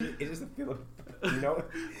You know?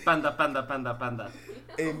 Panda, panda, panda, panda.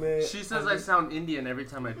 Hey, man. She says I sound Indian every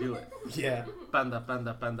time I do it. Yeah. Panda,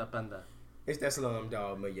 panda, panda, panda. It's that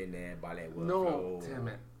Slumdog Millionaire Bollywood. No, damn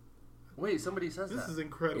it. Wait, somebody says This that. is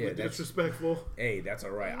incredibly Yeah, that's- disrespectful. Hey, that's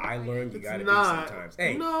alright. I learned you It's gotta not. be sometimes.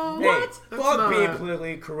 Hey, No, hey, what? That's fuck being not.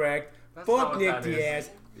 politically correct. That's not Fuck what Nick that is. Diaz.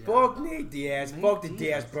 Yeah. Fuck Nick Diaz. Nick Fuck the Diaz.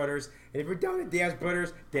 Diaz brothers. And if you're done with the Diaz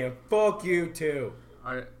brothers, then fuck you too.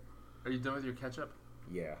 Are you done with your ketchup?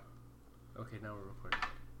 Yeah. Okay, now we're recording.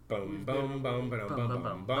 Boom, boom, boom, boom, boom,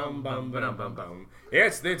 boom, boom, boom, boom, boom, boom.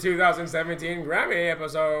 It's the 2017 Grammy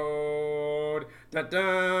episode. Da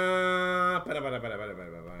da.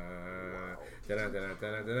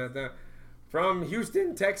 From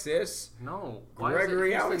Houston, Texas. No.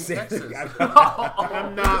 Gregory Why is it Houston, Alexander. Texas?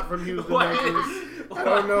 I'm not from Houston, Texas. I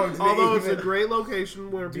don't know. Did they Although it's a even- great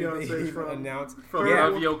location where did they Beyonce's even from. announce? From Yeah.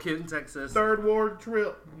 Raviokin, Texas. Third World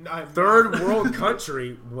Trill. Third world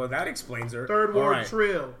country. Well, that explains her. Third All World right.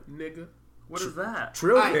 Trill, nigga. What is that?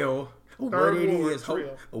 Trillville. What Third it Ward is, ho?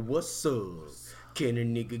 Trill. What's up? Can a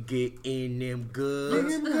nigga get in them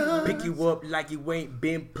goods? In goods. Pick you up like you ain't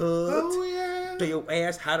been put. Oh, yeah. Tell your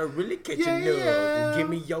ass how to really catch Yeah, a nug. yeah. Give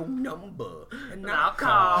me your number and I'll I'll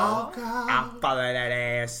call. call. I'll follow that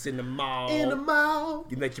ass in the mall. In the mouth.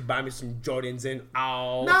 You let you buy me some Jordans and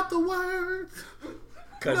all. Not the words.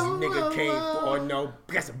 Cause no, nigga can't no. afford no.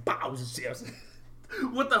 Got some bottles and shit.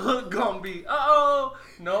 What the hook gonna be? Uh-oh.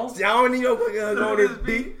 No. See, I don't need no fucking on this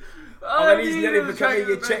beat. All I need is nothing but coming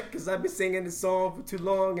your check. Cause I've been singing this song for too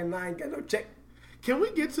long and I ain't got no check. Can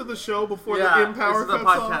we get to the show before Yeah, the Empower this is the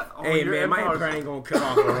cuts podcast. off? Oh, Hey your man, my Empower- empire ain't gonna cut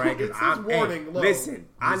off, alright? It says warning, low. Listen,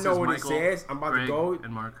 I This know is what Michael, it says. I'm about Greg, to go.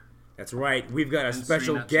 And Mark. That's right. We've got a And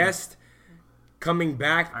special Serena, too. guest coming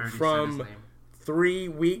back I already said his from name. 3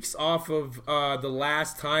 weeks off of the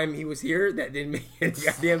last time he was here. That didn't make any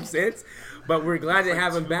goddamn sense. But we're glad to like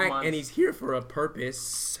have him 2 back, months. and he's here for a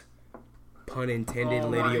purpose. Pun intended, Oh,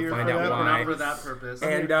 lady. not You'll here find for out that, Not why. for that purpose.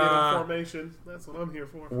 And, Get in formation. That's what I'm here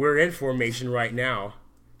for. We're in formation right now.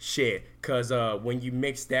 Shit. Because when you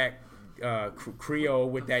mix that Creole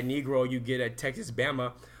with that Negro, you get a Texas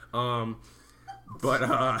Bama.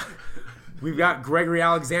 But we've got Gregory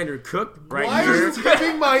Alexander Cook right Why are here. you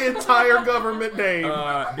giving my entire government name?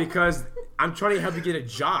 Because I'm trying to help you get a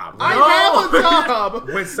job. I have a job.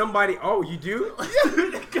 When somebody, oh, you do?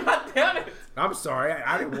 God damn it. I'm sorry,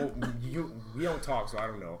 I didn't. Well, we don't talk, so I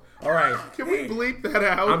don't know. All right, Can we bleep that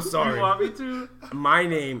out? I'm You sorry. want me to? My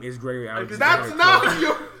name is Gregory Alexander. That's Cook. not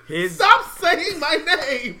your. His. Stop saying my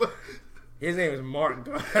name. His name is Mark.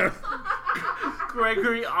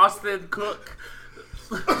 Gregory Austin Cook.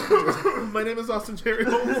 My name is Austin Cherry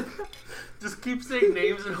Holmes. Just keep saying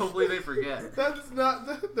names and hopefully they forget. That's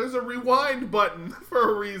not. There's a rewind button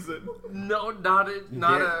for a reason. No, not a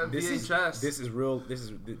VHS. This is real. This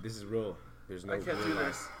is real. There's no. I can't do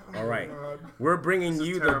this. All right, God. we're bringing This is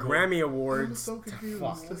you terrible. the Grammy I'm Awards. so confused.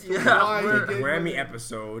 as to Yeah, why we're- you The gave Grammy me-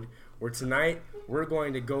 episode, where tonight we're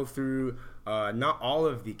going to go through not all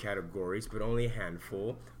of the categories, but only a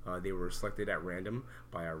handful. They were selected at random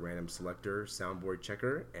by our random selector, soundboard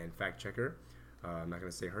checker, and fact checker. I'm not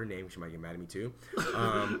going to say her name. She might get mad at me too.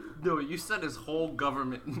 No, you said his whole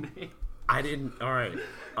government name. I didn't. All right.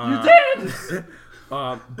 You did!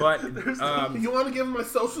 But You want to give him my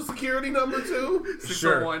social security number too?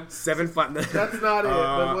 sure. 601. 7-5. That's not it,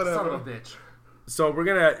 but whatever. Son of a bitch. So we're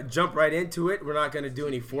gonna jump right into it. We're not gonna do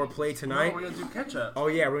any foreplay No, tonight. we're gonna do catch up. Oh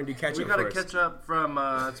yeah, we're gonna do catch We up gotta first. catch up from,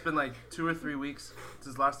 it's been like 2 or 3 weeks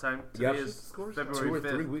since last time. Today Yep. is Scores. February 2 or 5th.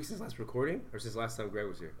 3 weeks since last recording, or since last time Greg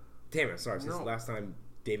was here. Damn it, sorry. Since No. last time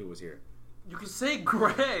David was here. You can say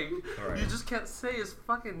Greg. All right. You just can't say his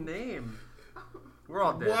fucking name. We're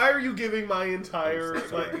all dead. Why are you giving my entire I'm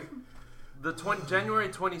sorry. like? January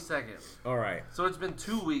 22nd. All right. So it's been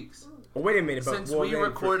 2 weeks Oh wait a minute, but since well, we then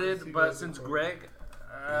recorded, since you but guys since recorded.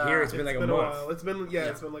 Greg. Here it's been like It's a been a month. while. It's been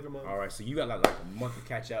it's been like a month. All right, so you got like a month to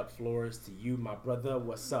catch up. Floors to you, my brother.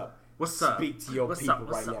 What's up? What's up? Speak to your What's people up?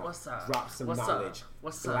 What's right up? now. What's up? Drop some What's knowledge. Up?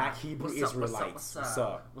 What's Black up? Hebrew What's up? Israelites. What's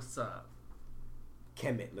up? What's up?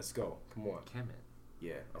 Kemet, let's go. Come on. Kemet.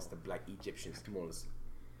 Yeah, it's the black Egyptians. Come on, let's.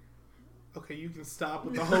 Okay, you can stop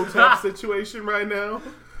with the Hotep situation right now.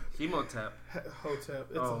 Hemotep. Hotep.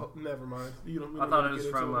 It's Oh. never mind. You don't. I thought it was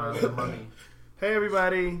from The Mummy. Hey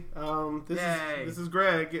everybody, this Yay. is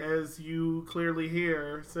Greg, as you clearly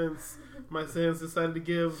hear, since my sins decided to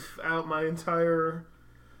give out my entire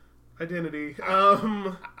identity.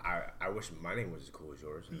 I wish my name was as cool as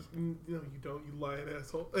yours. No, you don't, you lying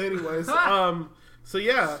asshole. Anyways, so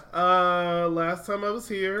yeah, last time I was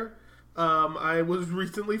here, I was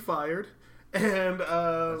recently fired, and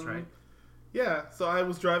That's right. yeah, so I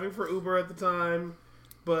was driving for Uber at the time,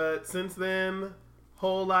 But since then,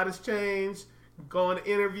 whole lot has changed. Going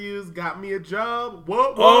to interviews, got me a job.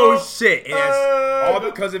 What? Oh shit! And that's all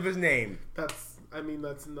because of his name. That's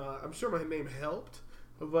not. I'm sure my name helped,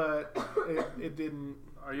 but it didn't.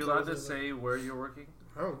 Are you allowed to say where you're working?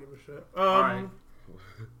 I don't give a shit. Alright.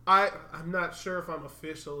 I'm not sure if I'm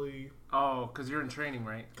officially. Oh, because you're in training,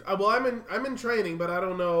 right? Well, I'm in training, but I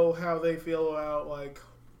don't know how they feel about like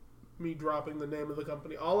me dropping the name of the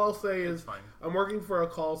company. All I'll say is Fine. I'm working for a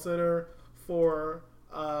call center for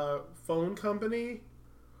a phone company.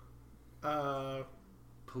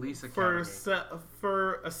 Police Academy.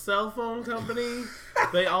 For a cell phone company.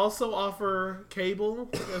 They also offer cable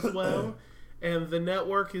as well, and the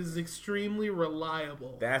network is extremely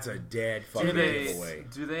reliable. That's a dead fucking giveaway.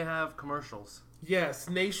 Do they have commercials? Yes,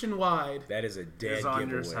 nationwide. That is a dead Is on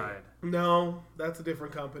giveaway. your side. No, that's a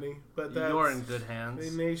different company, but that's, You're in good they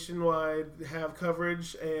hands. nationwide have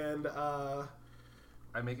coverage, and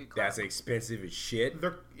I make it clear. That's expensive as shit.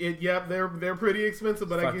 they're pretty expensive,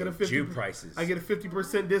 but I get a Fucking 50 Jew prices. I get a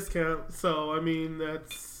 50% discount. So I mean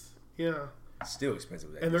that's Still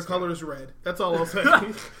expensive. That and their discount. color is red. That's all I'll say.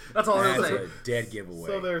 That's all I'm That's saying. a dead giveaway.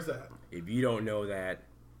 So there's that. If you don't know that,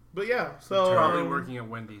 But yeah, so Probably working at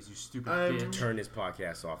Wendy's, you stupid I'm- bitch. turn this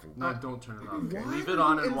podcast off. And No, don't turn it off. Why Leave are it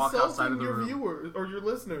on you and walk outside of the your room. viewers or your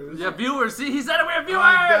listeners. Yeah, viewers. See, he said it. We have Oh, viewers.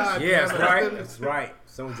 God. yeah, that's damn it. right. That's right.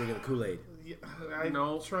 Someone's drinking the Kool-Aid. Yeah, I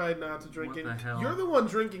No. tried not to drink What it. the hell? You're the one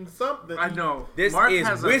drinking something. I know. This Mark is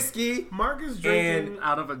has whiskey. Mark is drinking,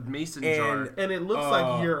 out of a mason and- jar. and it looks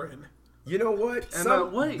like urine. You know what?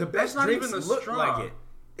 And, wait, the that's best not drinks even a look straw. like it.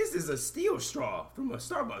 This is a steel straw from a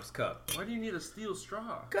Starbucks cup. Why do you need a steel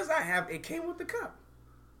straw? Because it came with the cup.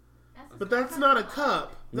 But that's not a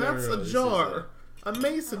cup. No, That's no, a this is jar. A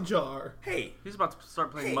mason jar. Hey, He's about to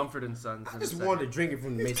start playing Hey, Mumford and Sons. I in a just second. wanted to drink it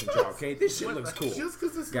from the mason jar, okay? This shit What looks the- cool. Just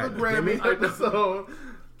because it's God the Grammy damn it. episode.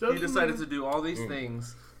 He decided to do all these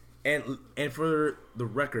things. And for the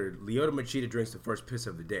record, Lyoto Machida drinks the first piss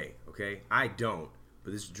of the day, okay? I don't,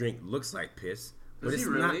 but this drink looks like piss, but Does it's he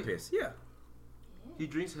really? not piss. Yeah. He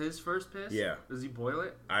drinks his first piss? Yeah. Does he boil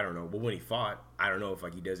it? I don't know. But when he fought, I don't know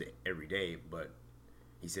if he does it every day, but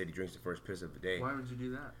he said he drinks the first piss of the day. Why would you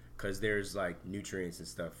do that? Because there's like nutrients and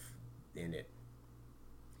stuff in it.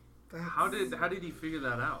 How did he figure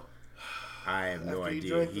that out? I have no After he idea.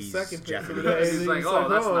 drank the He's second piss of the Japanese. day, He's like, oh,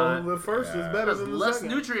 that's not- the first is Yeah. better That's than the less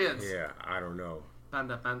second. nutrients. Yeah, I don't know.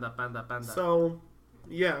 Panda, panda, panda, panda. So,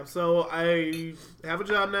 yeah. So I have a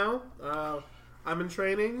job now. I'm in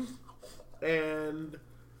training, and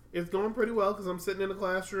it's going pretty well because I'm sitting in a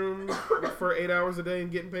classroom for 8 hours a day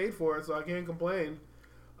and getting paid for it, so I can't complain.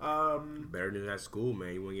 Better than at school,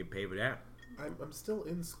 man. You won't get paid for that. I'm still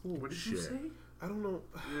in school. what did you Shit. say? I don't know.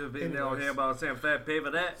 You've been down Anyways. here about saying fat pay for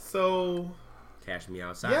that. So Cash me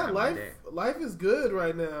outside. yeah, on my life day. life is good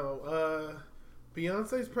right now.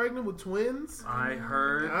 Beyonce's pregnant with twins. I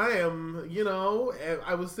heard. I am,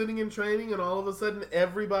 I was sitting in training, and all of a sudden,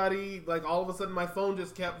 my phone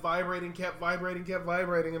just kept vibrating, and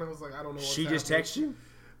I was like, I don't know. What's She just happening. texted you?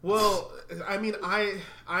 Well, I mean,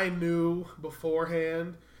 I knew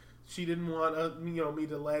beforehand. She didn't want me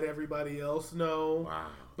to let everybody else know. Wow.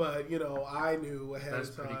 But I knew ahead That's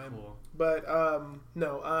of pretty time. cool. But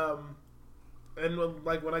no, and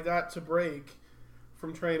like when I got to break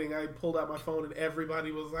from training, I pulled out my phone and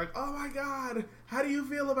everybody was like, "Oh my God, how do you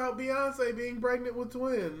feel about Beyonce being pregnant with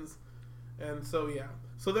twins?" And so yeah,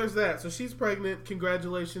 so there's that. So she's pregnant.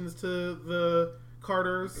 Congratulations to the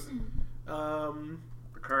Carters,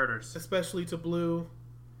 The Carters. especially to Blue.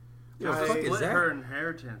 Yo, I- fuck is Split that? her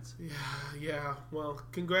inheritance. Yeah. Well,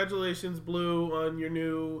 congratulations, Blue, on your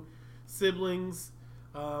new siblings.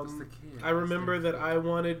 Just the kid. I remember that I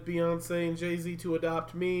wanted Beyonce and Jay-Z to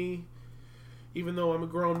adopt me, even though I'm a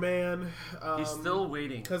grown man. He's still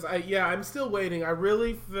waiting. Because I'm still waiting. I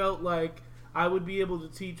really felt like I would be able to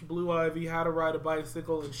teach Blue Ivy how to ride a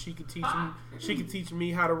bicycle, and she could teach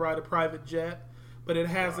me how to ride a private jet. But it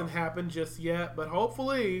hasn't happened just yet. But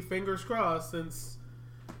hopefully, fingers crossed, since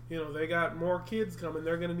they got more kids coming,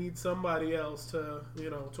 they're gonna need somebody else to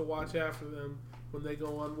to watch after them when they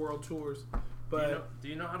go on world tours. But Do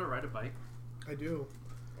you know how to ride a bike? I do.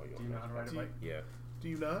 Do you know how to ride a Do you- bike? Yeah. Do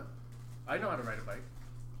you not? I know how to ride a bike.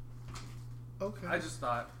 Okay. I just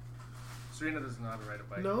thought Serena doesn't know how to ride a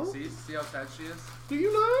bike. No? See how sad she is? Do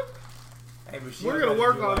you not? Hey, but she We're don't gonna gotta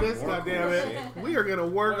work do, on like, this, work goddammit. shit. We are gonna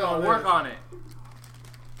work We're on gonna work this. on it.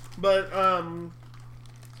 But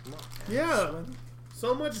yeah,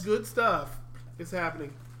 so much good stuff is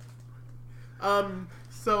happening.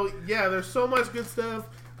 So yeah, there's so much good stuff.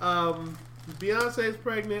 Beyonce is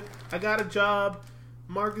pregnant. I got a job.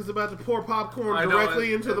 Mark is about to pour popcorn I know,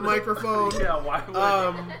 directly into the microphone. Yeah, why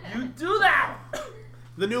would you do that?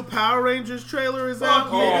 The new Power Rangers trailer is Fuck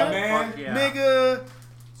out, yeah, nigga. man. Fuck yeah. Nigga,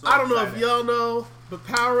 So I don't know if excited. y'all know, but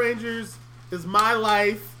Power Rangers is my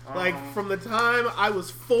life. Like, Uh-huh. from the time I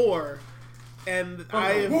was 4. And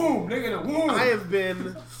I Womb, nigga, the womb. I have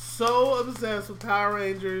been so obsessed with Power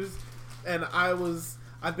Rangers, and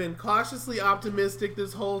I've been cautiously optimistic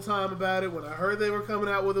this whole time about it. When I heard they were coming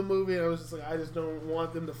out with a movie, I was just like, I just don't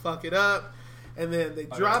want them to fuck it up. And then they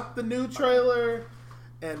dropped the new trailer,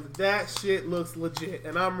 and that shit looks legit.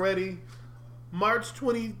 And I'm ready. March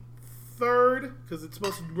 23rd, because it's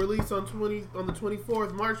supposed to release on the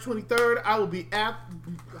 24th. March 23rd, I will be at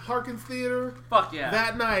Harkins Theater Fuck yeah.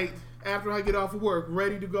 that night after I get off of work,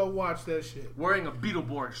 ready to go watch that shit. Wearing a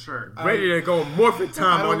Beetleborg shirt. Ready to go morphin'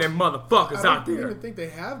 time on them motherfuckers I out don't there. even think they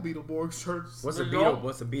have Beetleborg shirts. What's a No. Beetle?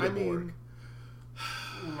 What's a Beetleborg? I mean,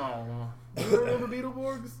 No. do you remember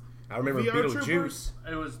Beetleborgs? I remember VR Beetlejuice. Troopers?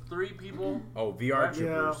 It was 3 people. Oh, VR Yeah.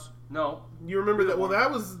 Troopers. No. You remember that? Well,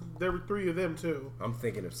 there were 3 of them too. I'm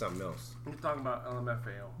thinking of something else. I'm talking about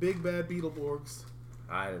LMFAO. Big bad Beetleborgs.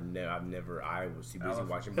 I was too busy Elephant.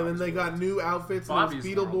 watching. And then Bob's they got World. new outfits, and Bobby's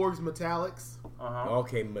it's Beetleborgs Metallics. Uh-huh.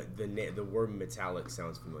 Okay, the word metallic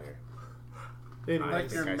sounds familiar. Anyway, I Like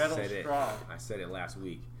think your I metal said straw. it. I said it last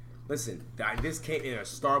week. Listen, this came in a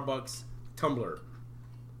Starbucks tumbler.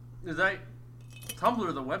 Is that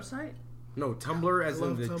Tumblr the website? No, tumbler as I in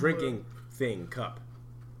love the Tumblr. drinking thing cup.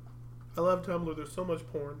 I love Tumblr. There's so much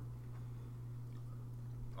porn.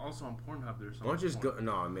 Also on Pornhub there's Why don't you just go?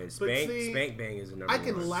 No, man. But Spank see, Bang is the number I one.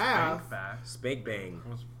 can laugh. Spank Bass. Spank Bang.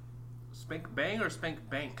 Spank Bang or Spank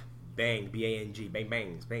Bank? Bang. B-A-N-G. Bang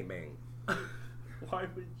Bang. Spank Bang. Why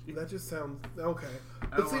would you? That just sounds okay. I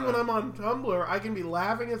But don't see, wanna- when I'm on Tumblr, I can be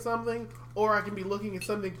laughing at something, or I can be looking at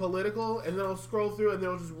something political, and then I'll scroll through, and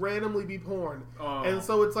there'll just randomly be porn. Oh. And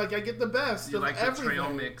so it's like I get the best You of like the everything.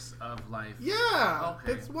 trail mix of life. Yeah,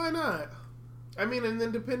 Okay. it's why not? I mean, and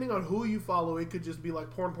then depending on who you follow, it could just be like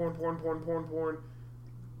porn,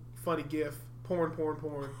 funny gif, porn.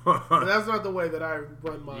 But that's not the way that I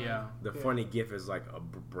run mine. Yeah. The funny gif is like a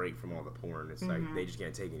break from all the porn. It's like they just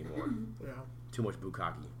can't take anymore. Yeah. Too much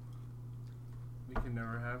bukkake. We can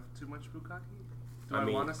never have too much bukkake. Do I I,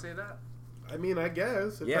 mean- want to say that? I mean, I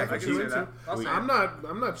guess. If Yeah, that's I what can you're say into. that. I'll say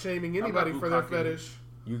I'm not shaming anybody for their bukkake. fetish.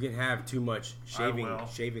 You can have too much will.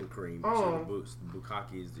 shaving cream. Oh. So the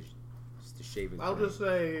bukkake is the shaving I'll cream. just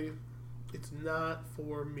say it's not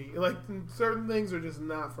for me. Like, certain things are just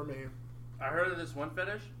not for me. I heard of this one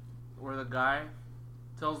fetish where the guy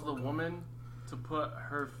tells the woman to put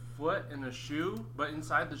her foot in a shoe, but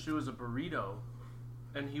inside the shoe is a burrito,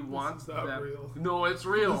 and he wants is not them. real. No, it's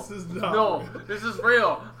real. This is not no, real. this is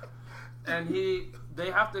real. And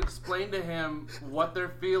they have to explain to him what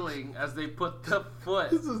they're feeling as they put the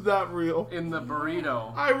foot This is not real. in the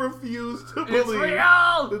burrito. I refuse to It's believe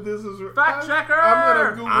real! that this is real. Fact checker! I'm gonna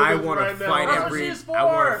Google I this want to right fight now. That's what every. she's I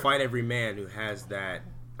want for. to fight every man who has that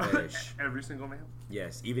fetish. Every single man?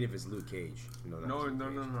 Yes, even if it's Luke Cage. No, not No, Luke no,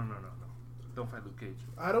 Cage. no, no, no, no, no. Don't fight Luke Cage.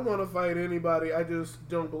 I don't want to fight anybody. I just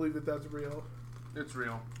don't believe that that's real. It's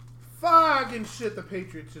real. Fucking shit, the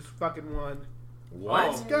Patriots just fucking won. What?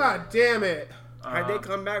 Oh. God damn it. How'd they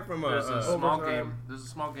come back from There's a small Overtime. game. There's a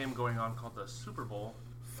small game going on called the Super Bowl.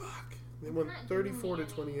 Fuck. They won 34 to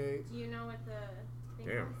 28. Do you know what the thing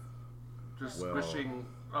Damn. was? Just Well, squishing.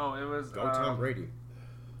 Oh, it was Go Tom Brady.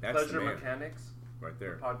 That's the Pleasure man Mechanics right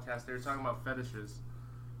there. podcast. They were talking about fetishes.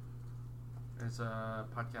 It's a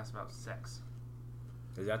podcast about sex.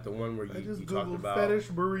 Is that the one where I you just talked googled about fetish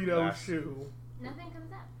burrito last- shoe. Nothing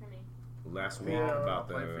comes up for me. last week Yeah. about I'll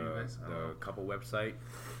play it for you guys. the couple website?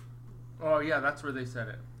 Oh yeah, that's where they said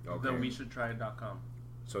it. Okay. The weshouldtry.com.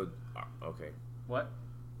 So okay, What?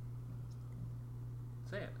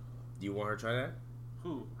 Say it. do you want her to try that?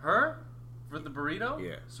 Who? Her? For the burrito?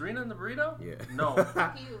 Yeah. Serena and the burrito? Yeah. No.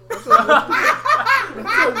 Fuck you. That's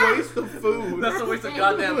a waste of food. That's a waste of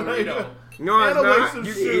goddamn burrito. No, And it's a waste not. of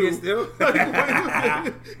You shoe. can eat it still. Like, wait a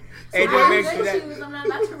minute. Hey, I just have make good sure that. shoes. I'm not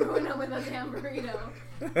about to ruin it with a damn burrito.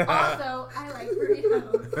 Also, I like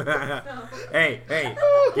burritos. So. hey,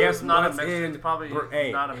 guess Not a what's Mexican. in It's probably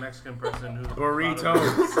hey, not a Mexican person who. burritos?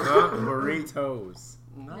 Huh? Burritos.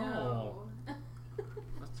 No.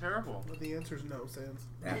 That's terrible. Well, the answer is no, Sans.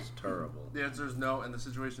 That's terrible. The answer is no, and the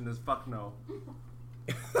situation is fuck no.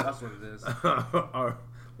 That's what it is.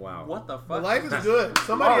 Wow. What the fuck? But life is good.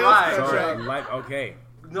 Somebody All else right. catch Sorry, up. life. Okay.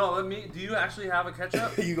 No, let me. Do you actually have a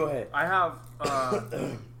ketchup? You go ahead. I have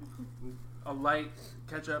a light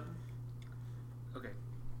ketchup. Okay.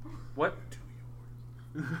 What?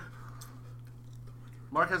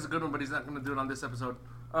 Mark has a good one, but he's not going to do it on this episode.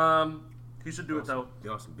 He should do it though.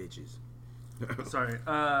 Y'all some bitches. Sorry.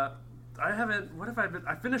 I haven't. What have I been?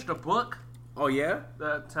 I finished a book. Oh yeah.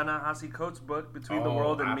 The Ta-Nehisi Coates book, Between the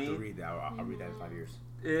World and I Me. have to read that. I'll read that in 5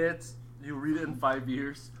 years. You read it in 5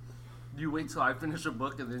 years. You wait till I finish a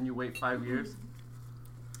book and then you wait 5 years.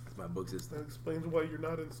 That's my book That system. explains why you're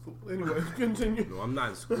not in school. Anyway, continue. No, I'm not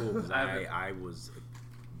in school because I was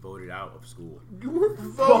voted out of school. You were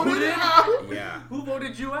voted out. Yeah. Who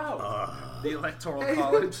voted you out? The Electoral A-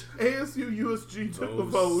 College. ASU USG took the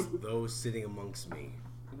vote. Those sitting amongst me.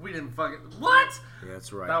 We didn't fucking... What? Yeah,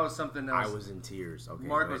 that's right. That was something else. I was in tears. Okay.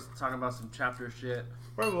 Mark right. was talking about some chapter shit.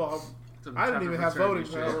 First of all, Some I didn't chapter even have voting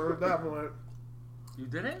fraternity shit. power at that point. You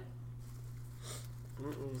didn't?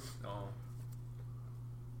 Mm-mm. Oh.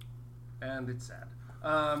 And it's sad.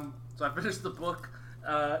 So I finished the book.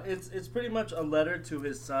 It's pretty much a letter to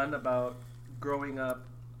his son about growing up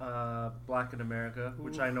black in America,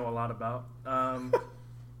 which I know a lot about. Oh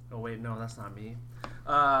wait, no, that's not me.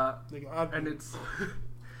 And it's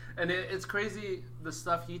it's crazy the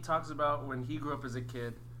stuff he talks about when he grew up as a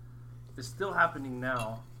kid is still happening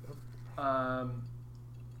now.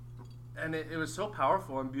 And it was so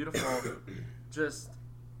powerful and beautiful. Just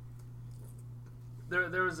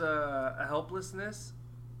there was a helplessness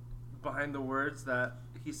behind the words that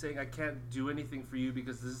he's saying, I can't do anything for you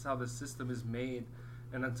because this is how the system is made,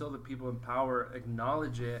 and until the people in power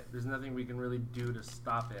acknowledge it, there's nothing we can really do to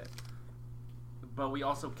stop it. But we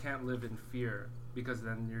also can't live in fear because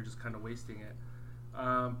then you're just kind of wasting it.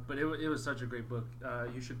 But it was such a great book.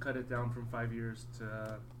 You should cut it down from 5 years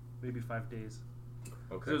to maybe 5 days.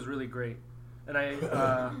 Okay. It was really great. And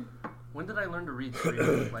I, when did I learn to read?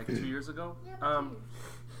 Like 2 years ago?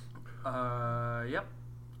 Yeah, Yep.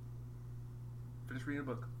 Finished reading a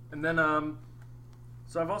book. And then,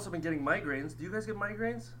 so I've also been getting migraines. Do you guys get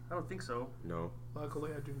migraines? I don't think so. No.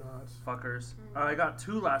 Luckily, I do not. Fuckers. I got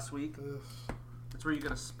 2 last week. Ugh. It's where you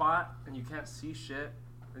get a spot and you can't see shit,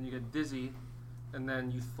 and you get dizzy, and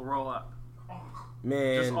then you throw up.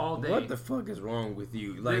 Man, Just all day. what the fuck is wrong with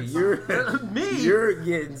you? Like It's- you're Me? You're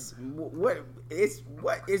getting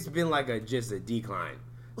it's been like just a decline.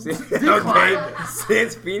 Since, Decline? okay,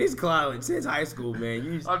 since Phoenix College, since high school, man.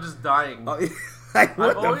 You I'm just dying. like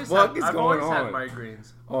what the fuck is I've going always on? had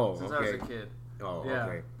migraines Oh, since okay. I was a kid. Oh, Yeah.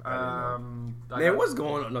 okay. I didn't know. I Man, got- what's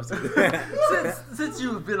going on? No, since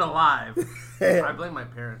you've been alive, I blame my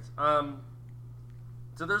parents.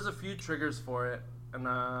 So there's a few triggers for it, and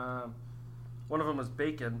one of them was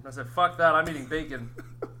bacon. I said, "Fuck that! I'm eating bacon.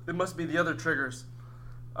 It must be the other triggers."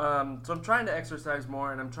 So I'm trying to exercise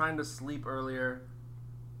more, and I'm trying to sleep earlier.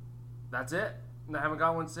 That's it. And I haven't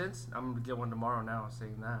got one since. I'm gonna get one tomorrow. Now,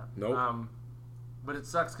 saying that. Nope. But it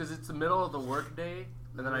sucks because it's the middle of the workday,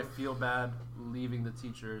 and then I feel bad leaving the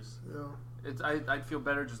teachers. Yeah. I'd feel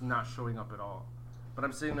better just not showing up at all. But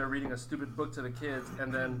I'm sitting there reading a stupid book to the kids,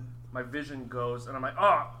 and then my vision goes, and I'm like,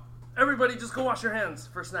 oh, everybody just go wash your hands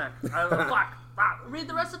for a snack. Fuck. Read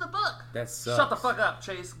the rest of the book. That sucks. Shut the fuck up,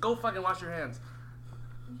 Chase. Go fucking wash your hands.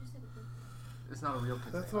 It's not a real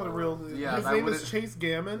kid. That's not a real. Yeah, His that name is wouldn't- Chase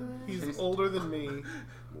Gammon. He's Chase- older than me.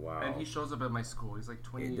 Wow. And he shows up at my school. He's like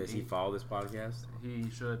 28. Does he follow this podcast? He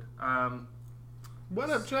should. What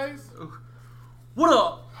up, Chase? What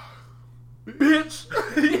up, bitch?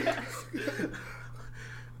 Yes.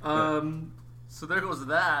 So there goes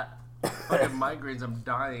that. Fucking migraines. I'm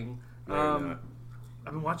dying. No, you're not.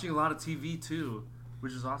 I've been watching a lot of TV too,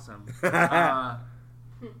 which is awesome.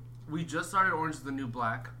 We just started Orange is the New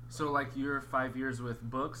Black. So like you're 5 years with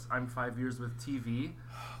books, I'm 5 years with TV.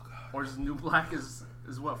 Orange is the New Black is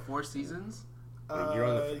what, 4 seasons? You're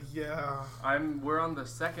on the- Yeah. We're on the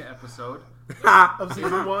 2nd episode. Of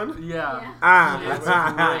season 1? Yeah. It's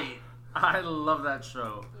great. I love that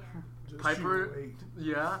show. Just Piper- you wait.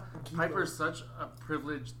 Yeah. Piper's such a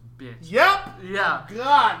privileged bitch. Yep. Yeah.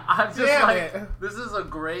 God. I'm just damn like, it. this is a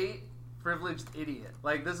great privileged idiot.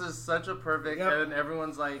 Like, this is such a perfect, Yep. and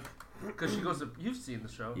everyone's like, because she goes to, you've seen the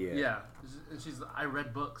show. Yeah. Yeah. And she's like, I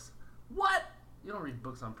read books. What? You don't read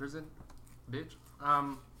books on prison, bitch.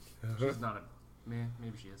 She's not a, man,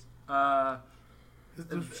 maybe she is. As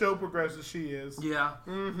the show progresses, she is. Yeah.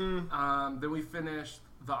 Mm-hmm. Then we finished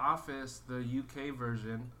The Office, the UK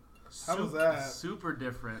version. How was that? Super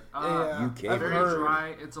different. Yeah. UK I've Very heard.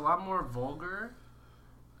 dry. It's a lot more vulgar.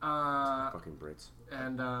 Fucking Brits.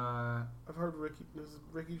 And I've heard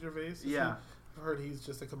Ricky Gervais. Is yeah. I've heard he's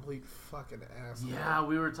just a complete fucking asshole. Yeah,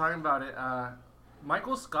 we were talking about it.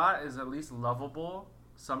 Michael Scott is at least lovable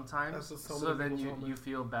sometimes, That's what so so many then people told me. you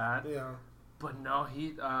feel bad. Yeah. But no,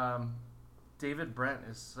 David Brent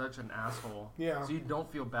is such an asshole. Yeah. So you don't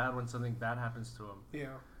feel bad when something bad happens to him.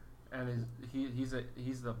 Yeah. and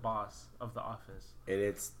he's the boss of the office. And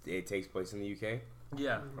it takes place in the UK.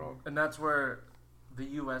 Yeah, Oh. and that's where the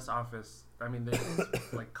U.S. office. I mean, they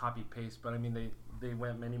like copy paste, but I mean they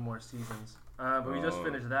went many more seasons. But we just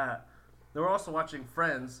finished that. They were also watching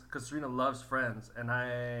Friends because Serena loves Friends, and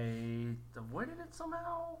I avoided it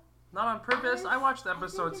somehow. Not on purpose. I watched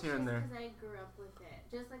episodes here and there. Because I grew up with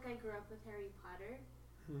it, just like I grew up with Harry Potter.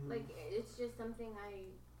 Mhm. Like it's just something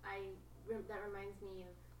that reminds me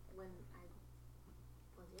of when I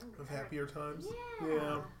was younger. Of happier times.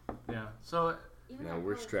 Yeah. Yeah. So Even No, though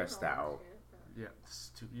we're I stressed watched out. it, but- yeah,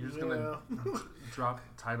 you're just gonna drop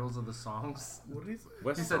titles of the songs. What did he say?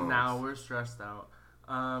 What He said, songs? "Now we're stressed out."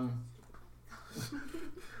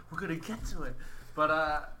 We're gonna get to it,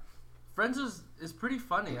 but Friends is pretty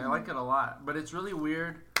funny. I like it a lot, but it's really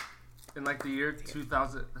weird. In like the year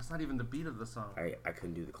 2000, that's not even the beat of the song. I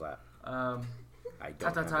couldn't do the clap. Um, I ta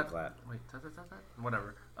don't ta have ta. the clap. Wait, ta ta ta ta.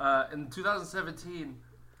 Whatever. In 2017,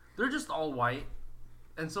 they're just all white,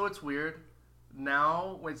 and so it's weird.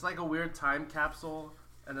 Now it's like a weird time capsule,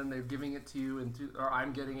 and then they're giving it to you or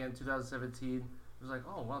I'm getting it in 2017. It was like,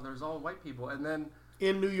 oh well, there's all white people, and then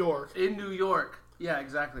In New York. in New York. Yeah,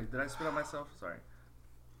 exactly. Did I spit on myself? Sorry.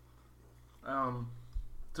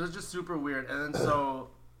 So it's just super weird. And then so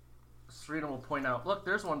Serena will point out, look,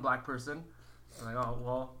 there's one black person. I'm like, oh,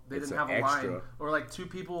 well, they It's didn't have an a line. extra. Or like two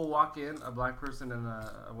people will walk in, a black person and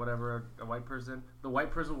a white person. The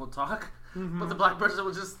white person will talk, but the black person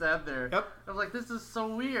will just stand there. Yep. I was like, this is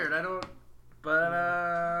so weird.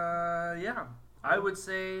 But yeah. I would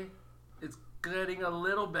say it's getting a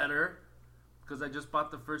little better because I just bought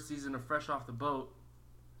the first season of Fresh Off the Boat.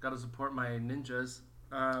 Got to support my ninjas.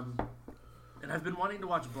 And I've been wanting to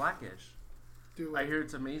watch Blackish. Do I it. hear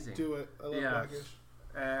it's amazing. Do it. I love Yeah. Blackish.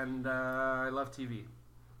 And I love TV.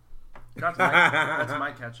 That's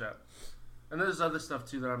my catch up. And there's other stuff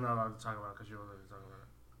too that I'm not allowed to talk about because you don't know what you're talking about.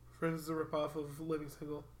 Friends is a ripoff of Living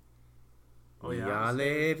Single. Oh, We yeah. are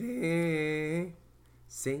living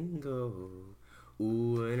single.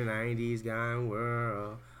 Ooh, in the 90s gone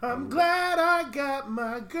world. I'm glad I got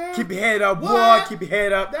my girl. Keep your head up, What? boy. Keep your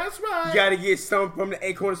head up. That's right. You gotta get something from the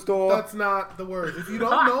Acorn store. That's not the words. If you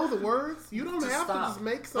don't know the words, you don't Just have stop. to just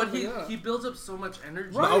make But something up. he builds up so much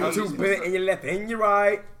energy. Right. Over to put in your left and your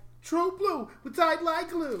right. True blue, we tight like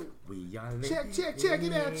glue. We are living Check it out. Check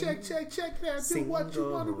it out. Do what you want to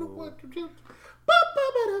do. Single. What to do.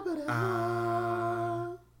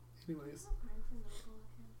 Ba-ba-ba-da-ba-da. Anyways,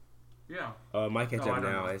 Yeah. My catch Oh, I up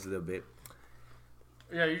don't now know. is a little bit.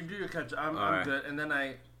 Yeah, you do your catch up. I'm Alright. good. And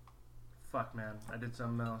then fuck, man. I did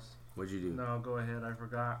something else. What'd you do? No, go ahead. I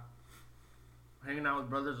forgot. Hanging out with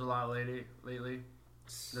brothers a lot lately.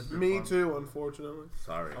 That's been me fun. too, unfortunately.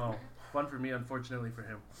 Sorry. Oh, fun for me, unfortunately for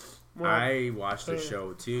him. Well, I watched a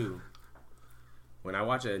show too. When I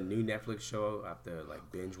watch a new Netflix show, I have to like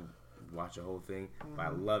binge watch the whole thing. But I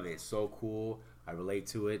love it. It's so cool. I relate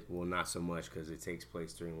to it. Well, not so much because it takes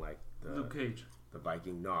place during like Luke Cage. the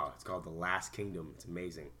Viking. No, it's called The Last Kingdom. It's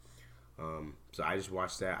amazing. So I just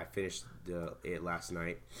watched that. I finished it last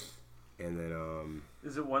night, and then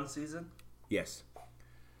Is it one season? yes,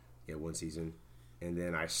 yeah, one season, and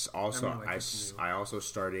then I also I mean, like it's new. I also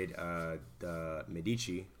started the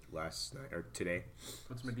Medici last night or today.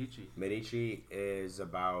 What's Medici? Medici is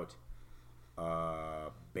about a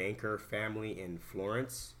banker family in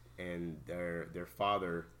Florence, and their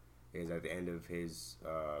father is at the end of his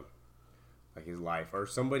his life, or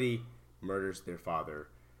somebody murders their father,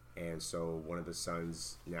 and so one of the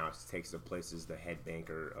sons now takes the place as the head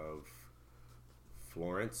banker of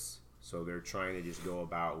Florence. So they're trying to just go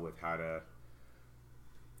about with how to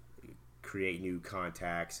create new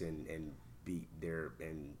contacts and be there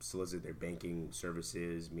and solicit their banking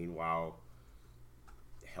services. Meanwhile,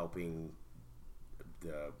 helping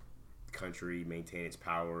the country maintain its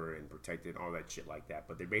power and protect it, all that shit like that.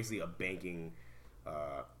 But they're basically a banking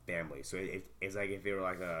family. So it's like if they were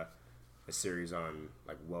like a series on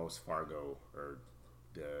like Wells Fargo or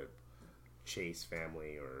the Chase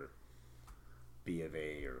family or B of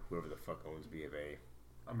A or whoever the fuck owns B of A.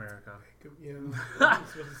 America. yeah.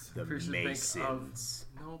 The Christian Bank of- Masons.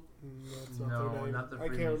 Nope. That's not No, their name. not the I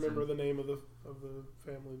can't Freemasons. remember the name of the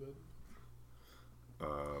family, but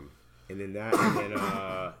And then that,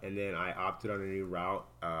 and then I opted on a new route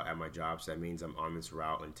at my job. So that means I'm on this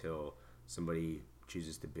route until somebody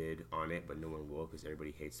chooses to bid on it, but no one will because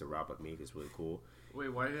everybody hates the route but me because it's really cool. Wait,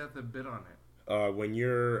 why do you have to bid on it? When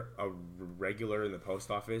you're a regular in the post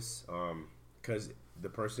office, because the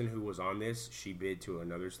person who was on this, she bid to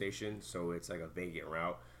another station, so it's like a vacant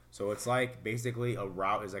route. So it's like basically a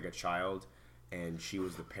route is like a child, and she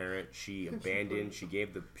was the parent. She abandoned. She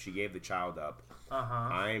gave the child up. Uh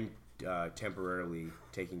huh. I'm temporarily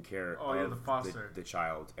taking care Oh, of yeah, the foster. the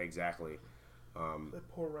child. Exactly. That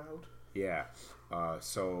poor route. Yeah.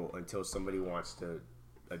 So until somebody wants to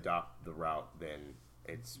adopt the route, then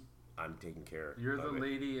I'm taking care You're of the it.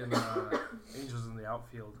 lady in Angels in the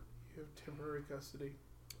Outfield. You have temporary custody.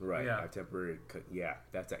 Right. Yeah. Temporary. Yeah.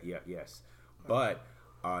 That's yeah. Yes. But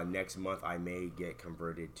next month I may get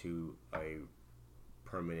converted to a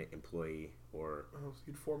permanent employee, or Oh, so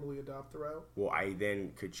you'd formally adopt the route? well, I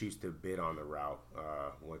then could choose to bid on the route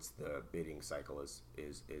once the bidding cycle is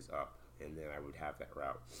up, and then I would have that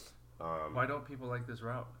route. Why don't people like this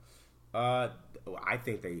route? I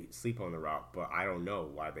think they sleep on the route, but I don't know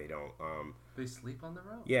why they don't. They sleep on the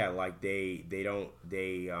route? Yeah, like they don't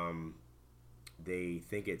they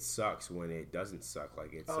think it sucks when it doesn't suck.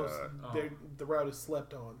 Like it's the route is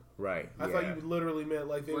slept on. right. I thought you literally meant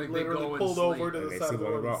like they Like they literally go and pulled sleep. over to and the they side of sleep the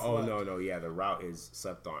on the road. route. and Oh slept. no, yeah, the route is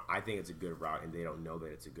slept on. I think it's a good route, and they don't know that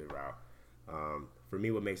it's a good route. For me,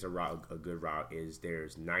 what makes a route a good route is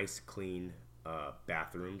there's nice, clean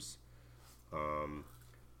bathrooms.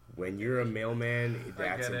 When you're a mailman,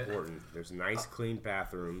 that's get it. important. There's nice, clean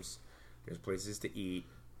bathrooms. There's places to eat,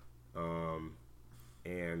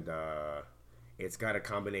 and it's got a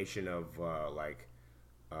combination of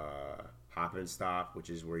hop and stop, which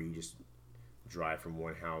is where you just drive from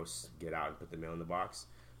one house, get out and put the mail in the box,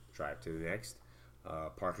 drive to the next.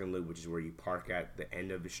 Park and loop, which is where you park at the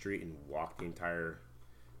end of the street and walk the entire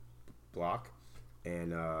block,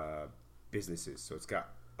 and businesses. So it's got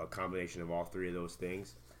a combination of all three of those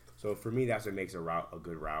things. So for me, that's what makes a route a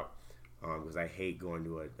good route, because I hate going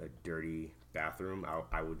to a dirty bathroom.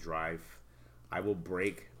 I will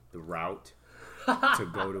break the route to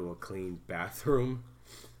go to a clean bathroom.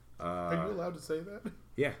 Are you allowed to say that?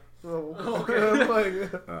 Yeah. Oh, Okay. I'm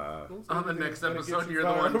like, don't say On the anything next that's gonna episode, get you you're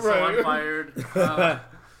the one, fired. so I'm Right. fired.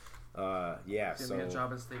 Yeah. Give So me a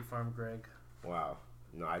job at State Farm, Greg. wow.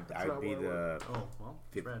 No, I'd not be where I the Oh, well,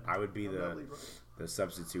 Fred. I would be I'm not lead right. the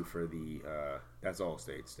substitute for the that's all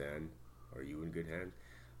states. Dan, are you in good hand?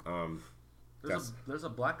 There's a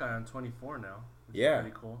black guy on 24 now. Which Yeah. is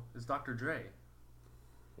pretty cool. It's Dr. Dre.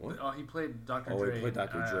 What? Oh, he played Dr. Oh, he Dre. played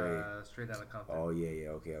Dr. Dre. Straight Outta Compton. Oh yeah.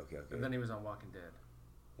 Okay. And then he was on Walking Dead.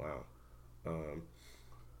 Wow. You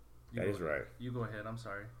That go is ahead. right. You go ahead. I'm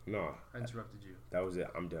sorry. No, I interrupted you. that was it.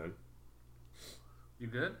 I'm done. You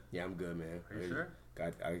good? Yeah, I'm good, man. Are you sure?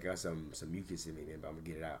 I got some mucus in me, man, but I'm gonna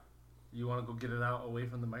get it out. You want to go get it out away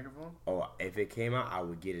from the microphone? Oh, if it came out, I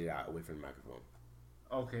would get it out away from the microphone.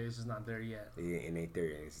 Okay, it's just not there yet. It ain't there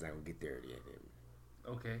yet. It's not gonna get there yet.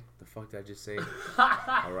 Okay. The fuck did I just say?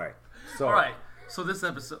 All right. So All right. So this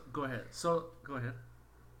episode, go ahead. So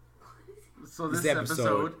this This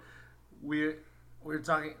episode, episode- we're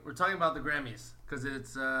talking about the Grammys because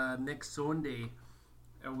it's next Sunday,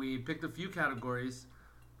 and we picked a few categories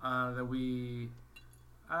that we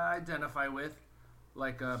identify with,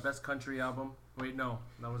 like best country album. Wait, no,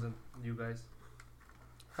 that wasn't you guys.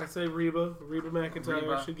 I say Reba McEntire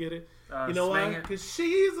Reba. should get it. You know Swing why? It. Because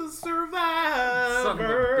she's a survivor. Son of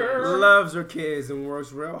a bitch. loves her kids and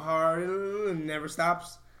works real hard and never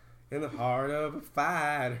stops in the heart of a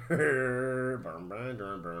fighter. Burn, burn,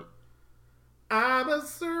 burn, burn. I'm a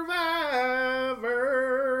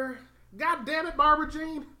survivor. God damn it, Barbara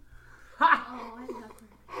Jean. Oh, I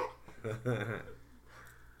love her.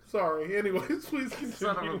 Sorry. Anyways, please continue.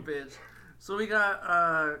 Son of a bitch. So we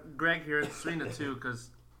got Greg here and Serena too because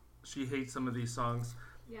she hates some of these songs.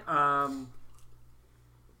 Yep.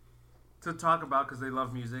 To talk about because they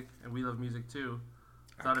love music and we love music too.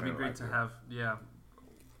 Thought it'd be kinda great like to it. have, yeah.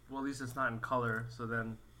 Well, at least it's not in color, so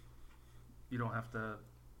then you don't have to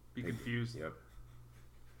be confused. Yep.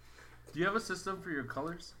 Do you have a system for your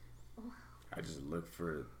colors? I just look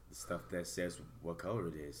for stuff that says what color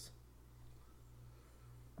it is.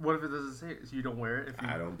 What if it doesn't say it? So you don't wear it? If you,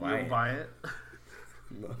 I don't you buy don't it. buy it?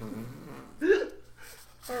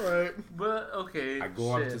 All right. But okay. I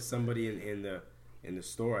go up shit. to somebody in the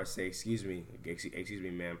store. I say, "Excuse me,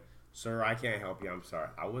 ma'am, sir, I can't help you. I'm sorry.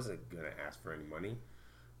 I wasn't gonna ask for any money.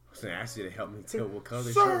 I was gonna ask you to help me tell what color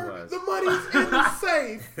the shirt Sir, was." the money's in the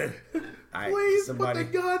safe. Please somebody,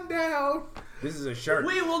 put the gun down. this is a shirt.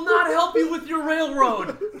 We will not help you with your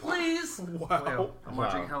railroad, please. Wow. I'm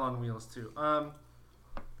watching Wow. Hell on Wheels too. I'm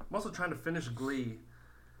also trying to finish Glee,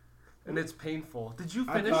 and it's painful. Did you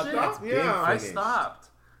I finish thought it? that's been Yeah. I finished. stopped.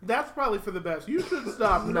 That's probably for the best. You should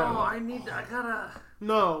stop No, now. I gotta.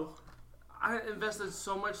 No. I invested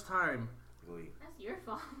so much time. That's your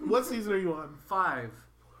fault. What season are you on? 5.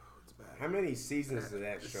 How many seasons did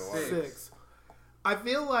that show? 6. 6. I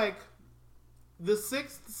feel like the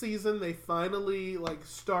 6th season they finally like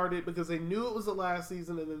started because they knew it was the last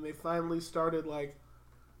season, and then they finally started like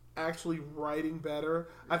actually writing better.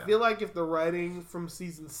 I feel like if the writing from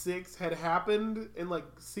season 6 had happened in like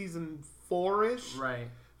season 4-ish, Right.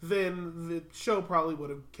 then the show probably would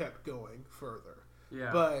have kept going further.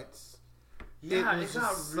 Yeah. But yeah, was it got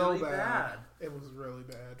just really so bad. It was really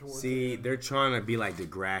bad. Towards See, the end. they're trying to be like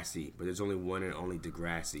Degrassi, but there's only one and only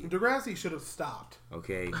Degrassi. Degrassi should have stopped,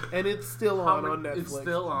 Okay. and it's still How on many- Netflix. It's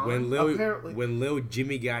still on. Apparently. When Lil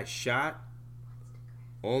Jimmy got shot,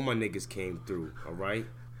 all my niggas came through. All right.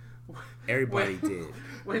 Everybody did.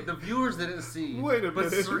 Wait, the viewers didn't see. Wait a but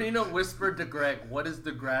minute. Serena whispered to Greg, "What is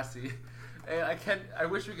Degrassi?" And I can't. I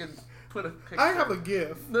wish we could put a picture. I have a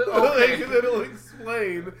GIF. Okay. It'll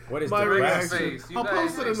explain What is my Degrassi? reaction. Face. You I'll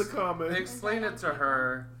guys post it in the comments. Explain it to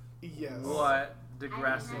her Yes. what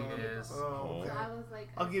Degrassi I didn't is. Oh, So okay. I was like,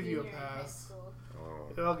 I'll give you a senior in high pass. school.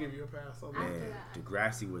 Oh, I'll give you a pass on that. After man. that.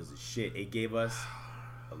 Degrassi was the shit. It gave us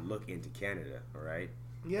a look into Canada. All right.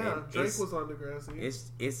 Yeah, And Drake it's- was on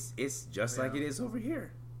Degrassi. It's just like it is over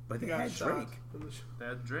here. But He they got had shot. Drake. in the sh-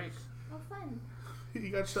 That Drake. Oh, fun. He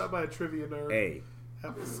got shot by a trivia nerd Hey,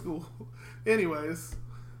 after school. Anyways,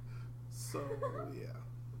 so yeah.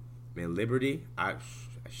 man, Liberty,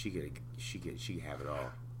 she could have it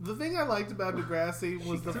all. The thing I liked about Degrassi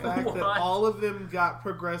was the She- fact that What? all of them got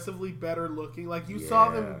progressively better looking. Like you saw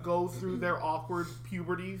them Yeah. go through their awkward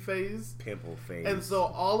puberty phase. Pimple face. And so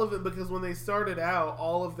all of it, because when they started out,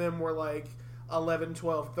 all of them were like 11,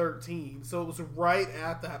 12, 13. So it was right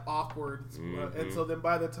at that awkward. And so then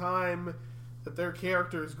by the time that their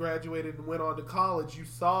characters graduated and went on to college, you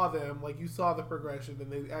saw them, like you saw the progression,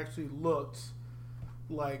 and they actually looked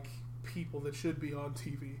like people that should be on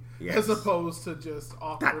TV. Yes. As opposed to just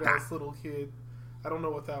awkward ass little kid. I don't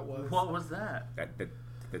know what that was. What was that?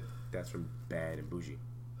 That's from Bad and Bougie.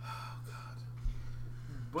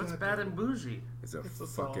 What's God bad damn. and bougie? It's a It's a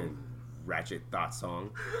fucking song. ratchet thought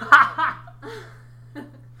song. Can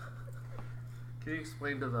you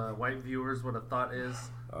explain to the white viewers what a thought is?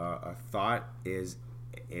 A thought is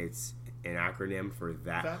it's an acronym for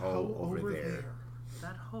that, That hoe hoe over there.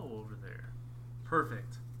 That hoe over there.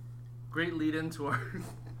 Perfect. Great lead into our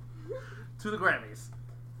to the Grammys.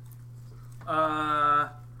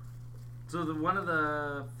 So one of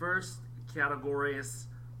the first categories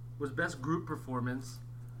was best group performance.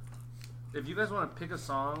 If you guys want to pick a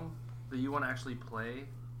song that you want to actually play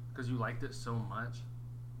because you liked it so much,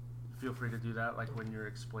 feel free to do that. Like when you're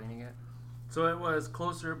explaining it. So it was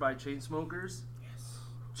 "Closer" by Chainsmokers, Yes.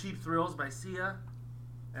 "Cheap Thrills" by Sia,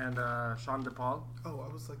 and Sean DePaul. Oh,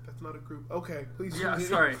 I was like, that's not a group. Okay, please. Yeah, continue.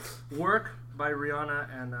 sorry. "Work" by Rihanna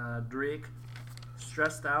and Drake.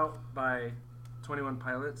 "Stressed Out" by 21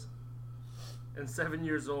 Pilots. And "7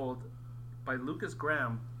 Years Old" by Lucas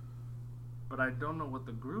Graham. But I don't know what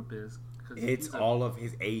the group is. 'cause It's he's a- all of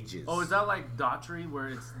his ages. Oh, is that like Daughtry, where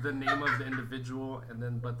it's the name of the individual and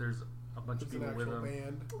then but there's a bunch It's of an people with actual him?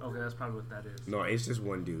 band. Okay, that's probably what that is. No, it's just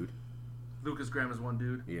one dude. Lucas Graham is one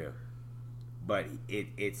dude. Yeah. But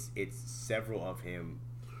it's several of him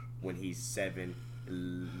when he's 7,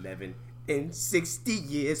 11, and 60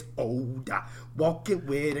 years old. Walking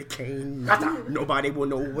with a cane. Nobody will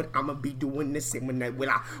know what I'ma be doing the same night when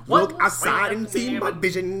I look outside and see my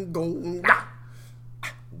vision go.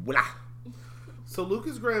 So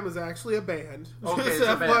Lucas Graham is actually a band. Okay, Just it's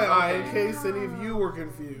a band, FYI, okay. in case any of you were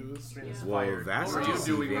confused. It's Well, fired. that's What are you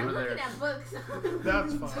doing deceiving. over I'm there? looking at books.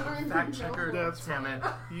 That's fine. Trying to Fact checker, know. That's damn it.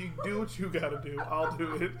 You do what you gotta do. I'll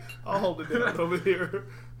do it. I'll hold it down over here.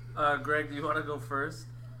 Greg, do you want to go first?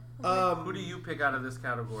 Who do you pick out of this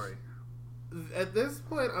category? At this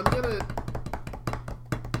point, I'm gonna.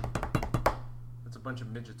 It's a bunch of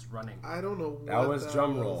midgets running. I don't know. What That was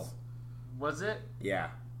drum was. roll. Was it? Yeah.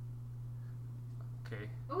 Okay.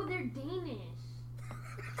 Oh, they're Danish.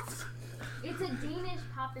 It's a Danish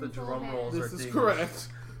pop and The soul drum band. rolls This are is Danish. correct.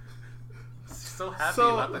 So happy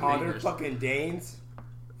So- about the Oh, they're Danish. fucking Danes?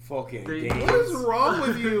 Fucking They- Danes. What is wrong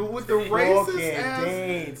with you with the racist Fucking ass?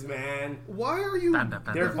 Danes, man. Why are you?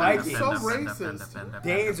 They're Vikings. So racist.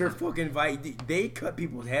 Danes are fucking They cut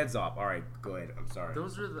people's heads off. All right, go ahead. I'm sorry.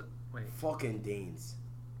 Those are the wait. Fucking Danes.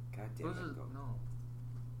 God damn Those it. are Go. no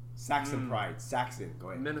Saxon pride. Saxon. Go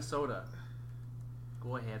ahead. Minnesota.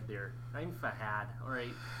 Go ahead there. I'm Fahad. All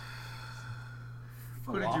right.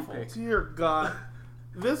 Who did you Falafel. pick? Dear God,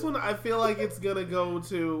 this one I feel like it's gonna go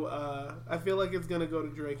to. I feel like it's gonna go to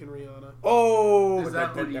Drake and Rihanna. Oh, Is that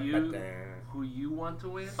who you want to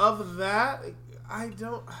win? Of that, I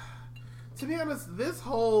don't. To be honest, this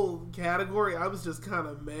whole category I was just kind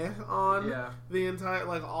of meh on. Yeah. The entire,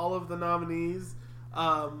 like, all of the nominees.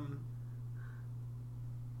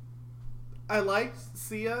 I liked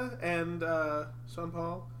Sia and Sean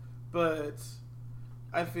Paul, but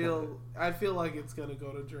I feel like it's gonna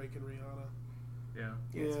go to Drake and Rihanna. Yeah.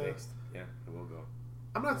 Yeah, it's Yeah. fixed. Yeah, it will go.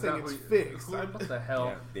 I'm not Is saying that it's who- fixed. What the hell?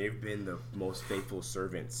 Yeah, they've been the most faithful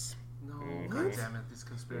servants. No, Mhm. god damn it, this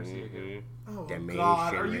conspiracy again. Mhm. Oh Damnation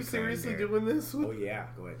God, are you seriously Alexander. doing this? Oh yeah,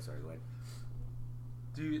 go ahead. Sorry, go ahead.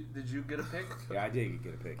 Did you get a pick? Yeah, I did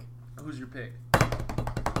get a pick. Who's your pick?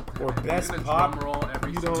 For You're best gonna pop drum roll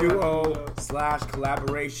every You single don't- duo /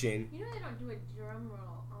 collaboration. You know they don't do a drum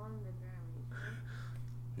roll on the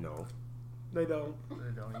Grammys. No. They don't.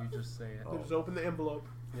 They don't, you just say it. Oh. They just open the envelope.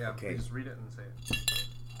 Yeah, Okay. you just read it and say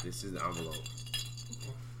it. This is the envelope.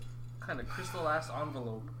 What kind of crystal ass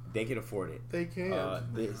envelope? They can afford it. They can.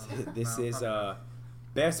 This is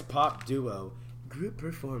best pop duo group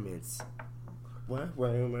performance.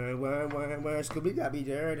 Scooby Dooby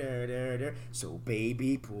der der der der. So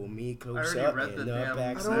baby, pull me close already up read in the the damn-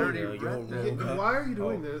 back I seat already of read your that. Rover. Why are you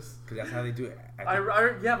doing Oh. this? Because that's how they do it.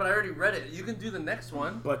 Yeah, but I already read it. You can do the next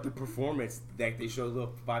one. But the performance that they show a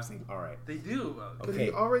little 5 seconds. All right. They do. But Okay.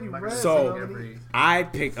 he already Like, read So- so many. I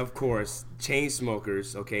picked, of course,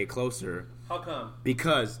 Chainsmokers. Okay, Closer. How come?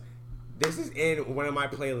 Because this is in one of my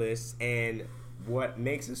playlists, and what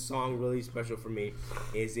makes a song really special for me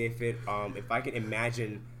is if I can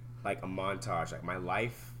imagine like a montage, like my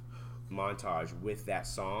life montage with that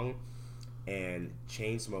song, and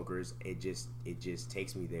Chainsmokers, it just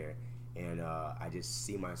takes me there, and I just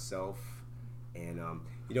see myself, and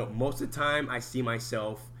most of the time I see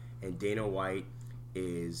myself, and Dana White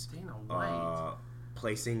is Dana White.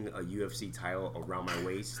 placing a UFC title around my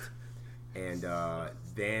waist. And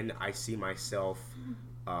then I see myself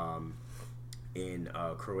in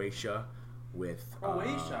Croatia with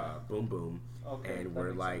Croatia? Boom Boom, Okay, and that we're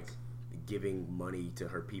makes like sense. giving money to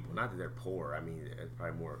her people. Not that they're poor. I mean, it's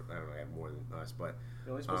probably more. I don't know, have more than us, but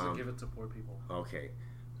You're only supposed to give it to poor people. okay.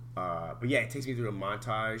 But yeah, it takes me through a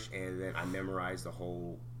montage, and then I memorize the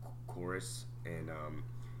whole chorus, and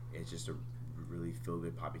it's just a really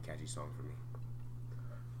feel-good, poppy, catchy song for me.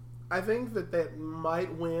 I think that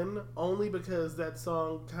might win only because that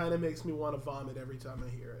song kind of makes me want to vomit every time I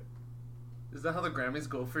hear it. Is that how the Grammys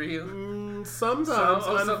go for you? Sometimes,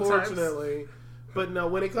 Sometimes. unfortunately. But no,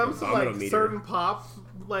 when it comes to like Vomitometer. certain pop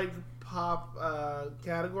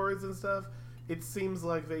categories and stuff, it seems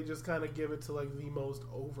like they just kind of give it to like the most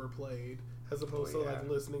overplayed as opposed Oh, to yeah. like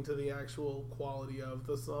listening to the actual quality of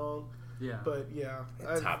the song. Yeah. But yeah,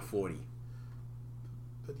 Top 40.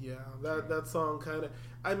 But yeah, that song kind of.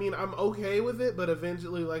 I mean, I'm okay with it, but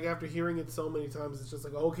eventually, like after hearing it so many times, it's just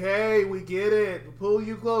like, okay, we get it. Pull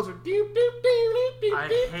you closer.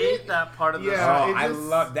 I hate that part of the Yeah, Oh, it I just-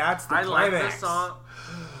 love that's the I like climax. this song.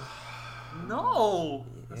 No.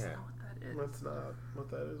 That's Yeah. not what that is. That's not what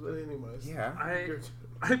that is. But anyways, Yeah.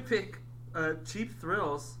 I pick Cheap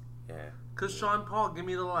Thrills Yeah. because Sean Paul, give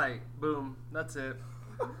me the light. Boom. That's it.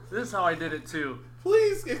 This is how I did it too.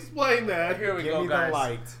 Please explain that. Here we Give go, me guys. the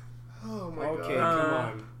light. Oh my Okay, god. come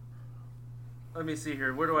on. Let me see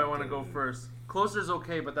here. Where do I want to go Fucking- first? Closer's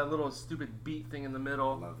okay, but that little stupid beat thing in the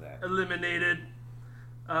middle. Love that. Eliminated.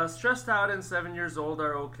 Stressed Out and 7 Years Old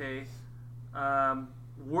are okay.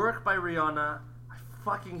 Work by Rihanna. I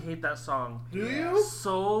fucking hate that song Do Yeah. you?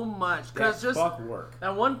 so much. That Because just fuck work.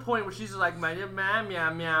 at one point where she's just like, meow, meow,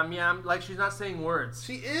 meow, meow, like she's not saying words.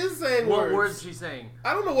 She is saying What words. words is she saying?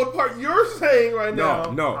 I don't know what part you're saying right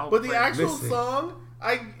now. No. But the actual Listen. song,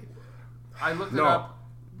 I looked No. it up.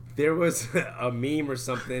 There was a meme or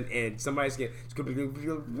something, and somebody's getting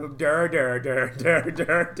der der der der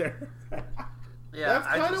der der. Yeah, that's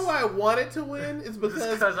I kind of just- why I want it to win. Is just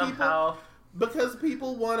because because of people, how. because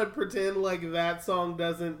people want to pretend like that song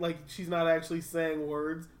doesn't, like she's not actually saying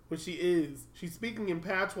words, but she is. She's speaking in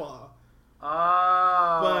patois.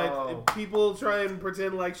 Oh. But people try and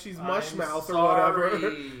pretend like she's I'm mushmouth or whatever.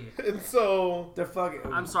 sorry. And so The fuck.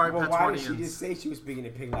 I'm sorry, Well, why did she Patwanians. just say she was speaking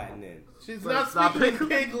in Pig Latin then? she's But not it's not speaking in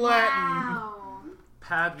Pig- Pig Latin. Wow.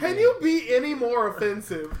 Padme. Can you be any more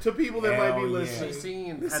offensive to people that might be Hell yeah. listening? She's singing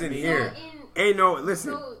in Listen Padme. here. So in Hey, no,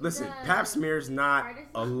 listen, So listen. the Pap smear's not artist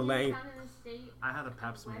a lame. found in the state I had a of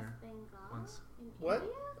pap West smear Bengal once. in What? India?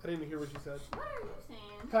 I didn't hear what you said. What are you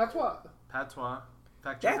saying? Patois. Patois.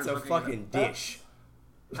 Fact That's checker's a looking fucking it up. dish.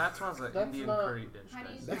 Patois an That's Indian not- curry dish. How do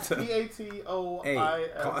you guys. say That's it? a-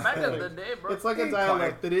 P-A-T-O-I-S. Back in the day, bro. It's like a Hey,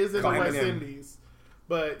 dialect that is in the call West Eminem. Indies.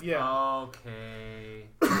 But yeah. Okay.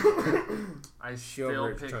 I She over still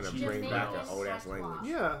here pick trying to cheese. bring back an Jamaican old ass patois. language.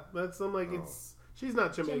 Yeah, that's I'm like Oh. it's she's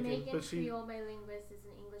not Jamaican, Jamaican but she Creole bilinguist is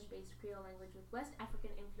an English-based Creole language with West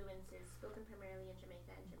African influences, spoken primarily in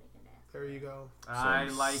Jamaica and Jamaican diaspora. there you go. I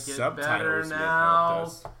Some like it better subtitles may help now.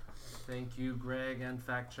 us. Thank you, Greg and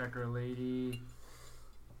fact checker lady.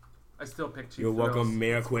 I still pick Chief You're Thrills. welcome,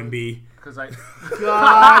 Mayor Quimby. Because I...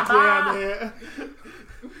 God damn it!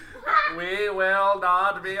 We will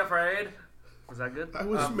not be afraid. Was that good? I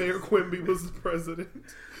wish Mayor Quimby was the president.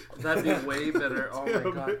 That'd be way better. Oh my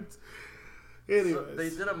Damn god. it. Anyways, So they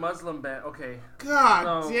did a Muslim ban. Okay. God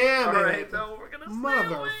No. damn All it! right, no, we're gonna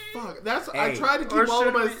stay away. Motherfucker. That's I Hey. tried to Or keep all of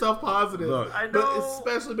should we- myself positive. Look. I But know.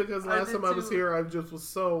 especially because I last did time I was too. here, I just was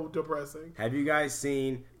so depressing. Have you guys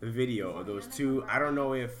seen the video of those two? I don't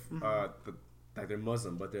know if like they're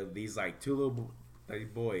Muslim, but they're these like two little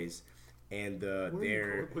like boys, and Where are you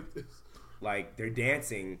they're going with this? like they're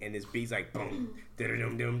dancing, and this beat's like boom,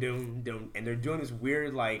 dum dum dum dum, and they're doing this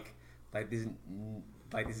weird like this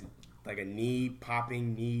like a knee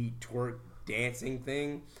popping knee twerk dancing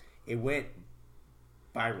thing. It went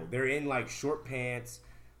viral. They're in like short pants,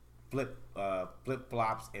 flip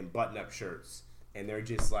flops, and button up shirts, and they're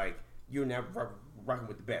just like you're now rocking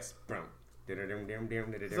with the best, bro. Is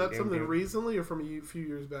that something recently or from a few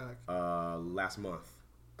years back? Last month,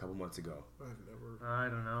 a couple months ago. I've never. I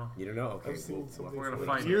don't know. You don't know? Okay, I've seen something we're gonna from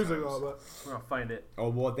find years it. ago, but We're gonna find it. Oh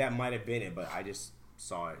well, that might have been it, but I just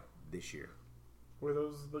saw it this year. were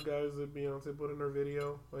those the guys that Beyonce put in her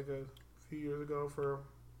video like a few years ago for?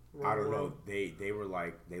 I don't know. They were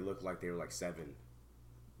like they looked like they were like 7.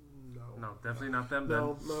 No, No, definitely not them.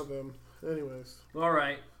 no, not them. Anyways, Then. All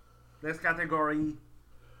right. Next category.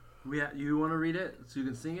 You want to read it so you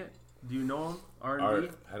can sing it? Do you know them? R&B.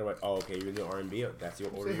 How do I? Oh, okay. You're in the R&B. That's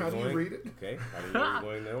your order. say, You're how do you going? read it? Okay. How do you know you're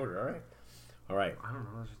going in that order? All right. All right. I don't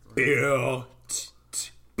know. That's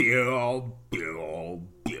just- Bill. Bill.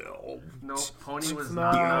 No, Pony was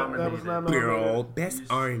not- not that nominated. was not Bill. nominated. Best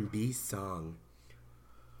R&B song.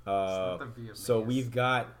 not the Vietnamese. So we've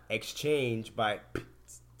got Exchange by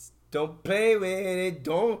Don't Play With It,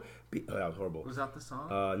 Don't Be... Oh, that was horrible. Was that the song?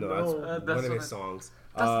 No, No. that's That's one of what his songs.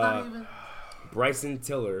 That's not even Bryson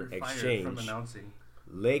Tiller, fired from Exchange, announcing.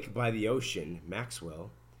 Lake by the Ocean,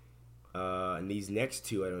 Maxwell. And these next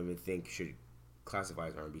two I don't even think should classify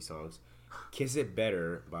as R&B songs. Kiss It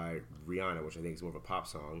Better by Rihanna, which I think is more of a pop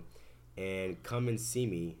song. And Come and See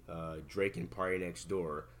Me, Drake and Party Next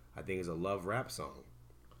Door, I think is a love rap song.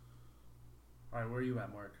 All right, where are you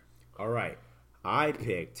at, Mark? All right. I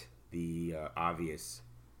picked the obvious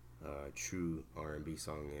true R&B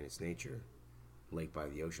song in its nature, Lake by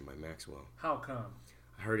the Ocean by Maxwell. How come?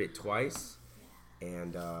 I heard it twice,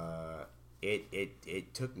 and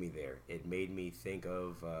it took me there. It made me think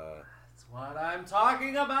of That's what I'm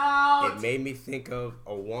talking about. it made me think of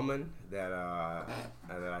a woman that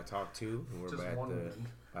I talked to. And Just one woman.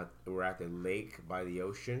 We're at the lake by the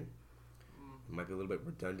ocean. It might be a little bit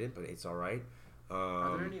redundant, but it's all right.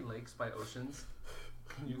 Are there any lakes by oceans?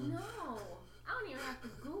 Can you? No, I don't even have to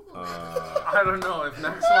Google it. I don't know if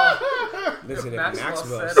Maxwell. Listen, if Maxwell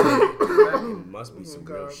Maxwell said said it, it must be some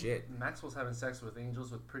real God. shit. Maxwell's having sex with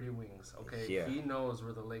angels with pretty wings. Okay, Yeah. he knows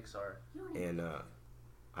where the lakes are. And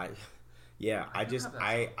I I do just have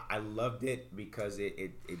that I loved it because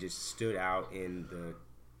it just stood out in the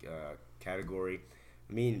category.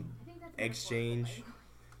 I mean, I think that's Exchange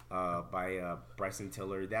by Bryson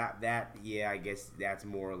Tiller. That yeah, I guess that's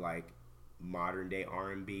more like modern day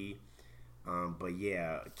R&B. But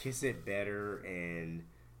yeah, Kiss It Better and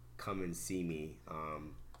Come and See Me.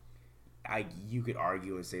 You could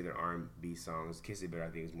argue and say they're R&B songs. Kiss It Better I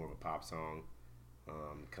think is more of a pop song.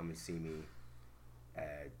 Come and See Me.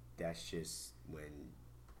 That's just when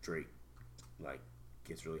Drake like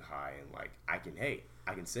gets really high and like I can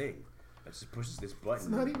sing. Let's just push this button. it's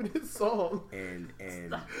not even his song. And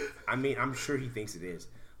I mean I'm sure he thinks it is.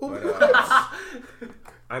 But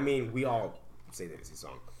I mean we all say that it's his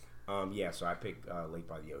song. Yeah, so I picked Lake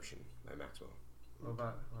by the Ocean by Maxwell. What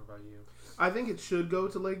about you? I think it should go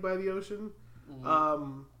to Lake by the Ocean. I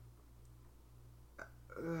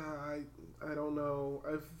don't know.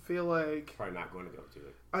 I feel like Probably not going to go to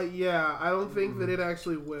it. I don't think that it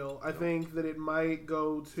actually will. I think that it might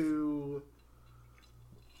go to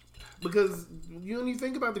because when you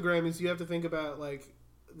think about the Grammys, you have to think about like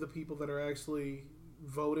the people that are actually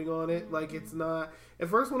voting on it. Like it's not. At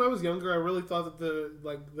first, when I was younger, I really thought that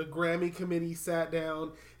the Grammy committee sat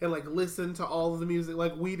down and like listened to all of the music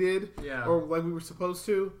like we did, Yeah. or like we were supposed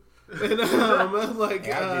to. And like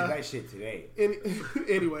Hey, I did that shit today.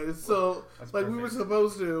 anyways, so That's like we were perfect.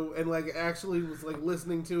 supposed to, and like actually was like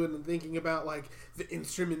listening to it and thinking about like the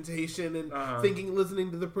instrumentation and listening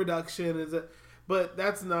to the production but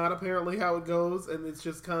that's not apparently how it goes, and it's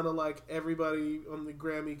just kind of like everybody on the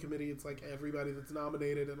Grammy committee. It's like everybody that's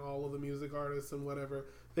nominated and all of the music artists and whatever.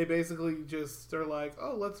 They basically just are like,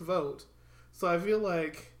 oh, let's vote. So I feel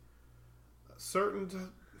like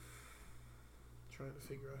trying to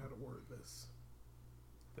figure out how to word this.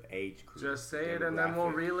 age group. Just say it and then we'll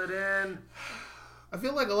demographic. reel it in. I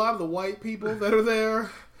feel like a lot of the white people that are there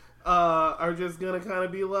are just gonna kind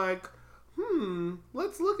of be like,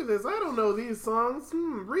 let's look at this. I don't know these songs.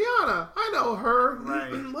 Rihanna, I know her.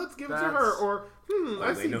 Right. Let's give it to That's- her. Or,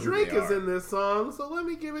 I they see know who Drake they is are. in this song, so let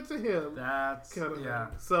me give it to him. That's Kind of yeah.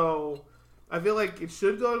 thing. So, I feel like it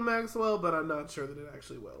should go to Maxwell, but I'm not sure that it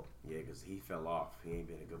actually will. Yeah, because he fell off. He ain't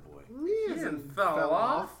been a good boy. He didn't fell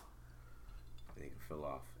off. I think he fell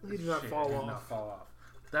off. He did not Shit, fall did off. not fall off.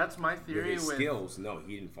 That's my With theory his with skills, no,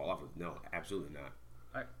 he didn't fall off. No, absolutely not.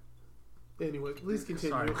 Anyway, please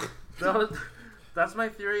continue. Sorry. That's my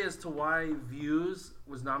theory as to why Views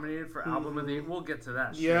was nominated for Album of the Year. We'll get to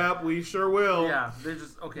that. shit. Yep, we sure will. Yeah, they're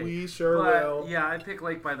just okay. We sure but, will. Yeah, I pick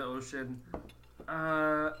Lake by the Ocean.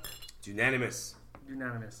 It's unanimous.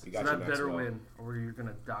 Unanimous. You So got that you, better Maxwell. win, or you're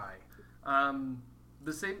gonna die.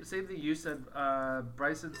 The same thing you said.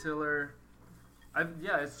 Bryson Tiller.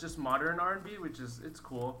 Yeah, it's just modern R&B, which is it's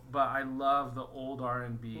cool. But I love the old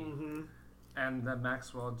R&B, Mm-hmm. and that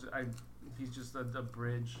Maxwell. He's just a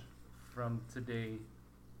bridge from today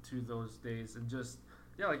to those days, and just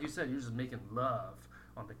like you said, you're just making love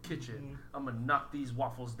on the kitchen. Mm-hmm. I'm gonna knock these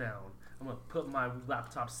waffles down. I'm gonna put my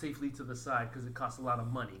laptop safely to the side because it costs a lot of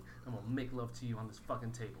money. I'm gonna make love to you on this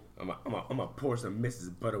fucking table. I'm gonna pour some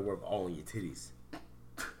Mrs. Butterworth all on your titties.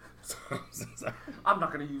 I'm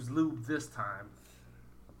not gonna use lube this time.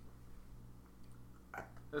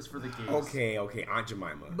 That's for the gays. okay, Aunt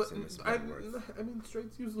Jemima. But said Mrs. I Butterworth. mean,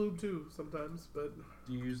 straights use lube too sometimes, but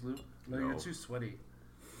Do you use lube? No, No. you're too sweaty.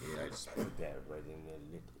 Yeah, I just put that right in there,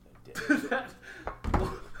 lick it like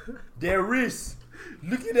that. Their wrist.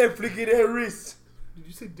 Look at that flick of their wrist. did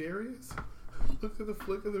you say Darius? Look at the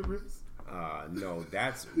flick of the wrist. No,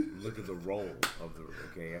 that's look at the roll of the.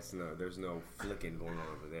 Okay, that's no. There's no flicking going on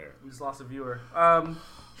over there. We just lost a viewer.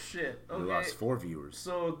 Shit. We Okay. lost 4 viewers.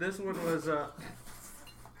 So this one was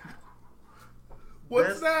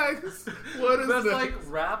What's Best- next? What is best next? like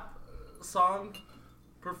rap song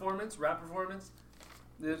performance.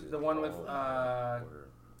 The one with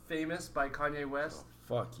 "Famous" by Kanye West.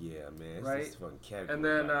 Fuck yeah, man. Right? This fucking category And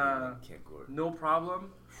then, category. No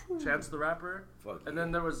Problem, Chance the Rapper. Fuck And yeah.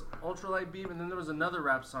 then there was Ultralight Beam, and then there was another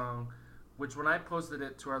rap song, which when I posted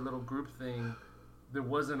it to our little group thing, there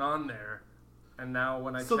wasn't on there. And now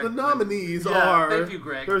when I So the checked, nominees yeah, are thank you,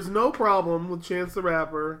 Greg. There's No Problem with Chance the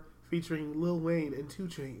Rapper featuring Lil Wayne and 2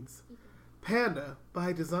 Chainz. Panda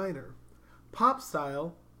by Designer. Pop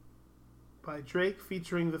Style by Drake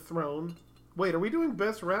featuring The Throne. Wait, are we doing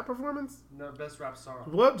best rap performance? No, best rap song.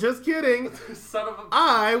 What? Just kidding. Son of a.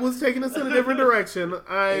 I was taking us in a different direction.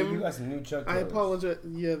 Hey, you got some new Chuck I Taylors. apologize.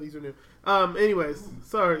 Yeah, these are new. Anyways,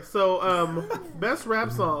 sorry. So, best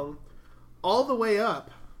rap song, All the Way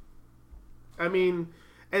Up. I mean,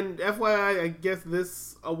 and FYI, I guess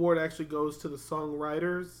this award actually goes to the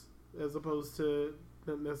songwriters as opposed to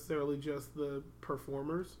not necessarily just the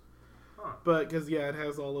performers. Huh. But because it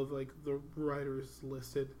has all of like the writers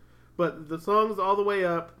listed. But the song's All the Way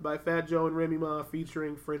Up by Fat Joe and Remy Ma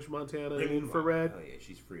featuring French Montana and Remy Ma. Infrared. Oh yeah,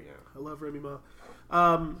 she's free now. I love Remy Ma.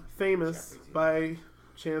 Famous by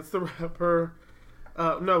Chance the Rapper.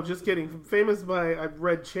 No, just kidding. Famous by, I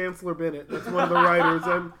read Chancellor Bennett. That's one of the writers.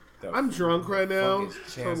 I'm drunk right now. Fuck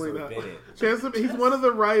is Totally Chancellor not. Bennett? Chancellor, he's one of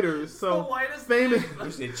the writers. The So whitest famous. name.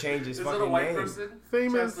 You should change his Is fucking it a white name. person?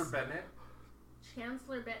 Famous. Chancellor Bennett.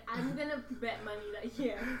 Chancellor bet. I'm gonna bet money that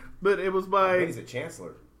yeah. But it was I bet by he's a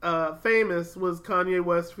chancellor. Famous was Kanye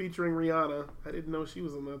West featuring Rihanna. I didn't know she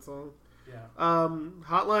was on that song. Yeah.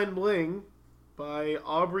 Hotline Bling by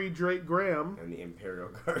Aubrey Drake Graham. And the Imperial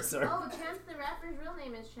Guard, sir. Oh, Chance the Rapper's real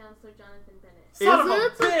name is Chancellor Jonathan Bennett. Son Is of a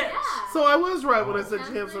it? bitch! Yeah. So I was right when I said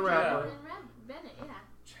Chancellor Chance the Rapper. Jonathan Bennett, yeah.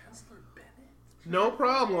 Chancellor Bennett. No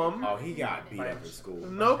problem. Oh, he got beat up in school.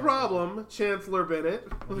 No problem, Chancellor Bennett.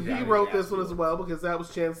 He Yeah, wrote yeah, this one as absolutely. well because that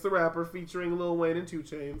was Chance the Rapper featuring Lil Wayne and 2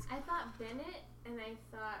 Chainz. I thought Bennett and I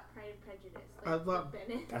thought Pride and Prejudice. I thought-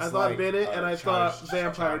 Bennett. That's I thought like, Bennett and I thought Childish-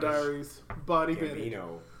 Vampire Childish Diaries. Body Bennett.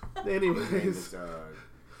 Gambino. His name Anyways, is,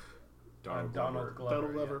 Donald Donald Glover. Glover.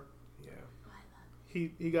 Donald Glover. Yeah.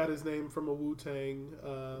 He got his name from a Wu-Tang.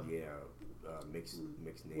 Yeah. Mixed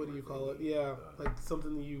name. What do you I call it? think. Yeah, like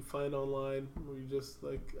something that you find online where you just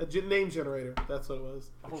like a name generator. That's what it was.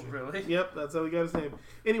 Oh, really? Yep, that's how he got his name.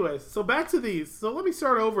 Anyways, so back to these. So let me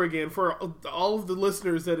start over again for all of the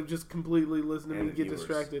listeners that have just completely listened to And me the get viewers.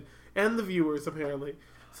 distracted. And the viewers, apparently.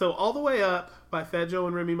 So All the Way Up by Fat Joe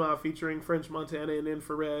and Remy Ma featuring French Montana and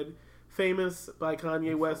Infrared. Famous by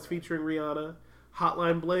Kanye West featuring Rihanna.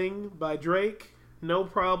 Hotline Bling by Drake. No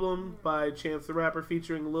Problem by Chance the Rapper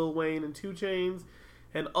featuring Lil Wayne and 2 Chainz.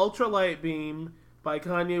 And Ultralight Beam by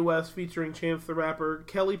Kanye West featuring Chance the Rapper,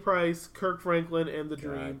 Kelly Price, Kirk Franklin, and The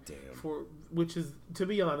Dream. Damn. Which is, to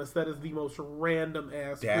be honest, that is the most random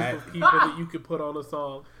ass group That- of people that you could put on a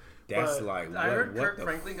song. That's But like I heard what Kirk the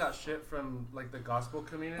Franklin got shit from like the gospel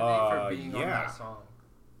community for being on yeah. that song.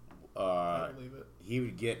 I believe it. he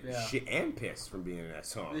would get Yeah. shit and piss from being in that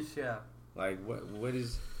song. Yeah. Like what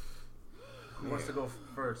is? Who wants to go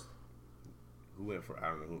first? Who went for? I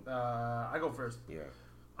don't know who. I go first. Yeah.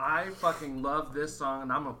 I fucking love this song,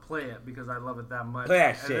 and I'm gonna play it because I love it that much. Play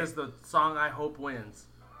that and shit. it's the song I hope wins.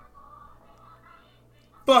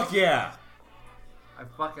 Fuck yeah. I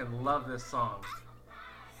fucking love this song.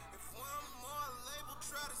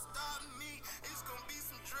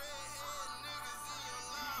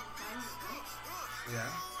 Yeah.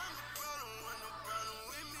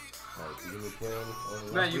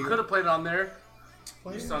 Man, you could have played it on there.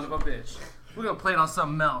 You son of a bitch. We're gonna play it on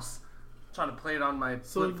something else. I'm trying to play it on my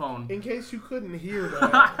flip phone. In case you couldn't hear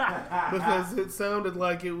that, because it sounded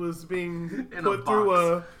like it was being In a put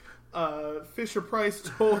through a Fisher Price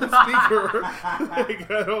toy speaker. Like,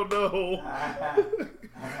 I don't know.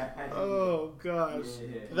 Oh gosh,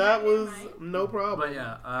 that was no problem. But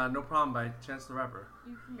yeah, No Problem by Chance the Rapper.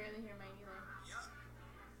 You can barely hear mine either.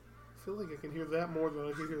 I feel like I can hear that more than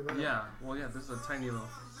I can hear that. Yeah, well, yeah, this is a tiny little.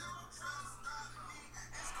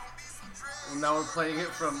 Well, now we're playing it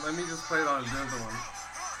from. Let me just play it on another one.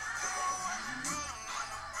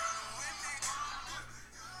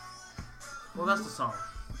 Well, that's the song,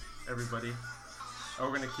 everybody. And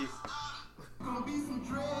we're gonna keep.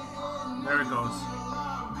 There it goes.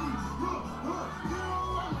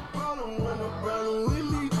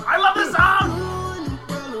 I love this song!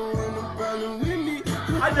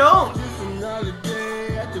 I don't!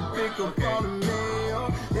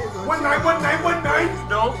 One night.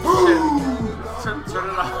 No. Turn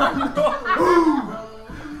it on.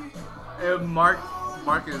 And Mark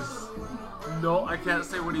is. No, I can't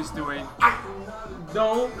say what he's doing.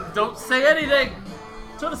 No, don't say anything.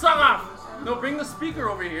 Turn the song off. No, bring the speaker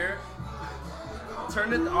over here.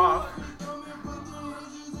 Turn it off.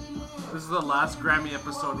 This is the last Grammy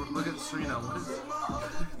episode. Look at Serena. What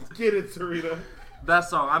is Get it, Sarita. that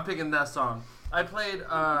song? I'm picking that song. I played.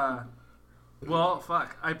 Well,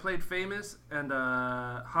 fuck. I played Famous and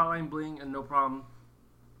Hotline Bling and No Problem.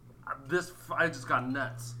 I just got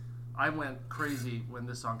nuts. I went crazy when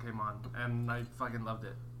this song came on, and I fucking loved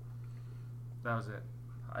it. That was it.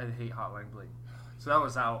 I hate Hotline Bling. So that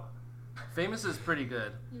was out. Famous is pretty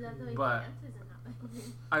good. You love the way But- he dances and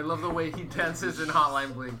not. I love the way he dances in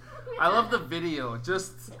Hotline Bling. I love the video.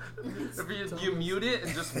 Just if you mute it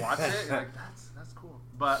and just watch it, you're like that's cool.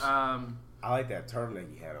 But I like that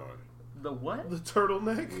turtleneck he had on. the what? The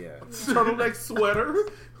turtleneck. Yeah. Turtleneck sweater.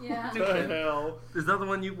 Yeah. What the hell? Is that the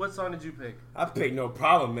one you? What song did you pick? I picked No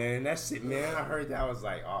Problem, man. That shit, man. I heard that. I was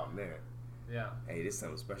like, oh man. Yeah. Hey, this is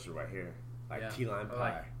something special right here. Like Yeah. key lime I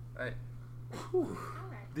pie. like- Hey, Whew.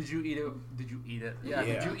 Alright. did you eat it? Did you eat it? Yeah.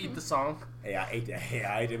 Did you eat the song? Hey, I ate that. Hey,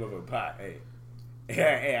 I ate that motherfucking pie.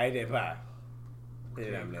 Hey, I ate that pie.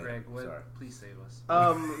 Okay, Yeah, man. Craig, what? Sorry. Please save us.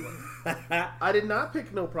 I did not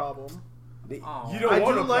pick No Problem. Aw. You don't I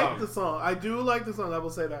want do no like problem. the song. I do like the song. I will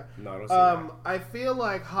say that. No, don't say that. I feel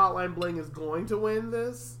like Hotline Bling is going to win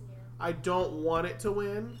this. Yeah. I don't want it to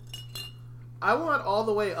win. I want All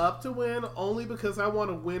the Way Up to win only because I want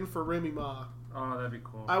to win for Remy Ma. Oh, that'd be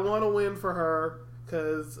cool. I want to win for her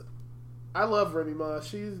because I love Remy Ma.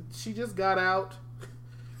 She just got out.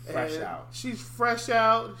 Fresh and out. She's fresh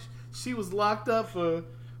out. She was locked up for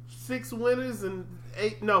 7 winners and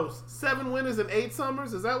 8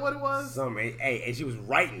 summers. Is that what it was? Hey, and she was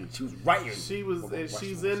writing. She was writing. She was, What- and what-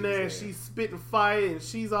 she's what in she there, and was she's spitting fire, and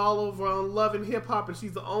she's all over on Love and Hip Hop, and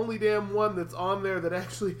she's the only damn one that's on there that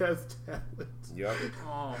actually has talent. Yep.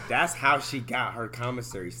 Oh, That's how she got her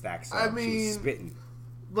commissary stacks. I She's mean- spitting.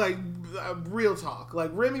 Like, real talk. Like,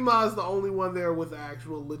 Remy Ma is the only one there with an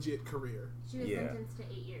actual legit career. She was Yeah. sentenced to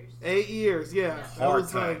 8 years. 8 years, yeah. Yeah. That Hard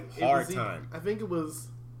was time. it Hard was time. I think it was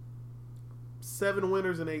 7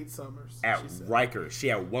 winners and 8 summers. At she said. Rikers, she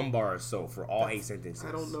had 1 bar or so for all 8 sentences.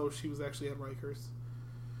 I don't know if she was actually at Rikers.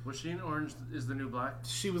 was she in Orange is the New Black?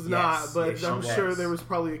 She was Yes, not, but yes, she I'm was. sure there was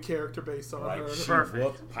probably a character based on Like, her. she Perfect.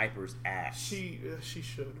 whooped Piper's ass. She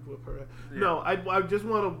should whip her. Yeah. No, I just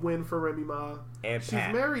want to win for Remy Ma. And She's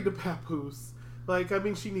Pat. married to Papoose. Like, I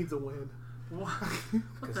mean, she needs a win. What?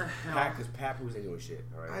 What the hell? Because Papoose ain't doing shit.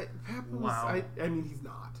 All right. Papoose, Wow. I mean, he's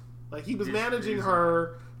not. Like, he was He's- managing he's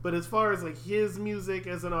her, but as far as, like, his music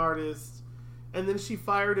as an artist, and then she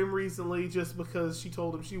fired him recently just because she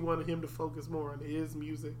told him she wanted him to focus more on his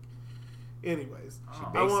music. Anyways, Oh. She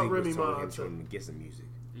I basically want Remy was telling Ma him to- to get some music.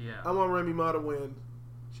 Yeah. I want Remy Ma to win.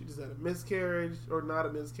 She just had a miscarriage, or not a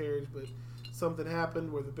miscarriage, but something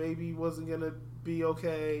happened where the baby wasn't gonna be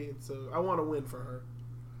okay, and so I want to win for her.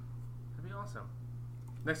 That'd be awesome.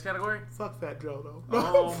 Next category. Fuck Fat Joe though.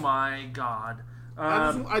 Oh my god.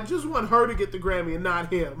 I just want her to get the Grammy and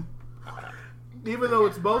not him. Even though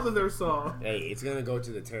it's both of their songs. Hey, it's gonna go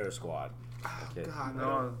to the Terror Squad. Okay.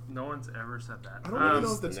 God, no one's ever said that. I don't even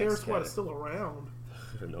know if the the Terror next Squad cat- is still around.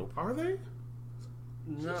 Nope. Are they?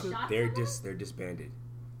 No. Shot They're someone? they're disbanded.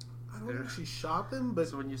 I don't think she shot them, but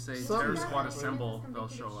So when you say Some- Terror Yeah, Squad Witness assemble, was they'll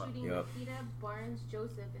convicted show of up. shooting Yep. Nikita Barnes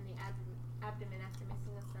Joseph in the abdomen after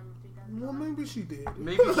missing us from 2012. well, maybe she did.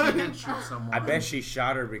 Maybe she did shoot someone. I bet she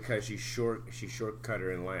shot her because she shortcut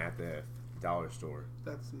her in line at the dollar store.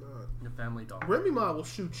 That's not. The family dog. Remy Ma will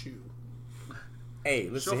shoot you. Hey,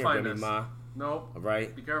 listen She'll here, find Remy us. Ma. Nope. All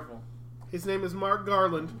right, Be careful. His name is Mark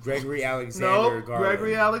Garland. Gregory No, Alexander Garland.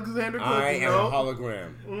 Gregory Alexander Cookie. I am no. a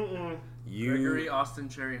hologram. Mm-mm. You. Gregory Austin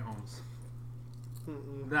Cherry Holmes.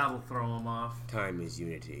 Mm-mm. That'll throw him off. Time is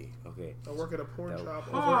unity. Okay. I work at a porn No. shop.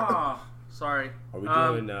 Ah, sorry. Are we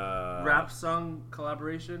doing rap song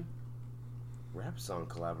collaboration? rap song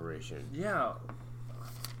collaboration? Yeah.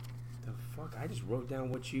 The fuck! I just wrote down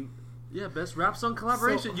what you. Yeah, best rap song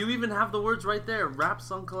collaboration. So- You even have the words right there. Rap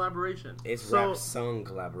song collaboration. It's So- rap song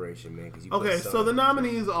collaboration, man. 'Cause you put Okay, song. so the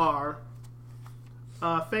nominees are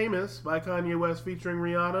Famous by Kanye West featuring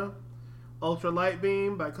Rihanna, Ultra Light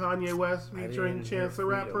Beam by Kanye West I featuring didn't hear Chance the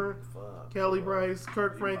Freedom. Rapper, Fuck. Kelly Bryce,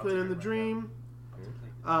 Kirk Franklin and the Dream,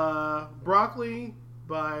 Broccoli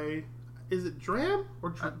by, is it Dram or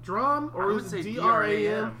Drum I or would is say it D-R-A-M?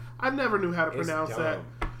 D-R-A-M. I never knew how to It's pronounce that.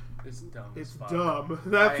 dumb. It's dumb. It's as fuck. dumb.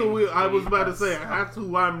 That's I what I was hate about to that say. song. That's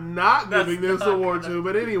who I'm not That's giving this not award gonna- to.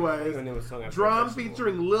 But anyways, Her name was sung after Drum a festival.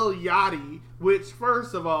 featuring Lil Yachty, which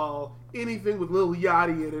first of all, anything with Lil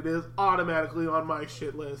Yachty in it is automatically on my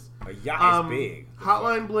shit list. A yacht is big.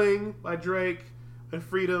 Hotline Bling by Drake and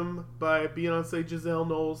Freedom by Beyonce Giselle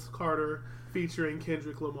Knowles Carter featuring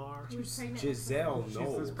Kendrick Lamar. She was pregnant with Giselle She's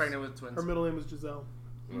knows. pregnant with twins. Her middle name is Giselle.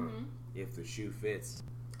 Mhm. If the shoe fits.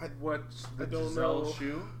 What's the I don't Giselle know.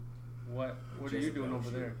 shoe? What are you Jezebel doing over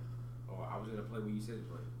shoe. there? Oh, I was gonna play what you said to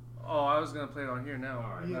play. Oh, I was gonna play it on here now.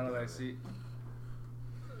 Alright. Now that I see.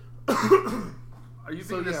 Are you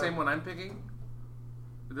So, picking the yeah. same one I'm picking?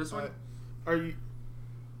 This one? Are you?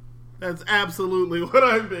 That's absolutely what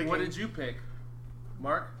I'm thinking. What did you pick,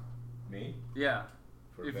 Mark? Me? Yeah.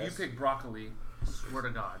 For If best? you pick broccoli, swear to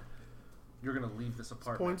God, you're gonna leave this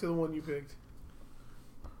apartment. Point to the one you picked.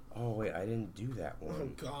 Oh wait, I didn't do that Oh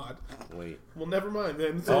one. God. Wait. Well, never mind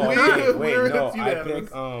then. So Oh, we're wait, no, it's I unanimous.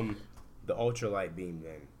 picked the ultralight beam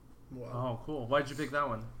then. Wow. Oh, cool. Why'd you pick that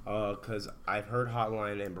one? Cause I've heard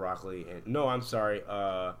Hotline and Broccoli and no, I'm sorry,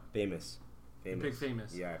 Famous. You picked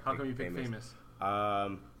famous. Yeah. I How come picked you picked famous?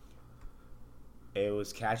 It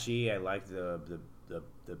was catchy. I liked the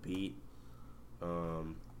beat,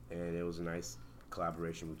 and it was a nice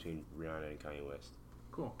collaboration between Rihanna and Kanye West.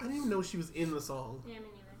 Cool. I didn't even know she was in the song. Yeah, me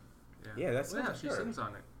neither. Yeah, that's yeah. not She sure. sings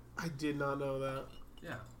on it. I did not know that.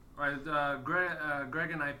 Yeah. All right.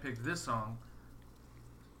 Greg and I picked this song.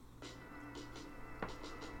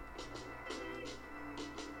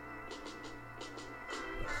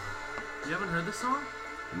 You haven't heard this song?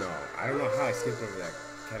 No, I don't know how I skipped over that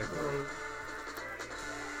category.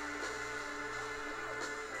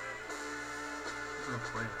 I'm gonna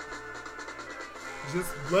play it.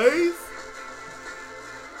 Just Blaze?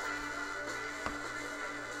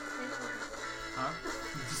 Huh?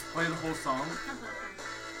 Just play the whole song.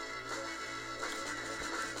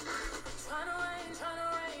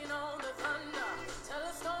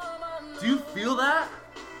 Do you feel that?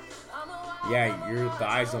 Yeah, your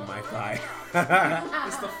thigh's on my thigh.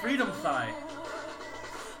 It's the freedom thigh.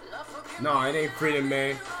 No, it ain't freedom,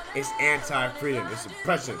 man. It's anti-freedom. It's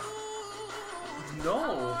oppression.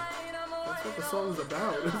 No. That's what the song's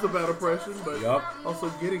about. It's about oppression, but Yup. also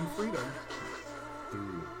getting freedom.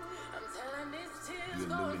 Through the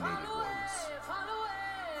illuminated ones,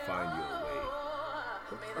 find your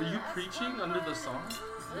way. Are you preaching under the song?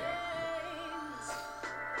 Yeah.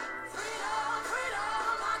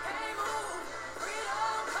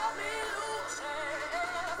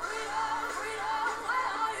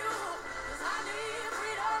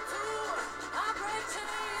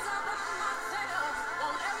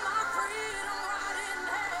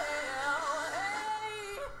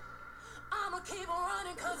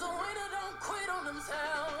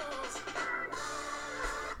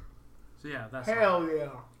 So yeah, that's Hell yeah.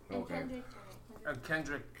 And Okay. Kendrick.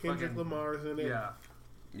 Kendrick. Kendrick fucking- Lamar's in it. Yeah.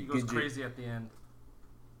 He goes Kendrick. crazy at the end.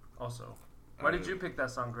 Also, why did you pick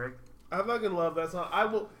that song, Greg? I fucking love that song. I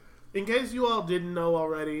will, in case you all didn't know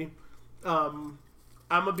already,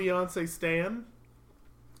 I'm a Beyonce stan.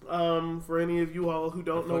 For any of you all who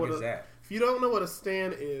don't know what if you don't know what a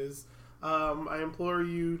stan is, I implore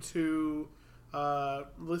you to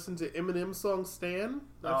listen to Eminem's song "Stan."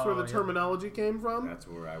 That's where the terminology came from. That's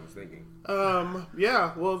where I was thinking.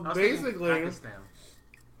 Yeah. Well, I was basically, Pakistan.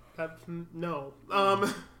 no.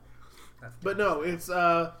 But no, it's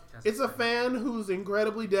a fan who's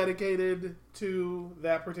incredibly dedicated to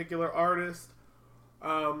that particular artist.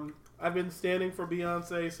 I've been standing for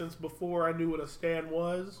Beyonce since before I knew what a stan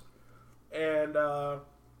was, and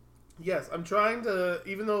yes, I'm trying to.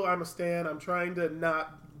 Even though I'm a stan, I'm trying to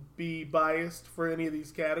not be biased for any of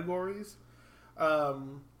these categories.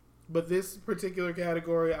 But this particular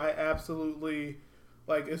category, I absolutely.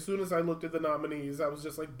 Like, as soon as I looked at the nominees, I was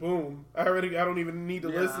just like, boom. I don't even need to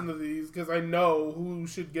listen to these because I know who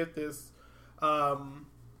should get this.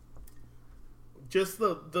 Just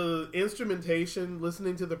the instrumentation,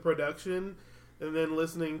 listening to the production, and then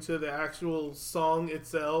listening to the actual song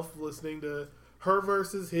itself, listening to her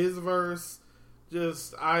verses, his verse,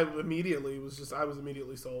 I was immediately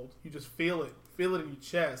sold. You just feel it in your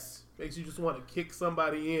chest. Makes you just want to kick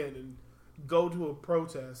somebody in and go to a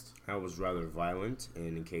protest. I was rather violent,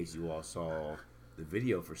 and in case you all saw the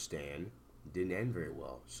video for Stan, it didn't end very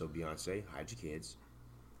well. So Beyonce, hide your kids,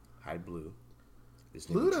 hide Blue.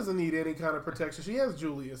 Blue doesn't need any kind of protection. She has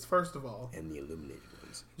Julius, first of all, and the illuminated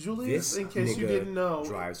ones. Julius, in case you didn't know,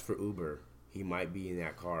 drives for Uber. He might be in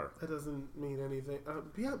that car. That doesn't mean anything.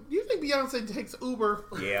 Do you think Beyonce takes Uber?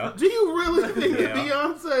 Yeah. Do you really think that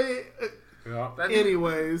Beyonce? Yeah.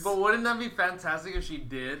 Anyways. But wouldn't that be fantastic if she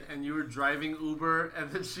did and you were driving Uber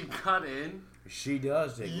and then she got in? She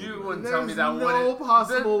does take You Uber. wouldn't tell me that no wouldn't.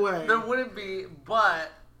 possible way. There wouldn't be,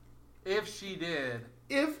 but if she did.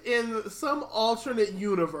 If in some alternate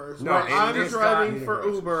universe No, where in I'm this driving for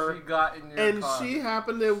universe, Uber She got in your and car. she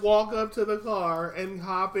happened to walk up to the car and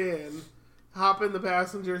hop in the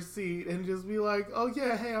passenger seat and just be like, oh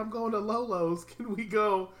yeah, hey, I'm going to Lolo's. Can we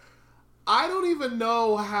go? I don't even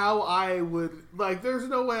know how I would, like, there's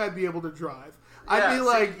no way I'd be able to drive. I'd be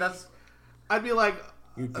like,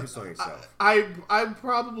 You'd piss on yourself. I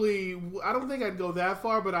don't think I'd go that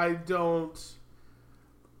far, but I don't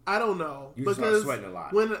know. You start sweating a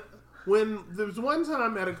lot. When there's one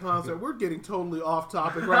time at a concert, we're getting totally off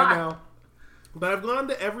topic right now, but I've gone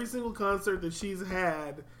to every single concert that she's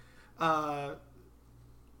had on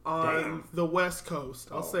the West Coast.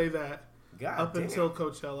 I'll say that. Until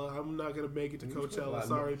Coachella. I'm not going to make it to Coachella.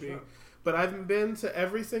 Sorry, B. But I've been to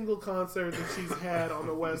every single concert that she's had on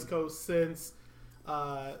the West Coast since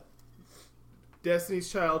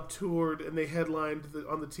Destiny's Child toured and they headlined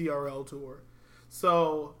on the TRL tour.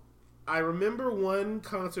 So I remember one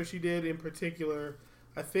concert she did in particular.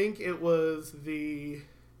 I think it was the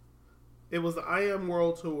I Am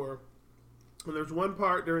World tour. And there's one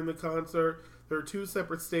part during the concert. There are two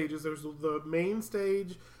separate stages. There's the main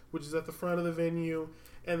stage, which is at the front of the venue,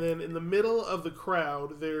 and then in the middle of the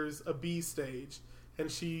crowd, there's a B stage,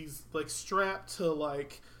 and she's like strapped to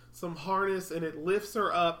like some harness, and it lifts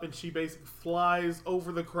her up, and she basically flies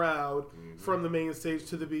over the crowd from the main stage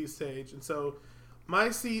to the B stage. And so my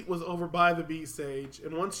seat was over by the B stage,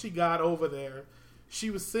 and once she got over there, she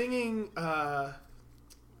was singing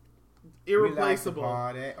Irreplaceable.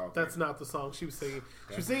 Okay. That's not the song she was singing. Okay.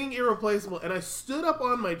 She was singing Irreplaceable, and I stood up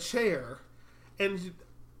on my chair, and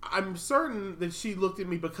I'm certain that she looked at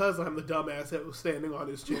me because I'm the dumbass that was standing on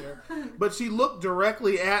his chair. But she looked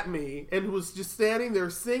directly at me and was just standing there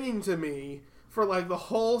singing to me for like the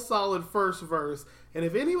whole solid first verse. And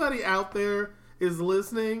if anybody out there is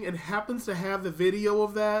listening and happens to have the video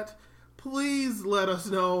of that, please let us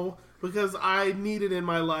know because I need it in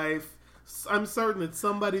my life. I'm certain that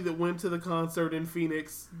somebody that went to the concert in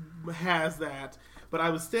Phoenix has that. But I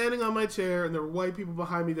was standing on my chair, and there were white people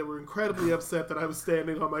behind me that were incredibly upset that I was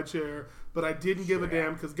standing on my chair. But I didn't give a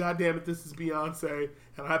damn, because goddamn it, this is Beyonce,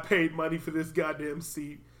 and I paid money for this goddamn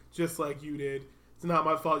seat, just like you did. It's not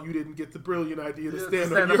my fault you didn't get the brilliant idea to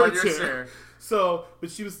stand on your chair. So, but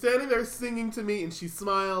she was standing there singing to me, and she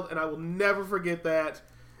smiled, and I will never forget that.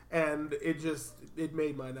 And it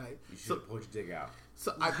made my night. You should have pulled your dick out.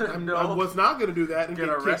 So I was not going to do that and get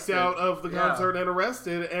kicked out of the concert and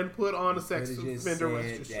arrested and put on a sex offender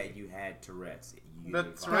registry. That you had Tourette's.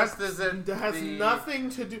 That has nothing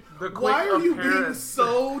to do. Why are you being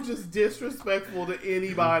so just disrespectful to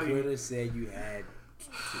anybody? You could have said you had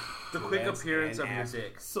the quick appearance of your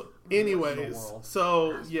dick. So, anyways,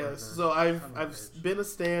 so I've been a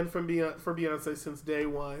stan for Beyonce since day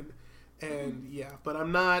one, and but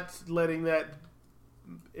I'm not letting that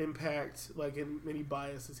impact like any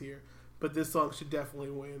biases here, but this song should definitely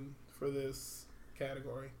win for this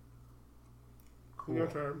category. Cool. Your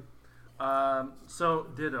turn. So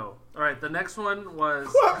ditto. All right, the next one was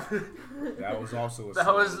That was also a that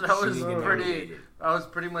song. was Shanigan pretty. nominated. That was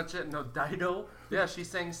pretty much it. No, Dido. Yeah, she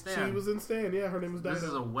sang Stan. She was in Stan. Yeah, her name was Dido. This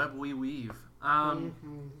is a web we weave.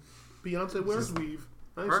 Beyonce wears weave.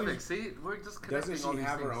 I think Perfect. See, we're just connecting Doesn't all she these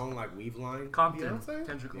have things. her own like weave line? Compton, Beyonce?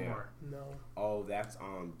 Kendrick Yeah. Lamar. No. Oh, that's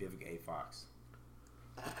Vivica A. Fox.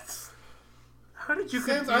 How did you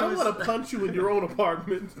Sans, confuse? I don't want to punch you in your own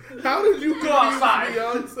apartment. How did you Go outside.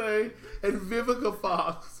 confuse Beyonce and Vivica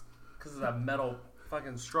Fox? Because of that metal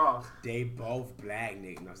fucking straw. They both black,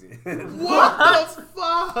 Nick. No, I'm saying- What the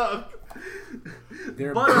fuck?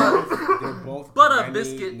 they're Butter- both. They're both. Butter Grammy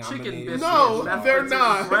biscuit, chicken nominated. biscuit. No, That's they're what's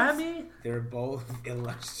not. Grammy? They're both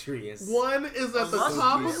illustrious. One is at the Illustrious.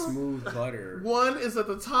 top of Silky smooth butter. one is at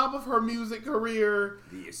the top of her music career.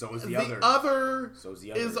 So is The the other. other So is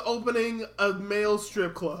the other. is opening a male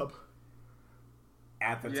strip club.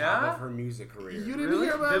 At the top Yeah? of her music career. You didn't Really?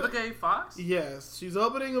 hear about it? Vivica A. Fox? Yes, she's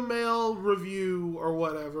opening a male review or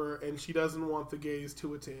whatever, and she doesn't want the gays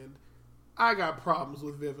to attend. I got problems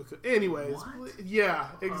with Vivica. Anyways, What? yeah,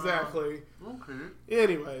 exactly. Okay.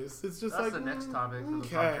 Anyways, it's just That's like the next topic for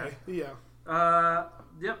the okay, yeah.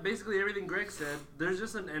 Yep, basically everything Greg said. There's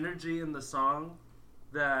just an energy in the song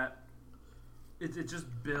that it just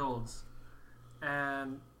builds.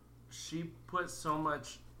 And she put so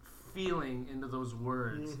much feeling into those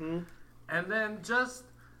words. Mm-hmm. And then just,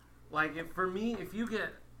 like, for me, if you get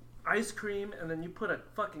ice cream and then you put a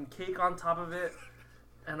fucking cake on top of it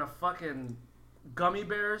and a fucking gummy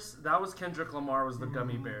bears, that was Kendrick Lamar was the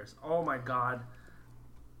gummy bears. Oh my god.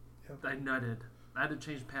 Yep. I nutted. I had to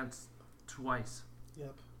change pants twice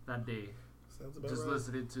Yep, that day. sounds about Just right.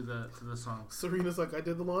 listening to the song. Serena's like, I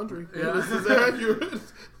did the laundry. Yeah. This is accurate.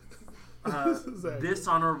 This is accurate.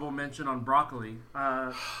 Dishonorable mention on broccoli.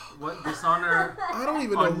 What dishonor I don't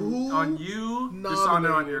even know on, who on you? nominated.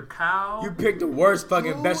 Dishonor on your cow? You picked the worst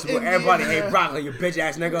fucking Who vegetable. in Everybody the- hate broccoli, you bitch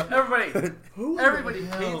ass nigga. Everybody. Who Everybody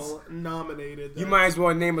the hell nominated. You that? might as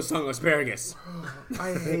well name a song asparagus.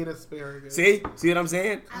 I hate asparagus. See what I'm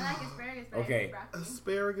saying? I like asparagus, but Okay. I hate broccoli.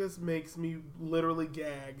 Asparagus makes me literally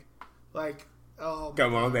gag. Like, oh.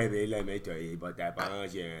 Come my on, God. baby, let me tell you about that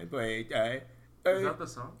puncheon. Is that the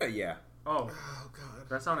song? Yeah. Oh, Oh god.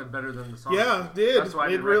 that sounded better than the song. Yeah, it did. That's why I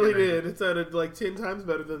It didn't really recognize did. It sounded like 10 times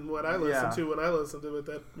better than what I listened Yeah. to when I listened to it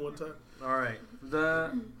that one time. All right.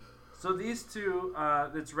 So these two,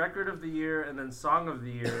 it's record of the year and then song of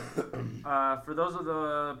the year. For those of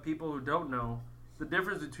the people who don't know, the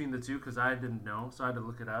difference between the two, because I didn't know, so I had to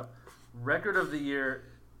look it up. Record of the year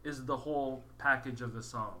is the whole package of the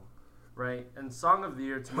song, right? And song of the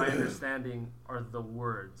year, to my understanding, are the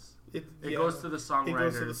words. It goes to the songwriters. It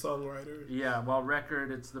goes to the songwriter. Yeah, while record,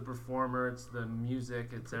 it's the performer, it's the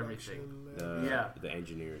music, it's everything. Production, Yeah. The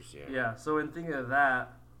engineers, yeah. Yeah, so in thinking of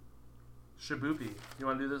that, Shaboopy. You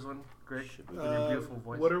want to do this one, Greg? With your beautiful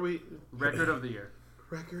voice. What are we? Record of the year.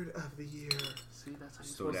 Record of the year. See, that's how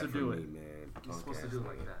you're Stole supposed to that do from it. me, man. You're supposed to do it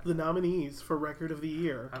like that. The nominees for Record of the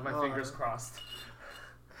Year I have my are fingers crossed.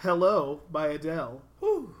 Hello by Adele.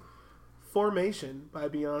 Formation by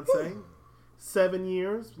Beyonce. 7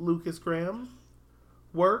 Years, Lucas Graham.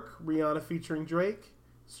 Work, Rihanna featuring Drake.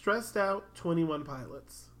 Stressed Out, 21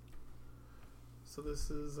 Pilots. So this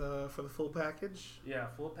is for the full package. Yeah,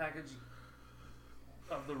 full package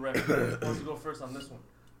of the record. Who wants to go first on this one?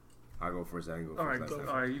 I'll go first. I can go All right, first. last all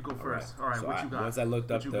time. right, you go first. All right, So what you got? Once I looked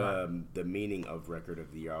What up you got? the meaning of record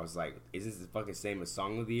of the year, I was like, is this the fucking same as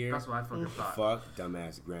song of the year? That's what I fucking thought. Fuck,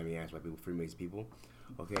 dumbass, Grammy ass white people, Freemason people.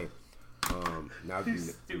 Okay. Now You now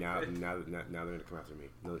stupid. now they're gonna come after me.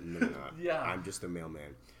 No, they're not. Yeah. I'm just a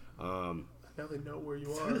mailman. Now they know where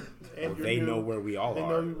you are. Well, And they your know new- where we all They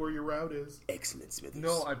are. know where your route is. Excellent, Smithers.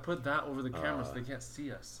 No, I put that over the camera so they can't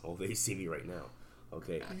see us. Oh, they see me right now.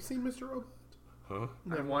 Okay. Have you seen Mr. Robot? Huh?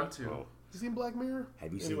 I want to. Oh. You seen Black Mirror?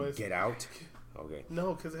 Have you Anyways. seen Get Out? Okay.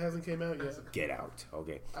 No, because it hasn't came out yet. Get Out.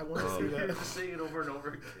 Okay. I want to see You're that. just saying it over and over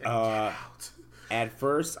again. At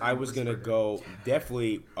first, I was gonna go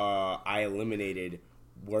definitely. I eliminated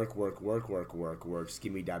work.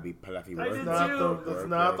 Skimmy dabby palafi I work. did Not too. the, that's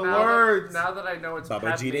not the Now that- words. Now that I know it's Baba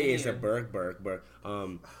Jide is a Panamanian. Burke.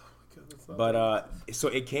 God, that's not But so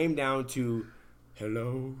it came down to,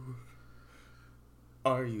 hello,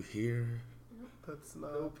 are you here? that's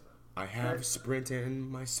not. I have Sprint and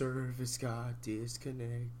my service got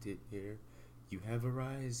disconnected here. You have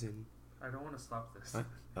Verizon. I don't want to stop this.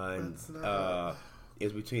 And That's not-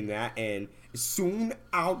 it's between that and soon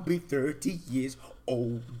I'll be 30 years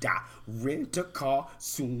old. I rent a car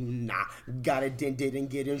soon. I got it dented and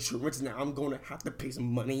get insurance. Now I'm gonna have to pay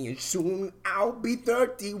some money and soon I'll be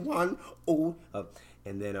 31 old.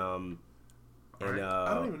 And then And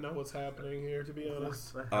I don't even know what's happening here, to be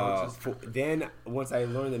honest. then once I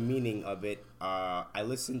learned the meaning of it, I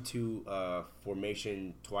listened to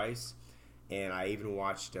Formation twice, and I even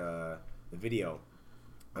watched the video.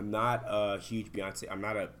 I'm not a huge Beyonce. I'm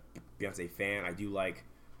not a Beyonce fan. I do like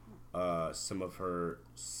some of her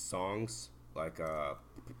songs, like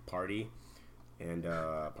 "Party" and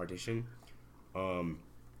 "Partition."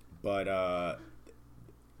 But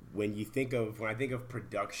when I think of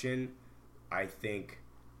production, I think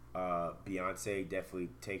Beyonce definitely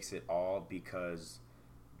takes it all, because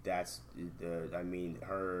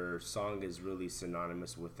her song is really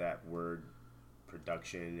synonymous with that word,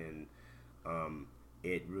 production, and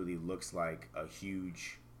it really looks like a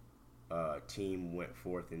huge team went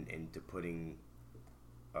forth into putting.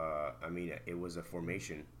 It was a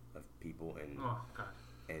formation of people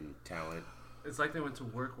and talent. It's like they went to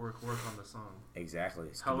work on the song. Exactly.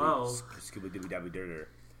 Hello. Scooby Dooby Dabby Durder.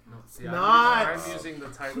 No, see, Not. I'm using the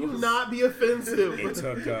title. Do not be offensive. It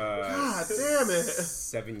took God damn it.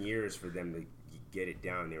 7 years for them to get it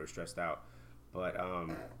down. They were stressed out, but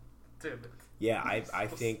Damn it. yeah, I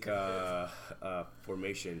think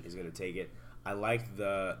Formation is gonna take it. I liked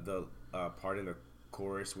the part in the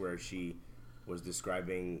chorus where she was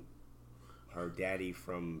describing her daddy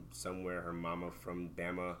from somewhere, her mama from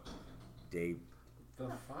Bama. The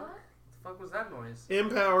fuck? The fuck was that noise?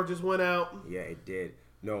 Empower just went out. Yeah, it did.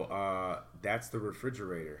 No, that's the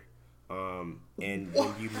refrigerator. And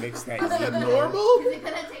when you mix that, Is that Negro- normal? Is it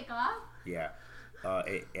gonna take off? Yeah,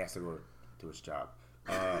 it has to go to its job.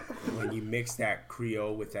 When you mix that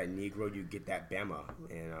Creole with that Negro, you get that Bama,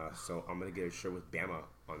 and so I'm gonna get a shirt with Bama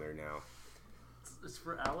on there now. It's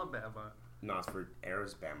for Alabama. No, it's for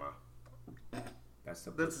Arizona. That's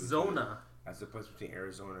That's Zona. That's the place between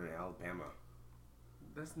Arizona and Alabama.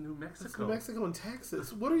 That's New It's Mexico. New Mexico and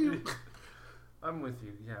Texas. What are you? I'm with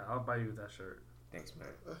you. Yeah, I'll buy you that shirt. Thanks, man.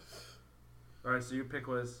 All right, so your pick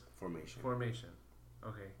was Formation.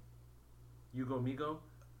 Okay. You go, Migo.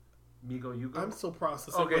 Migo, you go. I'm still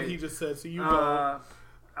processing Okay. what he just said. So you go.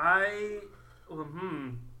 How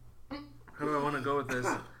do I want to go with this?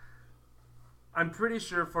 I'm pretty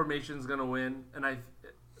sure Formation's gonna win, and I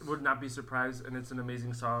would not be surprised. And it's an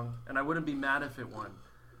amazing song, and I wouldn't be mad if it won.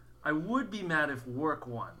 I would be mad if Work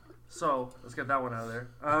won. So let's get that one out of there.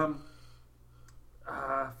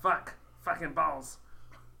 Fucking balls.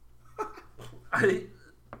 I'm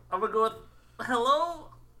gonna go with Hello.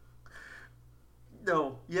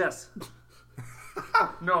 No. Yes.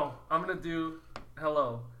 No. I'm gonna do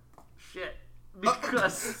Hello. Shit.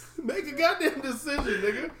 Because Make a goddamn decision,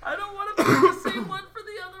 nigga. I don't want to pick the same one for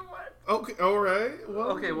the other one. Okay, all right.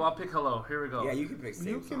 Well, Okay, well I'll pick Hello. Here we go. Yeah, you can pick. you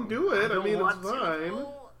Same can song. do it. I don't mean, it's want to.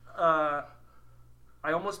 fine.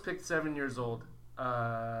 I almost picked 7 Years Old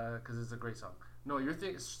because it's a great song. No, you're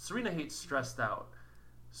thinking Serena hates Stressed Out.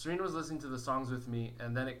 Serena was listening to the songs with me,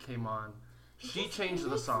 and then it came on. She changed the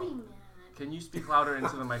Makes me song. mad. Can you speak louder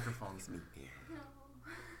into the microphone?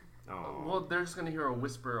 No. Oh. Well, they're just gonna hear a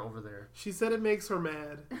whisper over there. She said it makes her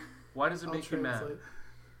mad. Why does it I'll make you mad? translate. It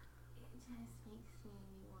just makes me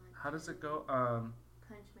want How does it go? punch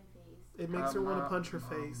my face. It makes her want to punch her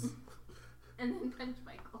face. And then punch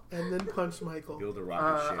Michael. And then punch Michael. Build a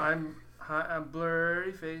rocket ship. I'm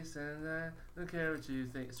blurry face and I don't care what you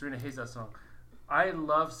think. Serena hates that song. I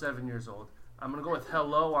love 7 Years Old. I'm gonna go with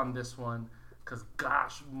Hello on this one, cause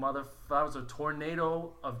gosh, that was a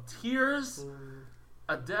tornado of tears.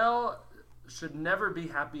 Adele should never be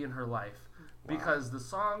happy in her life, because the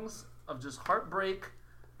songs of just heartbreak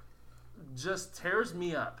just tears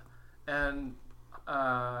me up. And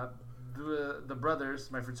the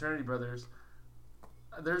brothers, my fraternity brothers,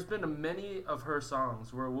 there's been many of her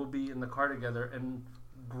songs where we'll be in the car together and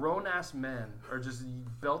grown-ass men are just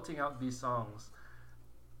belting out these songs.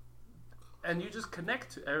 And you just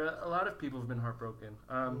connect to. A lot of people have been heartbroken.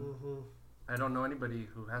 I don't know anybody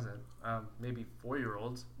who hasn't. Maybe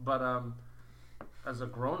 4-year-olds. But as a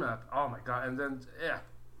grown-up, oh my god. And then, yeah,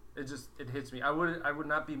 it hits me. I would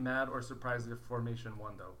not be mad or surprised if Formation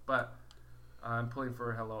won, though. But I'm pulling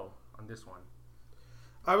for Hello on this one.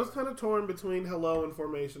 I was kind of torn between Hello and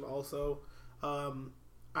Formation also.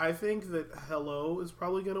 I think that Hello is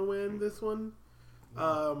probably going to win this one.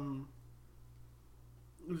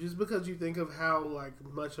 Just because you think of how like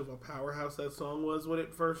much of a powerhouse that song was when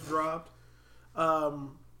it first dropped.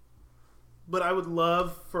 But I would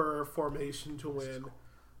love for Formation to win.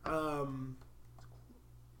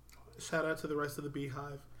 Shout out to the rest of the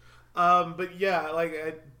Beehive. But yeah,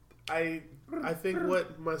 like I think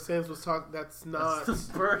what my Sans was talking, that's not. That's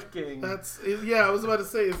the Bird King. Yeah, I was about to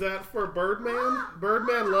say, is that for Birdman?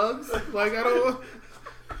 Birdman Lugs? Like, I don't.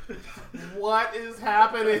 What is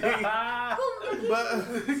happening? But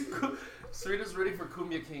Serena's ready for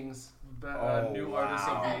Cumbia Kings, new wow. artist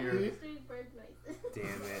of the year. Street bird noises. Damn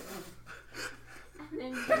it.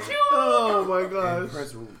 And then oh my And gosh.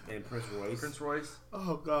 Prince Royce. Prince Royce,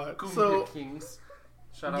 Oh god. Cumbia So Kings.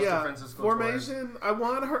 Shout out to yeah, Francisco formation. I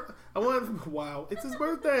want. Wow, it's his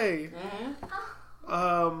birthday.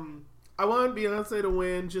 I want Beyonce to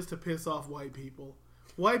win just to piss off white people.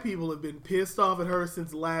 White people have been pissed off at her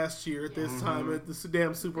since last year at this time at the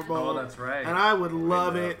damn Super Bowl. Oh, that's right. And I would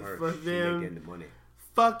love They it her. for She them. making the money.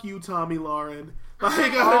 Fuck you, Tommy Lauren.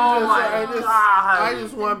 Like, Oh my God. I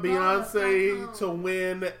just want Beyonce to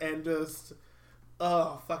win and just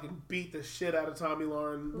fucking beat the shit out of Tommy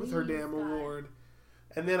Lauren with her Please, damn God. award.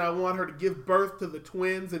 And then I want her to give birth to the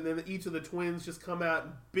twins, and then each of the twins just come out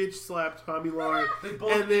and bitch slap Tommy Lauren. They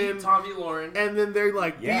both And then- beat Tommy Lauren. And then they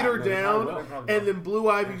like Yeah, beat her no, they down, probably will. and then Blue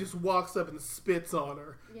Ivy just walks up and spits on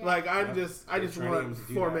her. Yeah. Like I Yeah. just They're just training want him to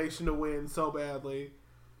do Formation to win so badly.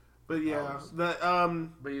 But yeah, Powers. that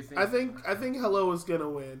But you think? I think Hello is gonna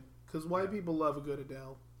win because white people love a good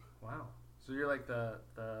Adele. Wow. So you're like the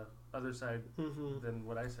other side Mm-hmm. than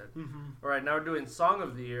what I said. Mm-hmm. All right, now we're doing Song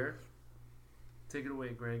of the Year. Take it away,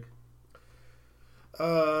 Greg.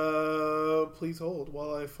 Please hold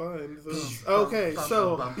while I find this. Okay,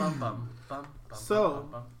 so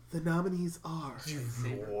the nominees are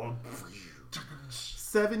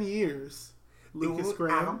 7 years. Lucas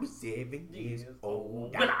Graham. I'm 7 years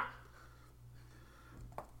old.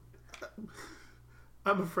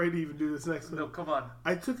 I'm afraid to even do this next No, one. come on.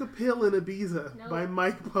 I Took a Pill in Ibiza No. by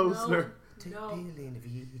Mike Posner. No.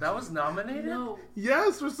 That was nominated? No.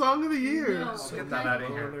 Yes, for Song of the Year. No. Get that out of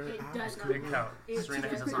here. It does not It counts. It Serena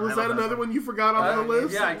does has a not. Was that another one you forgot off the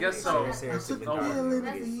list? Yeah, I guess so. I took a Oh. pill in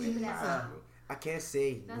That's stupid Ibiza. ass. I can't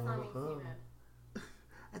say That's not me no. saying that.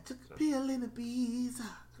 I took a pill in Ibiza.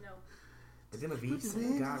 No. But then a visa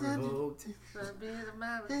got revoked.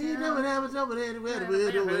 Hey, no one ever told me that it went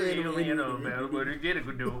away. You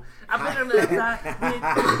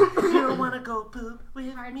don't want to go poop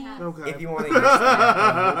with Hard me. pass. Okay. If you want to get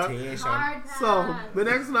that rotation. Hard pass. So, the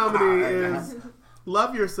next nominee Hard is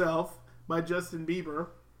Love Yourself by Justin Bieber.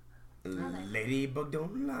 Ladybug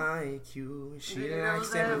don't like you. She She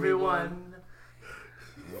likes knows everyone.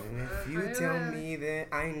 And if you tell me that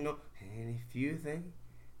I know, and if you think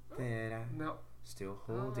that I No. still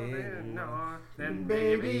Oh, holding on, no. Then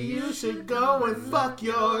Baby, you should go and fuck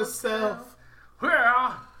yourself.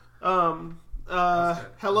 Yeah. Hello That's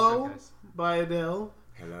good, guys. by Adele.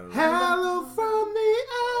 hello. Hello from the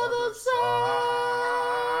other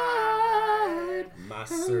side. My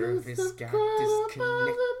service got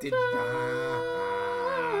disconnected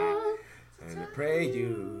right. And I pray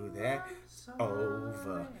you that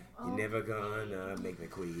over. You're never gonna make me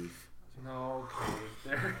queef. No, okay.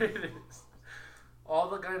 There it is. All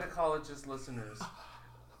the gynecologist listeners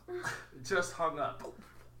just hung up.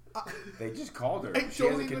 They just called her. Hey, She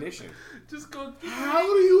has a Jolie, condition. Just go. How do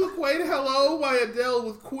you equate Hello by Adele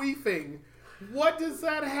with queefing? What does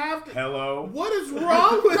that have to... Hello. What is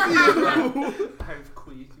wrong with you? I've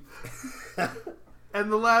queef.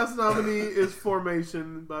 And the last nominee is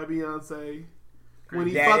Formation by Beyonce. When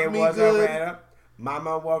he Daddy fucked me was a good. redder.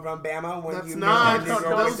 Mama was from Bama. When That's you not. met that nigga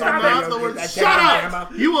Those with are that not nigga the with words. that Shut Bama.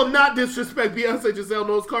 up! You will not disrespect Beyonce Giselle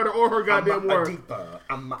Knowles Carter or her goddamn I'm a work. deeper.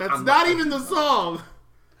 That's not even the song.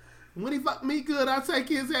 When he fucked me good, I take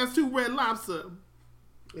his ass to Red Lobster.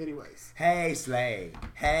 Anyways, Hey, Slay.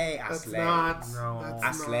 Hey, I that's slay. not. No. That's I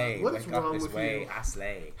not. slay. What is Wake up wrong this with way. you? I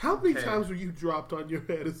slay. How many Okay. times were you dropped on your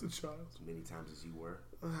head as a child? As many times as you were.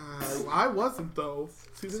 I wasn't though.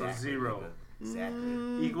 See, So that's- 0.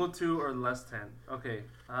 Exactly. Equal to or less 10. Okay.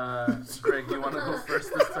 Greg, you want to go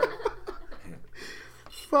first this time?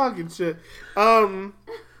 fucking shit.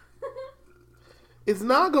 It's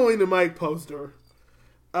not going to Mike Posner.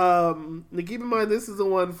 Now keep in mind this is the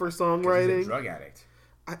one for He's a songwriting. drug addict.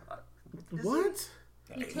 What?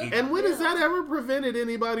 He- And when has that ever prevented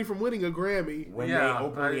anybody from winning a Grammy? when Yeah, they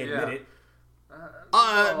openly yeah. admit it.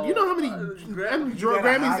 You know how many gotta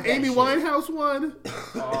Grammys hide that Amy shit. Winehouse won?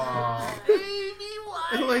 Oh.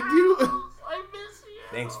 Like you,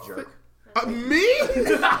 Thanks, jerk. me?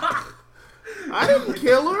 I didn't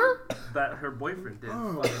kill her. That her boyfriend did.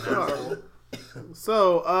 Oh, Fucking asshole. God.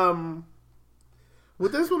 So,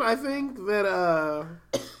 with this one, I think that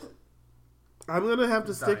I'm gonna have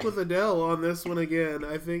to stick with Adele on this one again.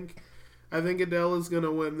 I think Adele is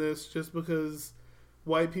gonna win this just because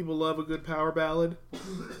white people love a good power ballad,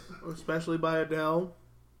 especially by Adele,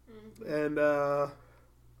 and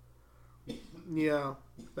yeah,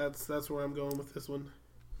 that's where I'm going with this one.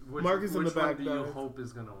 Which, Mark is in which the one back do you dive. hope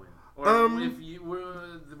is going to win? Or if you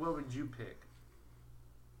were, what would you pick?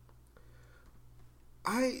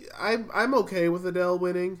 I'm okay with Adele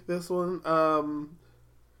winning this one.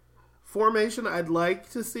 Formation, I'd like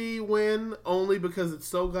to see win only because it's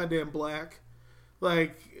so goddamn black.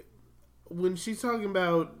 Like when she's talking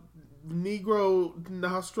about Negro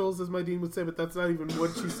nostrils, as my dean would say, but that's not even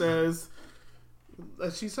what she says.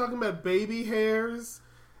 She's talking about baby hairs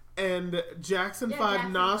and Jackson 5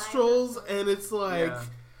 Jackson nostrils, 5 and it's like,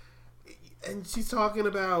 and she's talking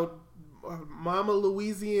about Mama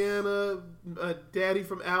Louisiana, Daddy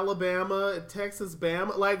from Alabama, Texas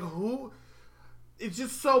Bama. Like who? It's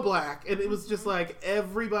just so black, and it was just like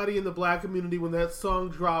everybody in the black community when that song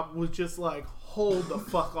dropped was just like, hold the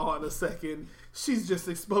fuck on a second. She's just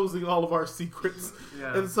exposing all of our secrets.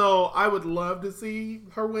 Yeah. And so I would love to see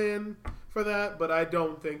her win for that, but I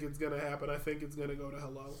don't think it's going to happen. I think it's going to go to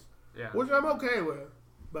Hello. Yeah. Which I'm okay with.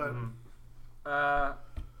 But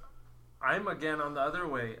I'm again on the other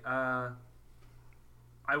way. I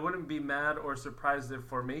wouldn't be mad or surprised if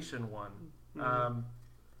Formation won.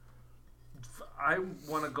 I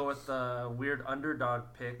want to go with the weird underdog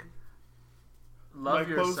pick. Love Mike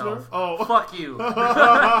yourself. Posner? Oh. Fuck you. No,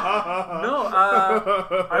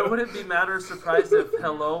 I wouldn't be mad or surprised if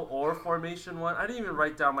Hello or Formation won. I didn't even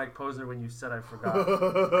write down Mike Posner when you said I forgot.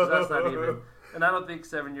 'Cause that's not even. And I don't think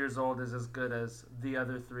 7 years old is as good as the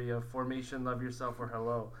other three of Formation, Love Yourself, or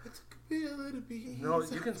Hello. No,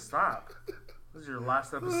 you can stop. This is your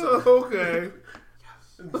last episode. Okay.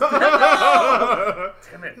 Damn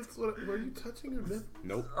it. That's what, were you touching your nipple?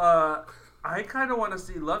 Nope. I kind of want to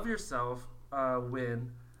see Love Yourself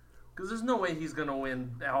win. Because there's no way he's going to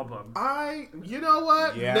win the album. You know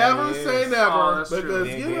what? Yeah, Never it say is. never. Oh, that's because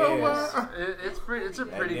true. you It know is. what? It's a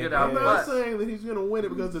pretty Yeah, good it I'm album. not But, saying that he's going to win it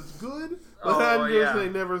because it's good. But Oh, I'm just yeah.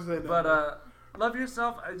 saying never say never. but Love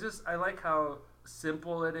Yourself, I like how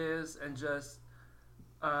simple it is. And just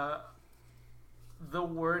the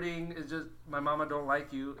wording is just, my mama don't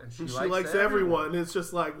like you. And she likes everyone. It's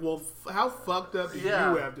just like, well, how fucked up do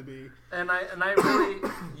Yeah. you have to be? And I really,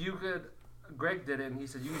 you could, Greg did it and he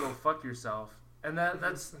said, you can go fuck yourself. And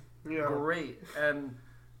that's Yeah. great. And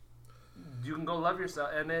you can go love yourself.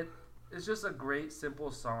 And it's just a great,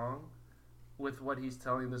 simple song with what he's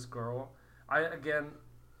telling this girl. I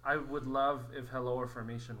would love if Hello or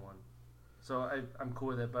Formation won. So I'm cool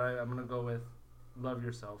with it, but I'm going to go with Love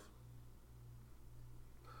Yourself.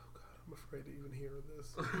 I'm afraid to even hear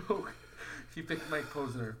this. He picked Mike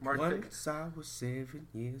Posner. Mark picked. Once I was 7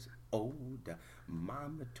 years old,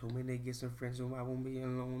 Mama told me to get some friends so I won't be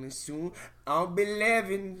alone. And soon I'll be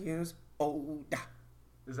 11 years old.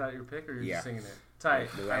 Is that your pick or you're Yeah. just singing it? Tight.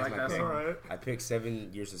 That's I like my that pick. song. Alright. I picked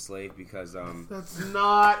 7 Years a Slave because That's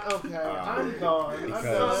not okay. I'm gone. I'm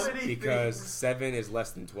done. because 7 is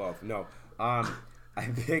less than 12. No, I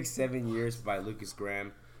picked 7 Years by Lucas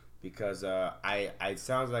Graham because it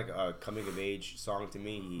sounds like a coming of age song to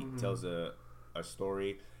me. He tells a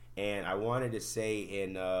story, and I wanted to say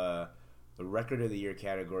in the record of the year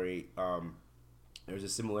category, there's a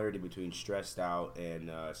similarity between Stressed Out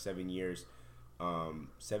and 7 Years.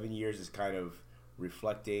 7 Years is kind of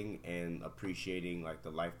reflecting and appreciating like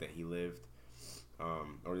the life that he lived,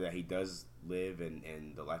 or that he does live,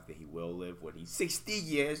 and the life that he will live when he's 60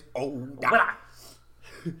 years old.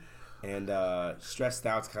 And Stressed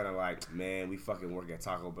Out's kind of like, man, we fucking work at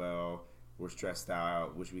Taco Bell, we're stressed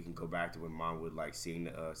out, wish we can go back to when mom would like sing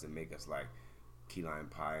to us and make us like key lime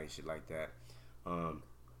pie and shit like that.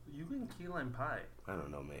 You and key lime pie. I don't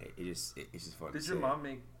know, man. It's just fun. Did to your say. mom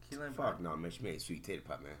make key lime pie? Fuck no, man. She made sweet potato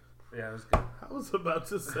pie, man. Yeah, it was good. I was about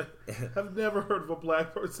to say, I've never heard of a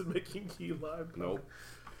black person making key lime pie. Nope.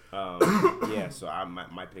 Yeah, so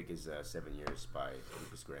my pick is 7 Years by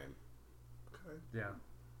Lucas Graham. Okay. Yeah.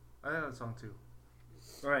 I like that song too.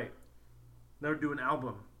 Alright. Now we're doing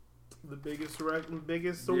album. The biggest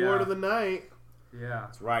award of the night. Yeah.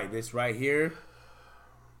 That's right. This right here.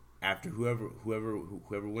 After whoever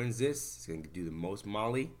wins this is gonna do the most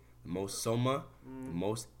Molly, the most Soma, the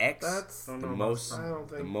most X, That's Don't the know most, I don't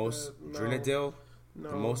think the most that- no. Grenadil,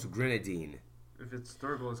 No. the most grenadine. If it's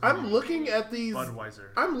Sturgill, it's gonna I'm be looking at these. Budweiser.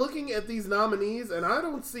 I'm looking at these nominees, and I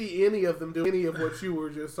don't see any of them do any of what you were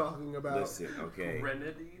just talking about. Listen, okay.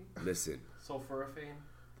 Grenadine. Listen. Sulforaphane.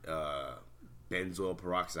 Benzoyl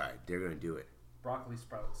peroxide. They're gonna do it. Broccoli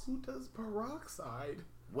sprouts. Who does peroxide?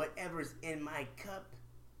 Whatever's in my cup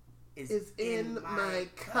Is in my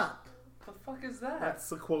cup. The fuck is that?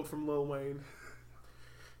 That's a quote from Lil Wayne.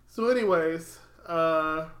 So, anyways,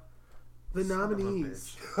 the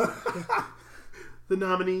nominees. The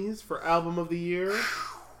nominees for Album of the Year: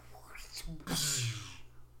 That's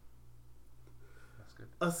good.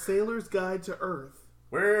 A Sailor's Guide to Earth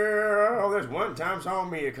Well, there's one time saw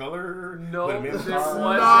me a color. No, Put 'em in this the car.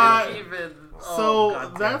 wasn't Not- even. So God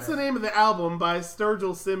damn that's it. the name of the album by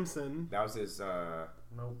Sturgill Simpson. That was his.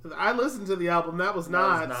 Nope. I listened to the album. That was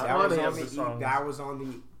not not- That was, funny. on the the, songs. that was on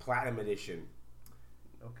the platinum edition.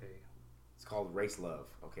 Okay. It's called Race Love.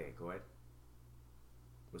 Okay, go ahead.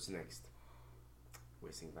 What's next?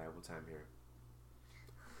 Wasting valuable time here.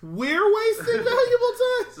 We're wasting valuable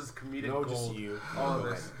time. This is comedic No, gold. just you. All of Go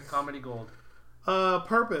this. ahead. Comedy gold.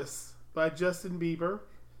 Purpose by Justin Bieber.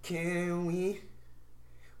 Can we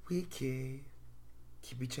can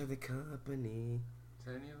keep each other company. Is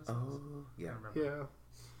that any of the songs? Oh, I yeah. don't remember. Yeah.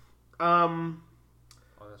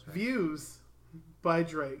 Oh, that's right. Views by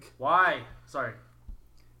Drake. Why? Sorry.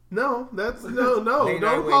 No, that's no. Late night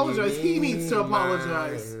Don't when apologize. you He needs to need my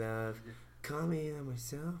apologize. love. Call me on my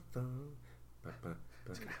cell phone.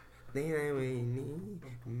 Late night when you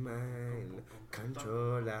need my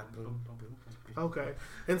controller. Okay.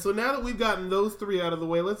 And so now that we've gotten those three out of the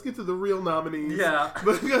way, let's get to the real nominees. Yeah.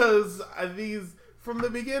 Because these, from the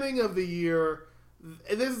beginning of the year,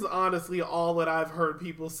 this is honestly all that I've heard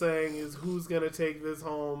people saying is who's going to take this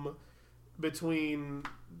home between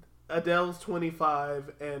Adele's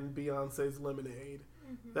 25 and Beyonce's Lemonade.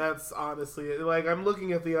 That's honestly it. Like, I'm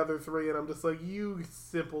looking at the other three and I'm just like, you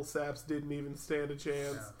simple saps didn't even stand a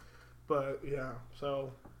chance. Yeah. But yeah,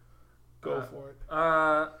 so go for it.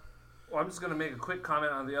 Well, I'm just gonna make a quick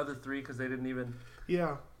comment on the other three because they didn't even.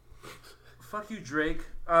 Yeah. Fuck you, Drake.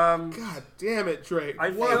 God damn it, Drake. I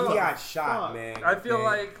What feel- the He got shot, fuck? man. I feel Okay.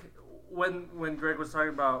 like when Greg was talking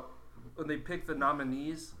about when they picked the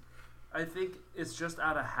nominees, I think it's just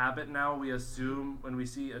out of habit now. We assume when we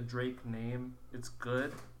see a Drake name, it's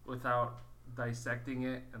good without dissecting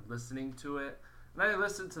it and listening to it. And I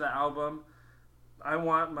listened to the album. I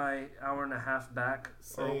want my hour and a half back.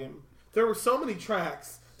 Same. There were so many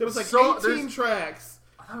tracks. There was like So, 18 there's- tracks.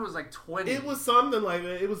 I thought it was like 20. It was something like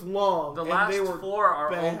that. It was long. The and last they were 4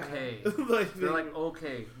 are bad. okay. like, They're like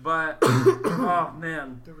okay, but oh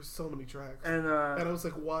man. there were so many tracks. And And I was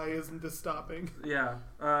like, why isn't this stopping? yeah,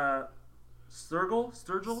 Sturgill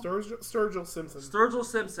Sturgill Simpson. Sturgill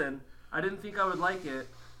Simpson. I didn't think I would like it.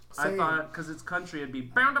 I Same. thought because it's country, it'd be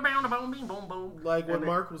boom, boom, boom, boom, boom, boom. Like what And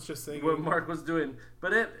Mark was just saying. what Mark was doing.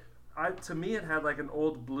 But to me, it had like an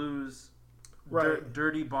old blues, Right.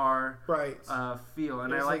 dirty bar Right. feel,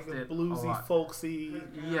 and it I was liked like a it a bluesy, lot. folksy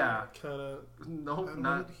Yeah, kind of. no, I don't know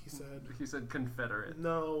not what he said. He said Confederate.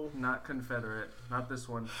 No. Not Confederate, not this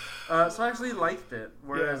one. So I actually liked it,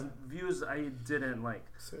 whereas Yeah. Views I didn't like.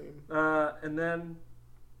 Same. And then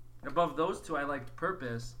above those two, I liked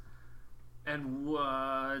Purpose, and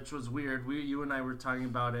which was weird. You and I were talking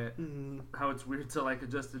about it, how it's weird to like a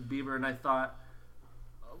Justin Bieber, and I thought,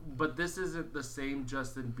 but this isn't the same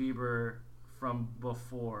Justin Bieber from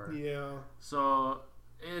before. Yeah. So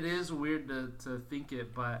it is weird to think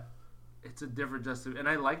it, but it's a different Justin. And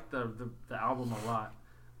I like the album a lot.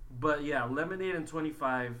 But yeah, Lemonade and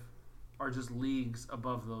 25 are just leagues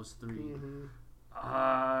above those three.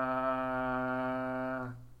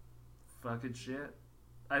 Fucking shit.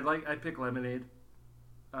 I pick Lemonade.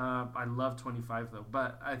 I love 25 though,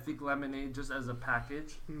 but I think Lemonade just as a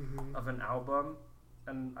package of an album,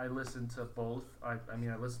 and I listened to both. I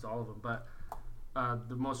mean, I listened to all of them, but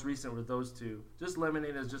the most recent were those two. Just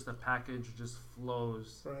Lemonade as just a package, just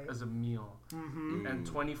flows Right. as a meal. And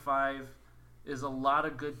 25 is a lot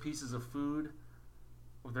of good pieces of food.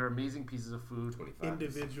 They're amazing pieces of food 25.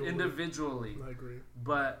 individually, I agree.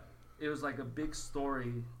 but it was like a big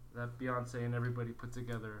story that Beyonce and everybody put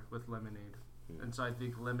together with Lemonade. And so I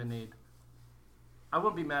think Lemonade, I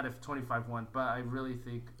wouldn't be mad if 25 won, but I really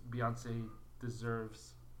think Beyonce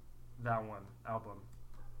deserves that one album.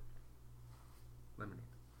 Lemonade.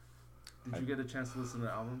 Did you get a chance to listen to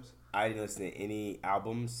the albums? I didn't listen to any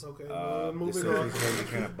albums. Okay, This moving is on. going to be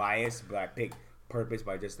kind of biased, but I picked Purpose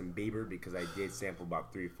by Justin Bieber because I did sample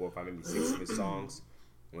about 3, 4, 5, maybe 6 of his songs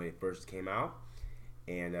when it first came out.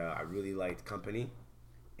 And I really liked Company.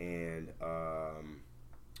 And What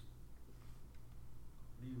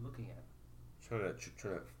are you looking at? trying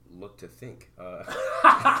to look to think.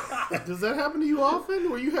 Does that happen to you often,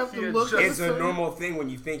 where you have to Yeah, look? just- at It's a certain- normal thing when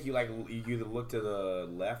you think you either look to the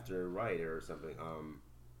left or right or something.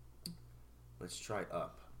 Let's try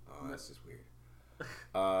Up. Oh, that's just weird.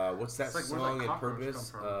 What's that It's like, where'd song that in cockroach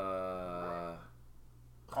Purpose?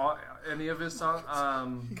 come Any of his songs?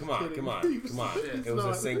 Come on. It's It was a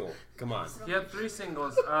not. single. Come on. He had 3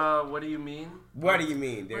 singles. What do you mean? What do you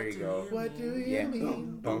mean? There What you do go. you What do you Yeah.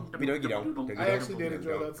 mean? I I actually did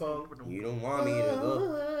enjoy that song. You don't want me to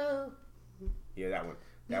go. Yeah, that one.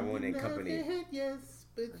 That one and Company. Yes,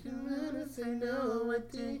 But you wanna say no,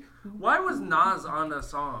 Why was Nas on the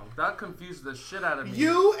song? That confused the shit out of me.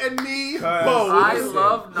 You and me 'Cause both. I Listen.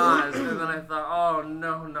 love Nas, and then I thought, oh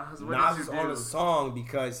no, Nas, what Nas did is you on do? the song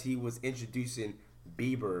because he was introducing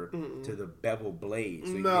Bieber to the bevel blade,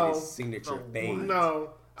 so he No. did his signature The fade.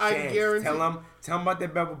 No, I Chance, guarantee Tell him about the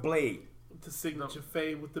bevel blade. the signature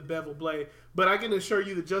fade with the bevel blade. But I can assure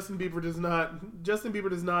you that Justin Bieber does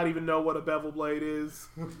not even know what a bevel blade is.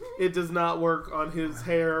 It does not work on his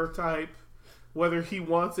hair type, whether he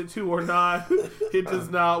wants it to or not. It does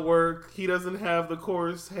not work. He doesn't have the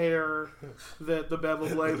coarse hair that the bevel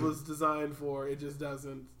blade was designed for. It just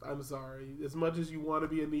doesn't. I'm sorry. As much as you want to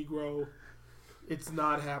be a Negro, it's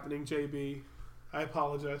not happening, JB. I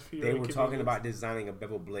apologize for your They were talking inconvenience. about designing a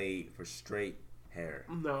bevel blade for straight hair.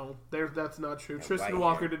 No, that's not true. Yeah, Tristan white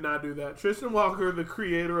Walker hair. did not do that. Tristan Walker, the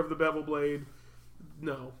creator of the bevel blade,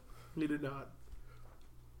 no, he did not.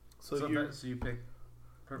 So You pick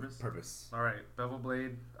purpose? Purpose. All right, bevel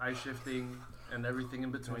blade, eye shifting, and everything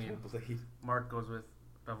in between. Bevel blade. Mark goes with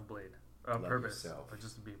bevel blade. Love Purpose yourself. by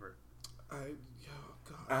Justin Bieber. oh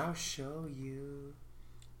God. I'll show you.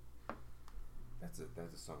 That's a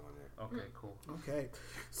song on there. Okay, cool. Okay,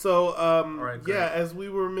 so right, yeah, great. as we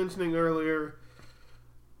were mentioning earlier,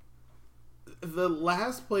 the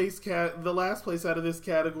last place out of this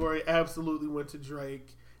category absolutely went to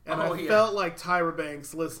Drake. And Oh, I yeah. felt like Tyra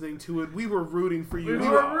Banks listening to it. We were rooting for you. We We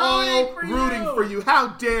were were all rooting for rooting you. for you. How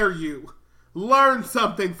dare you? Learn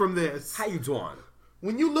something from this. How you doing?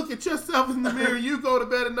 When you look at yourself in the mirror, you go to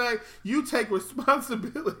bed at night, you take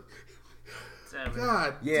responsibility. Damn it.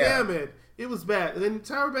 God Yeah. damn it. It was bad. And then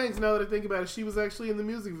Tyra Banks, now that I think about it, she was actually in the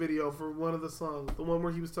music video for one of the songs. The one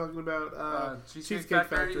where he was talking about Cheesecake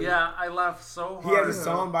Factory. Yeah, I laughed so He hard. has a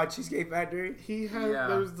song by Cheesecake Factory. He had, Yeah.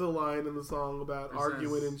 there's the line in the song about It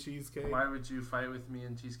arguing says, in cheesecake. Why would you fight with me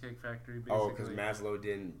in Cheesecake Factory? Basically. Oh, because Maslow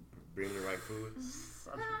didn't bring the right food.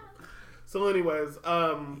 So anyways,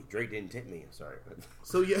 Drake didn't tip me. I'm sorry.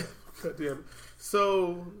 so yeah, God damn it.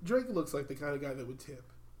 So Drake looks like the kind of guy that would tip.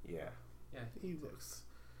 Yeah. He looks.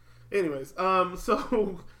 Anyways,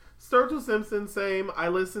 so Sturgill Simpson, same. I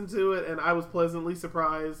listened to it and I was pleasantly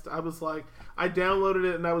surprised. I was like, I downloaded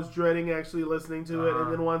it and I was dreading actually listening to it.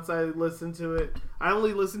 And then once I listened to it, I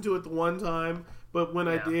only listened to it the one time, but when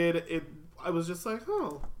I did, I was just like,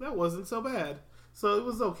 oh, that wasn't so bad. So it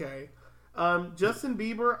was okay. Justin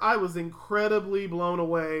Bieber, I was incredibly blown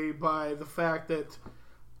away by the fact that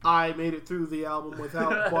I made it through the album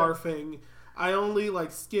without barfing. I only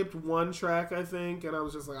skipped one track, I think, and I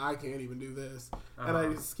was just like, I can't even do this, and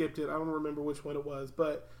I just skipped it. I don't remember which one it was,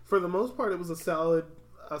 but for the most part, it was a solid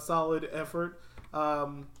effort.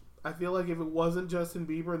 I feel like if it wasn't Justin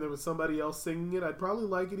Bieber and there was somebody else singing it, I'd probably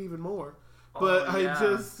like it even more. But I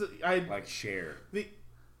Like Cher. I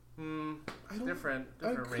don't, different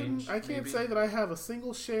range. I can't maybe. say that I have a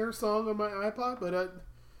single Cher song on my iPod, but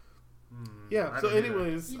yeah. I So, don't either.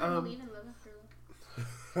 anyways, You don't believe in love after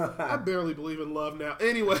love? I barely believe in love now.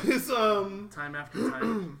 Anyways, Time after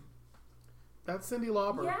time. that's Cyndi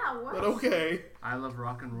Lauper. Yeah, what? But okay, I love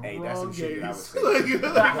rock and roll. Hey, that's some wrong shit that I gays. was saying.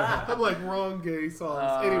 I'm like wrong gay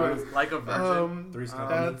songs. Anyways, like a virgin. Three's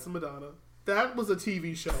Company. that's Madonna. That was a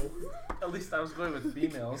TV show. At least I was going with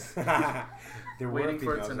females. There were Waiting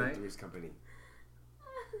for it females in tonight. Three's Company.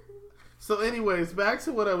 So, anyways, back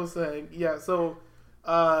to what I was saying. Yeah, so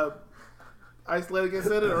like I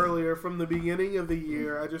said it earlier, from the beginning of the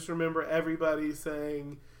year, I just remember everybody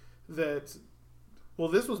saying that. Well,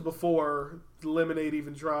 this was before Lemonade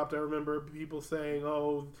even dropped. I remember people saying,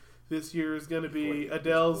 "Oh, this year is going to be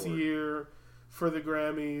Adele's year for the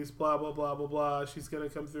Grammys." Blah blah blah blah blah. She's going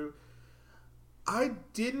to come through. I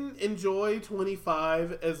didn't enjoy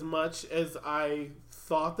 25 as much as I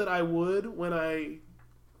thought that I would when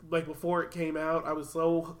before it came out. I was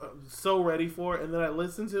so ready for it, and then I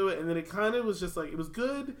listened to it, and then it kind of was just like, it was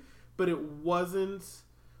good, but it wasn't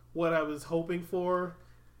what I was hoping for.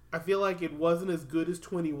 I feel like it wasn't as good as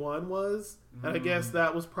 21 was, and I guess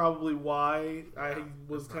that was probably why I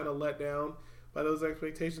was kind of let down by those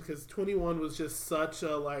expectations, because 21 was just such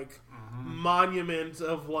a monument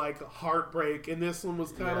of heartbreak, and this one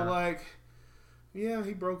was kind of yeah,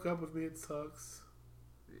 he broke up with me, it sucks.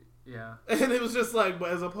 Yeah. And it was just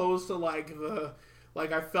as opposed to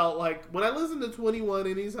I felt like when I listened to 21,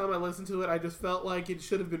 anytime I listened to it, I just felt like it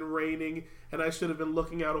should have been raining and I should have been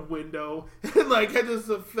looking out a window. And I just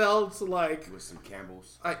felt like With some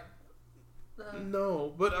Campbell's.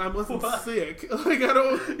 no, but I wasn't sick. I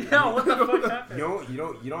don't. Yeah, what the fuck happened?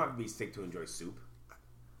 You don't have to be sick to enjoy soup.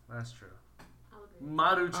 That's true. I'll agree.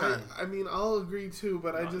 Maruchan. I mean, I'll agree too,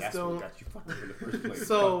 but I just That's don't. what got you fucked up in the first place.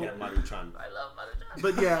 So- Fuck that Maruchan. I love Maruchan.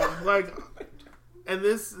 But yeah, and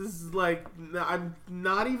this is like, I'm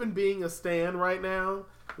not even being a stan right now.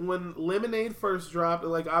 When Lemonade first dropped,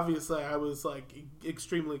 like, obviously I was like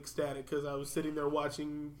extremely ecstatic because I was sitting there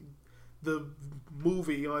watching the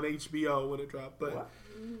movie on HBO when it dropped. But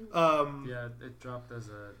Yeah, it dropped as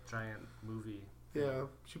a giant movie. yeah,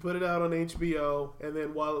 she put it out on HBO, and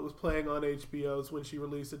then while it was playing on HBO is when she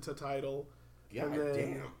released it to Tidal. God And then-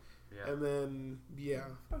 damn. Yeah. And then, yeah.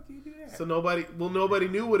 How do you do that? So nobody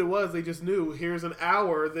knew what it was. They just knew, here's an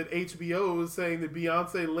hour that HBO is saying that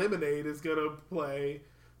Beyonce Lemonade is going to play.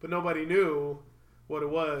 But nobody knew what it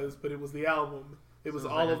was, but it was the album. It was So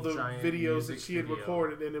it was all like of a the giant videos that music she had video.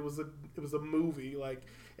 recorded, and it was a movie.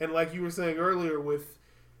 And like you were saying earlier, with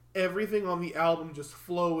everything on the album just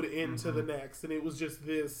flowed into the next, and it was just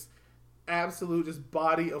this absolute just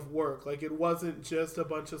body of work. Like, it wasn't just a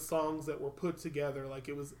bunch of songs that were put together. Like,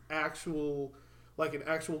 it was an actual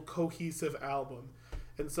cohesive album.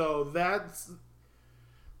 And so that's,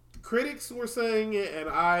 critics were saying it, and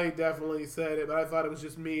I definitely said it, but I thought it was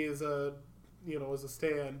just me as a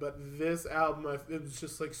stan. But this album, it was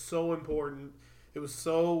just like so important. It was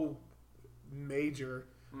so major.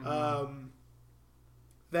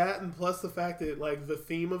 That, and plus the fact that, like, the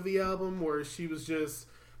theme of the album, where she was just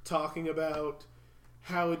talking about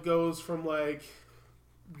how it goes from, like,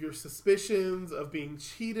 your suspicions of being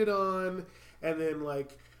cheated on, and then,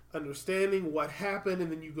 like, understanding what happened, and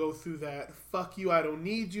then you go through that fuck you, I don't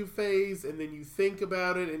need you phase, and then you think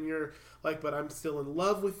about it, and you're like, but I'm still in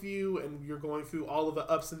love with you, and you're going through all of the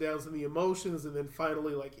ups and downs and the emotions, and then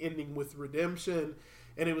finally, like, ending with redemption.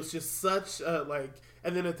 And it was just such a, like,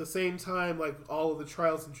 and then at the same time, like, all of the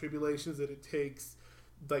trials and tribulations that it takes,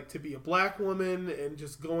 like, to be a black woman, and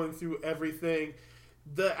just going through everything.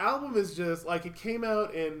 The album is just, like, it came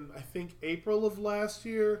out in, I think, April of last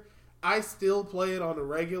year. I still play it on a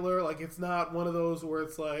regular. Like, it's not one of those where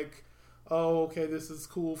it's like, oh, okay, this is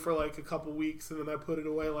cool for, like, a couple weeks, and then I put it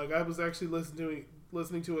away. Like, I was actually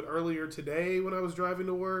listening to it earlier today when I was driving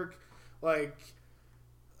to work. Like,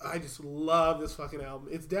 I just love this fucking album.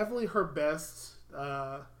 It's definitely her best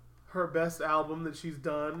album that she's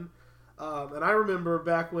done. And I remember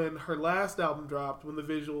back when her last album dropped, when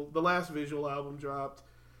the last visual album dropped,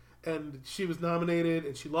 and she was nominated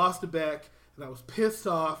and she lost to Beck, and I was pissed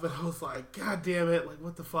off, and I was like, God damn it, like,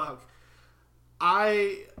 what the fuck?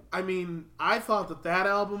 I mean, I thought that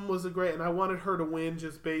album was and I wanted her to win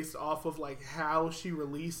just based off of, like, how she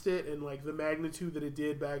released it and, like, the magnitude that it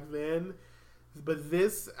did back then. But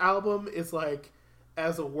this album is, like,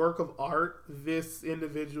 as a work of art, this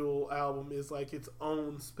individual album is, like, its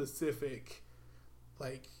own specific,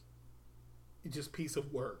 like, just piece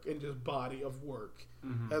of work and just body of work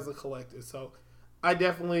as a collective. So I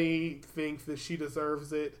definitely think that she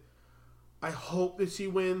deserves it. I hope that she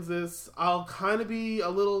wins this. I'll kind of be a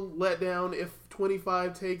little let down if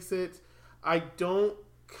 25 takes it. I don't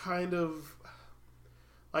kind of...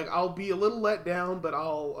 Like, I'll be a little let down, but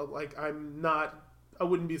I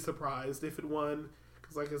wouldn't be surprised if it won.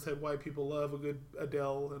 Because, like I said, white people love a good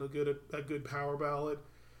Adele and a good power ballad.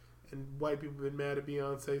 And white people have been mad at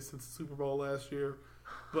Beyonce since the Super Bowl last year.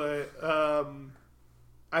 But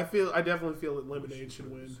I definitely feel that Lemonade should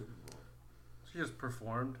win. She just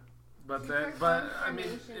performed. But She then, performed I mean,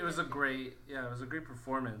 Formation it was a with her. great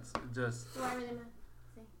performance. It just, So why were they mad?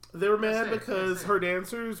 They were mad That's it, because that's it. her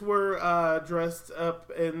dancers were dressed up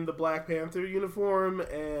in the Black Panther uniform,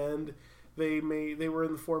 and they were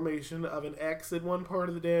in the formation of an X in one part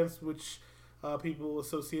of the dance, which people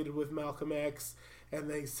associated with Malcolm X, and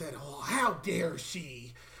they said, "Oh, how dare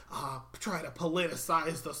she try to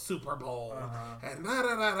politicize the Super Bowl?" And da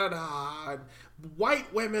da da da da.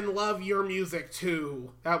 White women love your music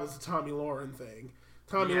too. That was a Tommy Lauren thing.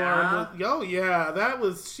 Tommy Yeah?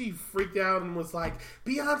 Lauren she freaked out and was like,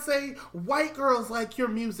 Beyonce, white girls like your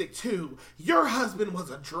music too. Your husband was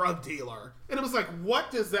a drug dealer. And it was like,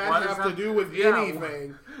 what does that What have does to that- do with yeah.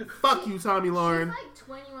 anything? Fuck you, Tommy Lauren. She's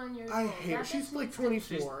like 21 years I old. hate her. That She's bitch like needs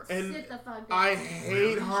to 24. And sit the fuck down. I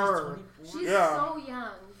hate her. She's Yeah. so young.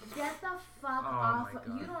 Get the fuck off. my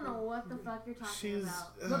God. You don't know what the fuck you're talking She's,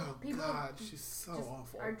 about. oh Look, people God, she's so just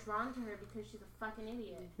awful. are drawn to her because she's a fucking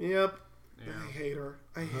idiot. Yep. yeah. I hate her.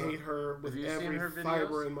 I hate her with Have you seen every her videos?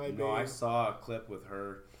 fiber in my being. No, I saw a clip with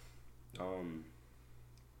her. And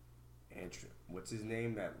what's his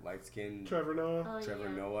name? That light skinned Trevor Noah. Oh, Trevor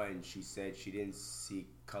yeah. Noah, and she said she didn't see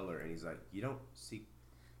color, and he's like, "You don't see."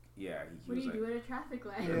 Yeah, he What do was you like, do at a traffic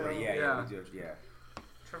light? Yeah. Yeah, we do it, yeah.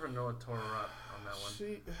 Trevor Noah tore her up on that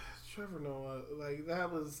one. Trevor Noah, like,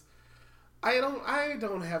 that was. I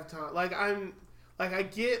don't have time. Like, I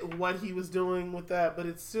get what he was doing with that, but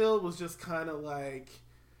it still was just kind of like,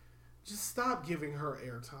 just stop giving her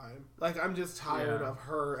airtime. Like, I'm just tired Yeah. of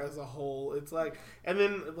her as a whole. It's like, and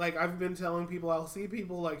then, like, I've been telling people, I'll see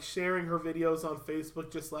people, like, sharing her videos on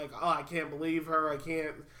Facebook, just like, oh, I can't believe her, I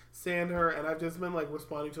can't stand her, and I've just been, like,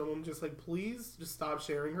 responding to them. I'm just like, please, just stop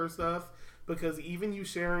sharing her stuff, because even you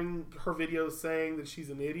sharing her videos saying that she's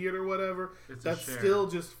an idiot or whatever, It's that's a share. still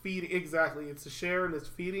just feeding, exactly, it's a share, and it's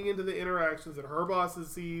feeding into the interactions that her bosses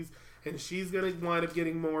sees, and she's going to wind up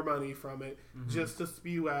getting more money from it just to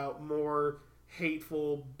spew out more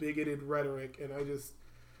hateful, bigoted rhetoric. And I just,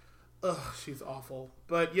 she's awful.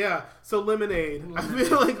 But yeah, so Lemonade. I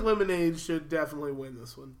feel like Lemonade should definitely win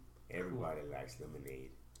this one. Everybody likes lemonade.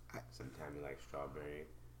 Sometimes you like strawberry.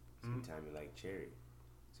 Sometimes you like cherry.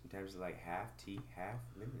 Sometimes you like half tea, half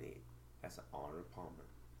lemonade. That's an Arnold Palmer.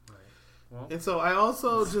 Right. Well, And so I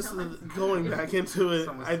also just, going back into it,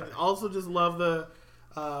 Someone's I tired. also just love the,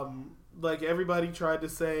 like everybody tried to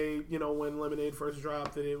say, you know, when Lemonade first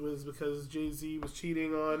dropped, that it was because Jay-Z was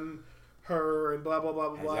cheating on her and blah, blah, blah,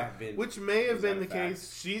 blah, Has blah. that been- Which may have is been that the a fact?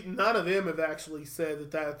 case. None of them have actually said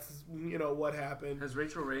that that's, you know, what happened. has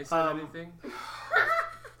Rachel Ray said anything?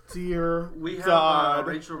 Dear We have God.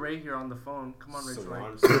 Rachel Ray here on the phone. Come on, Rachel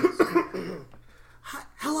Ray. Salon.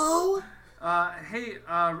 Hello? Hey,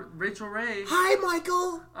 Rachel Ray. Hi,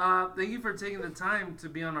 Michael. Thank you for taking the time to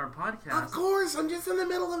be on our podcast. Of course, I'm just in the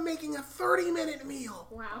middle of making a 30-minute meal.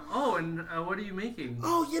 Wow. Oh, and what are you making?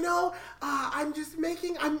 Oh, you know, I'm just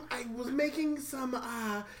making. I was making some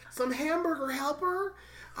hamburger helper.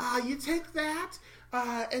 You take that,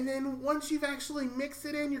 and then once you've actually mixed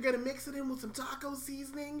it in, you're gonna mix it in with some taco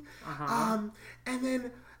seasoning. And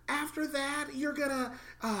then after that, you're gonna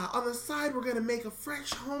on the side, we're gonna make a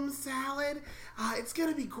fresh home salad. It's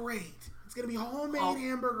gonna be great. It's gonna be homemade Oh.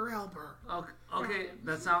 hamburger helper. Okay,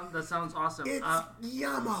 that sounds awesome. It's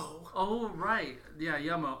yummo. Oh right, yeah,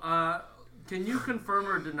 Yummo. Can you confirm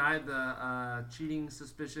or deny the cheating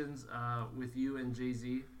suspicions with you and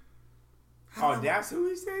Jay-Z? Oh, that's who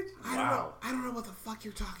he said? I don't know. I don't know what the fuck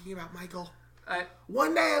you're talking about, Michael.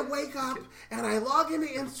 One day I wake up and I log into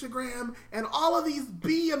Instagram and all of these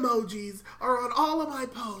bee emojis are on all of my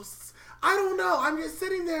posts. I don't know. I'm just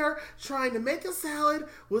sitting there trying to make a salad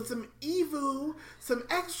with some Evu, some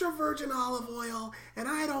extra virgin olive oil, and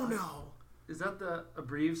I don't know. Is that the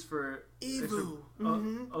abbreviations for Evu.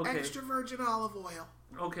 okay. Extra virgin olive oil.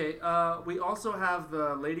 Okay, we also have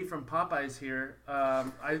the lady from Popeyes here.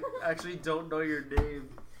 I actually don't know your name.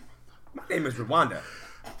 My name is Rwanda.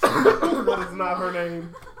 That is not her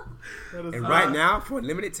name. That is And not- right now, for a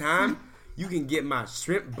limited time, you can get my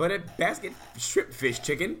shrimp butter basket shrimp fish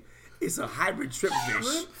chicken. It's a hybrid shrimp fish.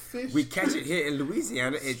 Shrimp fish We catch it here in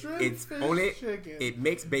Louisiana. Shrimp It's fish only chicken. it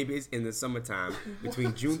makes babies in the summertime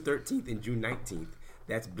between June 13th and June 19th.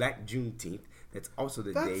 That's Black Juneteenth. That's also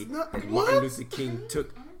the That's day not- that what? Martin Luther King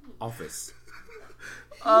took office.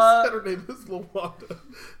 Her name is Lawanda.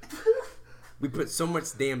 We put so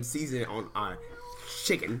much damn seasoning on our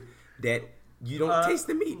chicken that you don't taste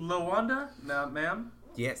the meat. Lawanda, ma'am.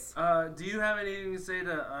 Yes. Do you have anything to say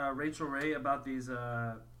to Rachel Ray about these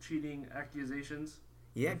cheating accusations?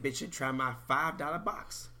 Yeah, bitch should try my $5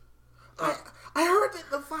 box. I heard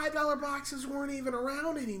that the $5 boxes weren't even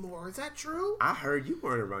around anymore. Is that true? I heard you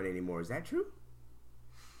weren't around anymore. Is that true?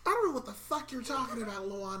 I don't know what the fuck you're talking about,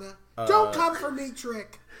 Luana. Don't come for me,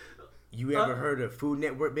 Trick. You ever heard of Food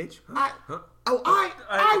Network, bitch? I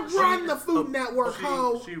she- run the Food Network,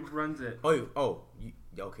 ho. She runs it.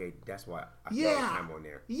 Okay, that's why I Yeah. I'm on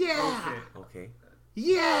there. Yeah. Okay. Okay.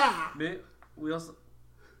 Yeah. We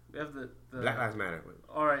have the Black Lives Matter.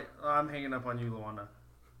 All right, I'm hanging up on you, Luana.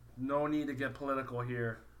 No need to get political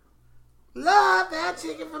here. Love that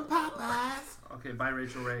chicken from Popeyes. Okay, bye,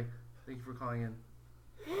 Rachel Ray. Thank you for calling in.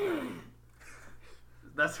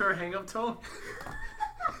 That's her hang-up tone?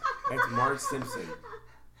 That's Marge Simpson.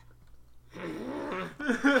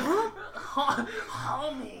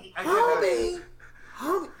 Homie. Homie.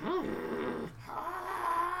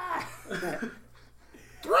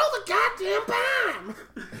 Throw the goddamn bomb.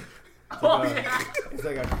 Oh, yeah. It's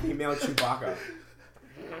like a female Chewbacca.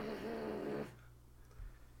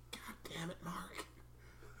 God damn it,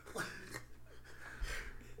 Mark.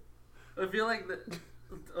 I feel like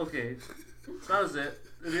okay, that was it.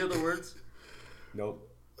 Any other words? Nope.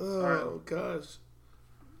 Oh gosh.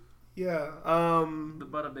 Yeah. The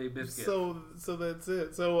Butter Bay biscuit. So that's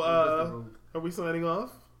it. So Biscuit. are we signing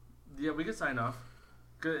off? Yeah, we can sign off.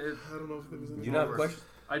 Good. I don't know if there was any. You don't have a question?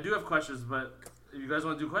 I do have questions, but if you guys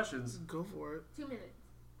want to do questions, Go for it. 2 minutes.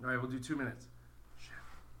 all right, we'll do 2 minutes. Shit.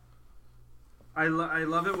 I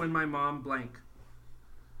love it when my mom blank.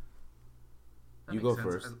 That You makes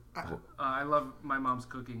go sense. first. I love my mom's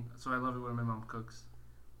cooking, so I love it when my mom cooks.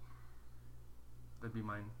 That'd be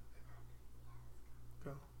mine.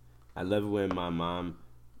 I love it when my mom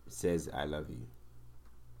says I love you.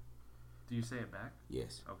 Do you say it back?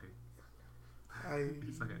 Yes. Okay.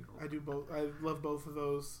 I do both. I love both of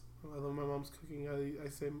those. I love my mom's cooking. I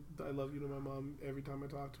say I love you to my mom every time I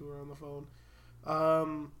talk to her on the phone.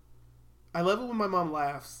 I love it when my mom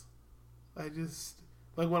laughs. I just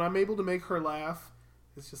like when I'm able to make her laugh.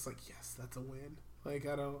 It's just like, yes, that's a win. Like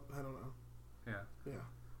I don't know.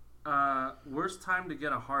 Yeah. Worst time to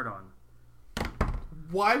get a hard on.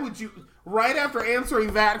 Why would you? Right after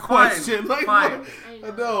answering that question, like fine.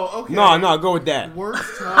 what? No, okay. No, go with that.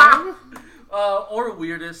 Worst time. Or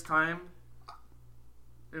weirdest time.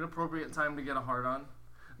 Inappropriate time to get a hard on.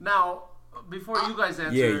 Now, before you guys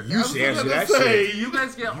answer, Yeah, you should answer that do shit. you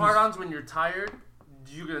guys get hard-ons when you're tired?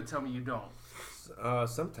 You're gonna tell me you don't.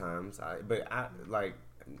 Sometimes, I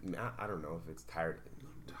don't know if it's tired.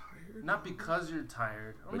 Not because you're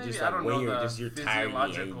tired, or But maybe just I like don't when know you're the just you're tired,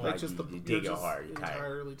 physiological. like you dig it hard. You're tired.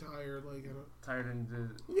 entirely tired. Like tired and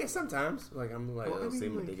Yeah, sometimes. Like I'm like, Well, I mean,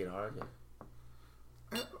 same when like- they get hard.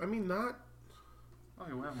 Yeah. I mean, not.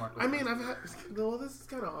 okay, we'll have Marco. I mean, I've had. Well, this is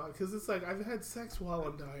kind of odd because it's like I've had sex while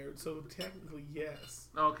I'm tired, so technically yes.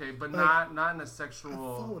 Okay, but like, not in a I've sexual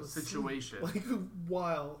fallen asleep, situation. like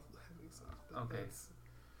while having sex. Okay.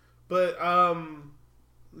 But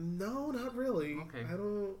no, not really. Okay. I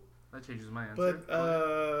don't. That changes my answer.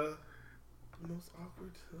 But most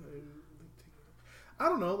awkward time. I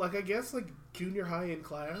don't know. Like I guess like junior high in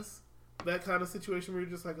class, that kind of situation where you're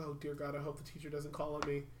just like, oh dear God, I hope the teacher doesn't call on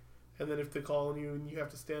me. And then if they call on you and you have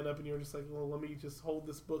to stand up and you're just like, well, let me just hold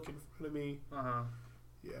this book in front of me.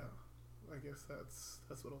 Yeah, I guess that's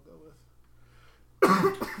what I'll go with.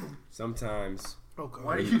 Sometimes Oh God.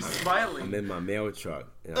 Why are you smiling? I'm in my mail truck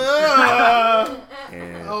and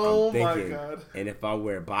and Oh I'm my thinking, God. and if I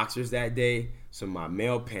wear boxers that day, so my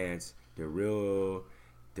mail pants they're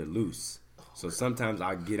loose. So sometimes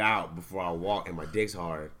I get out before I walk and my dick's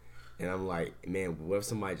hard, and I'm like, man, what if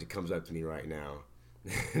somebody just comes up to me right now?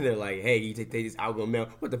 They're like, hey, you take this outgoing mail.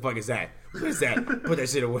 What the fuck is that? What is that? Put that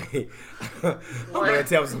shit away. I'm gonna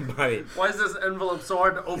tell somebody. Why is this envelope so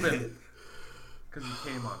hard to open? Because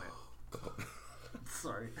you came on it.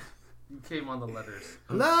 Sorry. You came on the letters.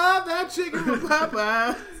 Love that chicken from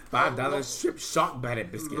Popeye. $5 strip shock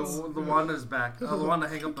battered biscuits. Luanda's back. Luanda,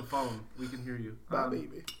 hang up the phone. We can hear you. My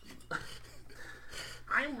baby.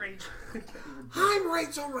 I'm Rachel. I'm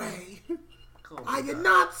Rachel Ray. I did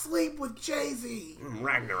not sleep with Jay-Z.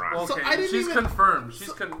 Ragnarok. Okay, So I didn't she's even- confirmed.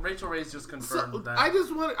 Rachel Ray's just confirmed So, that.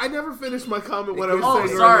 I never finished my comment what I was Oh,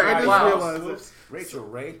 saying sorry. earlier. I just Wow. realized it. Rachel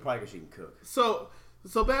Ray probably because she can cook.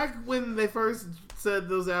 So back when they first said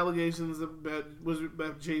those allegations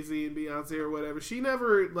about Jay-Z and Beyonce or whatever, she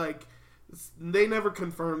never they never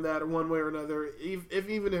confirmed that one way or another.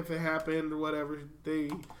 Even if it happened or whatever, they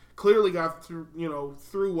clearly got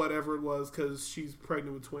through whatever it was because she's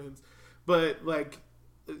pregnant with twins. But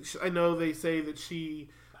I know they say that she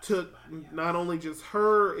took not only just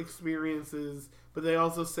her experiences, but they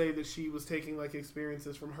also say that she was taking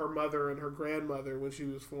experiences from her mother and her grandmother when she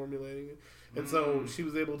was formulating it. And so she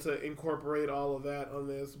was able to incorporate all of that on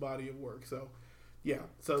this body of work. So, yeah.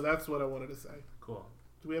 So that's what I wanted to say. Cool.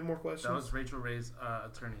 Do we have more questions? That was Rachel Ray's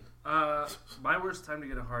attorney. My worst time to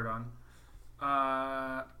get a hard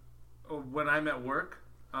on. When I'm at work.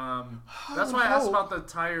 That's why I asked about the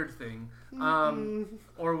tired thing.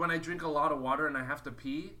 Or when I drink a lot of water and I have to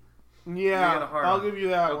pee. Yeah, get a hard I'll on. give you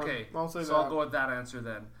that Okay, one. I'll say so that. I'll go with that answer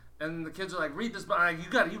then. And the kids are like, read this, but I'm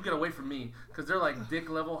like, you get away from me, because they're like dick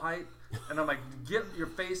level height, and I'm like, get your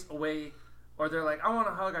face away, or they're like, I want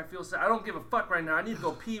a hug, I feel sad, I don't give a fuck right now, I need to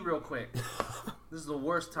go pee real quick. This is the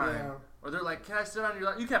worst time. Yeah. Or they're like, can I sit on your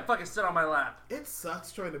lap? You can't fucking sit on my lap. It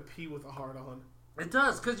sucks trying to pee with a hard on. It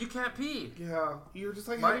does, because you can't pee. Yeah, you're just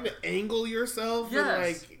My- having to angle yourself.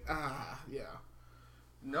 Yes. And yeah.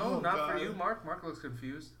 No, Oh, not God. for you, Mark. Mark looks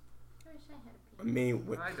confused. I wish I had a I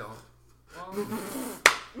mean, I don't. Well,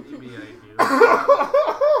 maybe I do.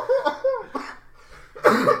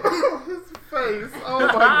 His face. Oh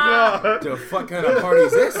my God. the fuck kind of party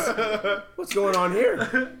is this? What's going on here?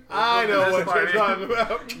 I know This what party. you're talking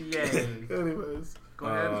about. Yay. Anyways. Go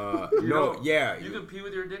ahead. You No, don't- yeah. You can pee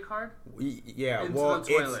with your dick hard? Yeah, Into well, the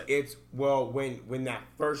toilet. it's when that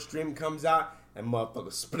first stream comes out, and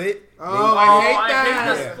motherfucker split. Oh, I hate I that.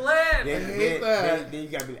 hate the split. hate that. Then you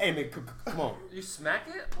gotta be, hey man, come on, You smack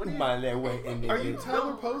it? What do come you? on that way. And then Are you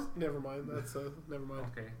Tyler Post? Never mind. That's never mind.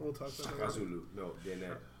 Okay. We'll talk about Shaka that. Zulu? No, then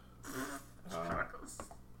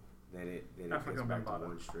then it African gets back to Bambaataa.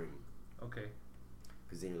 one string. Okay.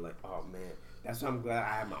 because then you're like, oh man, that's why I'm glad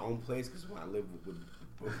I have my own place. Because when I live with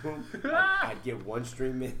Boom, I'd get one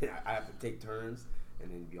stream in. I have to take turns.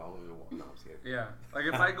 And then be all over the wall. No, I'm just kidding. Yeah. Like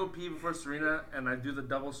if I go pee before Serena and I do the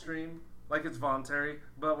double stream, like it's voluntary,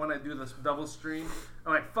 but when I do this double stream,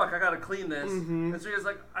 I'm like, fuck, I gotta clean this. Mm-hmm. And Serena's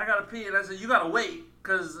like, I gotta pee. And I said, you gotta wait,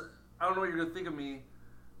 because I don't know what you're gonna think of me.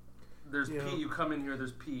 There's pee. You come in here,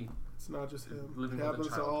 there's pee. It's not just him. Living It with a happens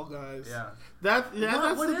to child. all guys. Yeah. That's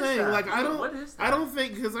What the is thing. that? Like What is that? I don't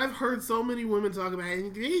think, because I've heard so many women talk about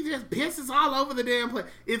it. He just pisses all over the damn place.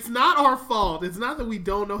 It's not our fault. It's not that we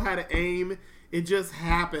don't know how to aim. It just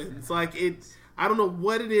happens. Like I don't know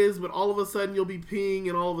what it is, but all of a sudden you'll be peeing,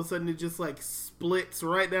 and all of a sudden it just like splits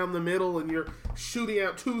right down the middle, and you're shooting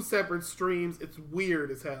out two separate streams. It's weird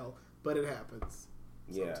as hell, but it happens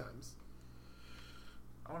sometimes.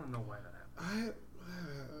 I want to know why that happened.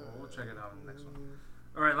 We'll check it out in the next one.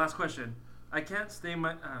 Mm. All right, last question. I can't stay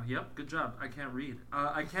my... yep, good job. I can't read.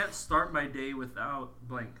 I can't start my day without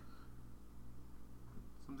blank.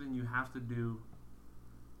 Something you have to do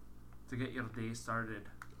to get your day started.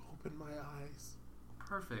 Open my eyes.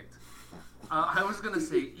 Perfect. I was going to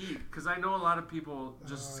say eat, because I know a lot of people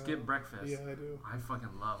just skip breakfast. Yeah, I do. I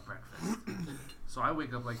fucking love breakfast. So I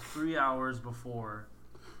wake up like 3 hours before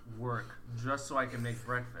work just so I can make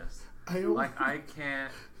breakfast. I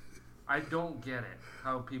don't get it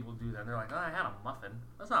how people do that. They're like, oh, I had a muffin.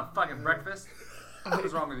 That's not fucking breakfast.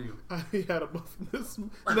 What's wrong with you? I had a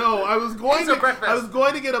muffin No, I was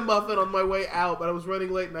going to get a muffin on my way out, but I was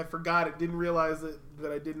running late and I forgot it. Didn't realize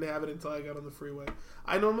that I didn't have it until I got on the freeway.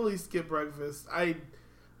 I normally skip breakfast. I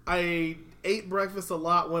ate breakfast a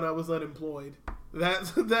lot when I was unemployed.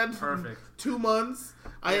 That's Perfect. 2 months.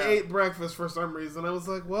 I ate breakfast for some reason. I was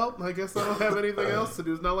like, well, I guess I don't have anything else to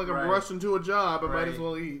do. It's not like I'm rushing to a job. I might as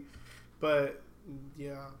well eat. But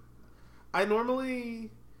yeah, I don't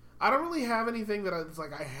really have anything that it's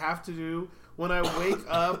like I have to do. When I wake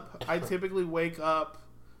up, I typically wake up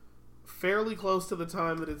fairly close to the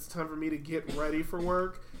time that it's time for me to get ready for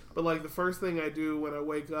work. But like the first thing I do when I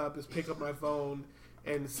wake up is pick up my phone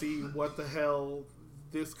and see what the hell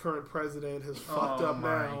this current president has fucked up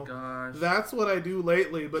now. Gosh. That's what I do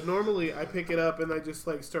lately. But normally I pick it up and I just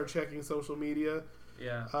like start checking social media.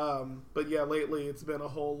 Yeah. But yeah, lately it's been a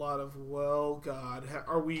whole lot of, well, God,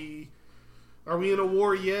 are we in a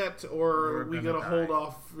war yet, or are we gonna hold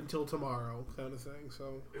off until tomorrow, kind of thing?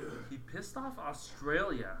 So he pissed off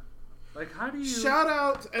Australia. Like, how do you shout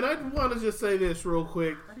out? And I want to just say this real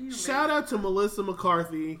quick. Shout out to Melissa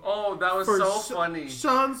McCarthy. Oh, that was so funny.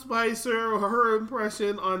 Sean Spicer, her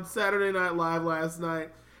impression on Saturday Night Live last night.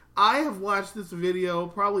 I have watched this video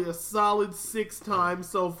probably a solid 6 times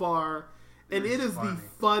so far. And it is the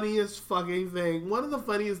funniest fucking thing. One of the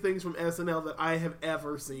funniest things from SNL that I have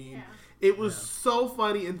ever seen. Yeah. It was so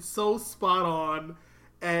funny and so spot on.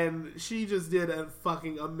 And she just did a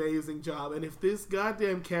fucking amazing job. And if this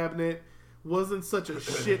goddamn cabinet wasn't such a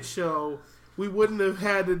shit show, we wouldn't have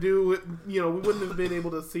had to do it. You know, we wouldn't have been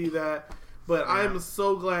able to see that. But I am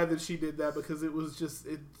so glad that she did that, because it was just,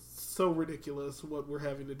 it's so ridiculous what we're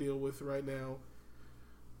having to deal with right now.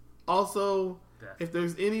 Also, if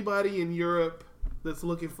there's anybody in Europe that's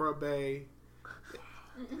looking for a bae,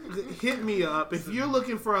 hit me up. If you're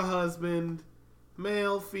looking for a husband,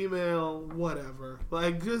 male, female, whatever,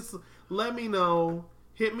 like, just let me know.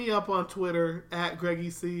 Hit me up on Twitter at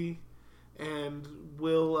GreggyC, and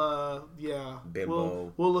we'll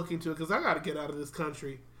look into it, because I got to get out of this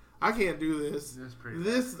country. I can't do this.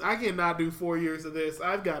 I cannot do 4 years of this.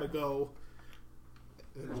 I've got to go.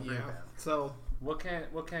 So. What can't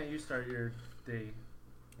you start your day?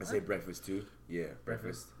 I say breakfast too. Yeah,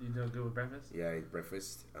 breakfast. You doing good with breakfast? Yeah, I eat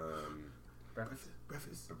breakfast. Breakfast.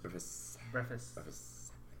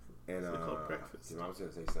 And called breakfast. I was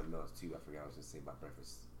gonna say something else too. I forgot what I was gonna say about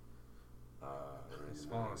breakfast. He's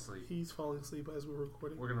falling asleep. He's falling asleep as we're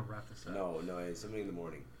recording. We're gonna wrap this up. No, it's something in the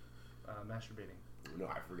morning. Masturbating. No,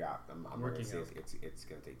 I forgot. I'm working gonna say it's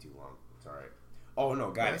gonna take too long. It's all right. Oh no,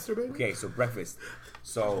 guys. Masturbating? Okay, so breakfast.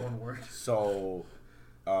 One word.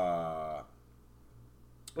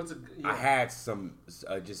 I had some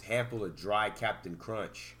just handful of dry Captain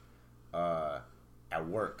Crunch at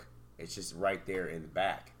work. It's just right there in the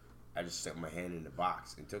back. I just stuck my hand in the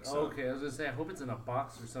box and took some. Okay, I was gonna say, I hope it's in a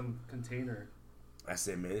box or some container. I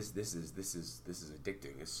said, man, this is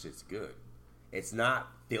addicting. This shit's good. It's not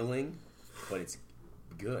filling, but it's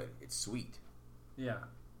good. It's sweet. Yeah.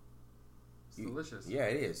 It's delicious. Yeah,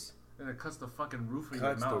 it is. And it cuts the fucking roof of your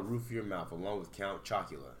mouth. Cuts the roof of your mouth, along with Count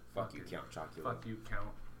Chocula. Fuck you, Count Chocula. Fuck you, Count.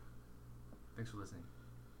 Thanks for listening.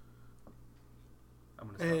 I'm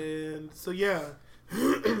gonna stop. And so, yeah.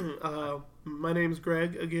 My name's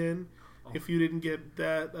Greg again. if you didn't get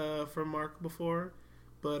that from Mark before.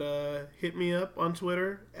 But hit me up on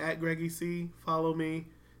Twitter at Greggy C. Follow me.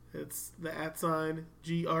 It's the @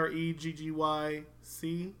 GREGGYC.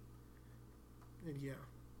 And yeah,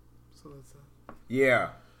 so that's Yeah.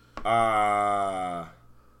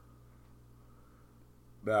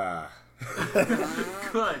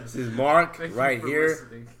 Good. This is Mark Thank you right for here.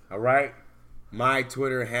 listening. All right. My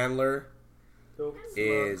Twitter handler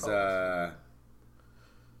is __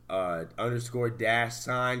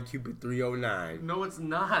 Cupid 309. No, it's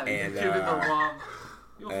not. And, You're giving the wrong.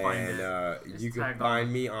 You'll find it. And Just you can tag find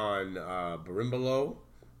on. me on Barimbolo,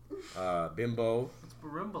 Bimbo. It's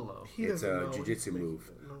Barimbolo. He It's doesn't a know. jiu-jitsu He's move.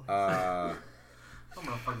 making- I'm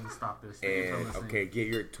gonna fucking stop this. Thank you for And listening. okay, get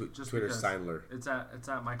your Just Twitter because. signer. It's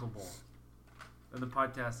at Michael Bull, and the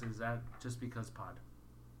podcast is at Just Because Pod,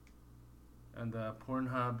 and the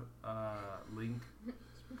Pornhub link.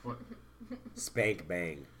 Spank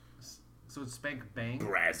Bang. So it's Spank Bang.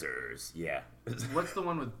 Brazzers. Yeah. What's the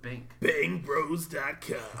one with Bank?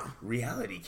 Bangbros.com. Reality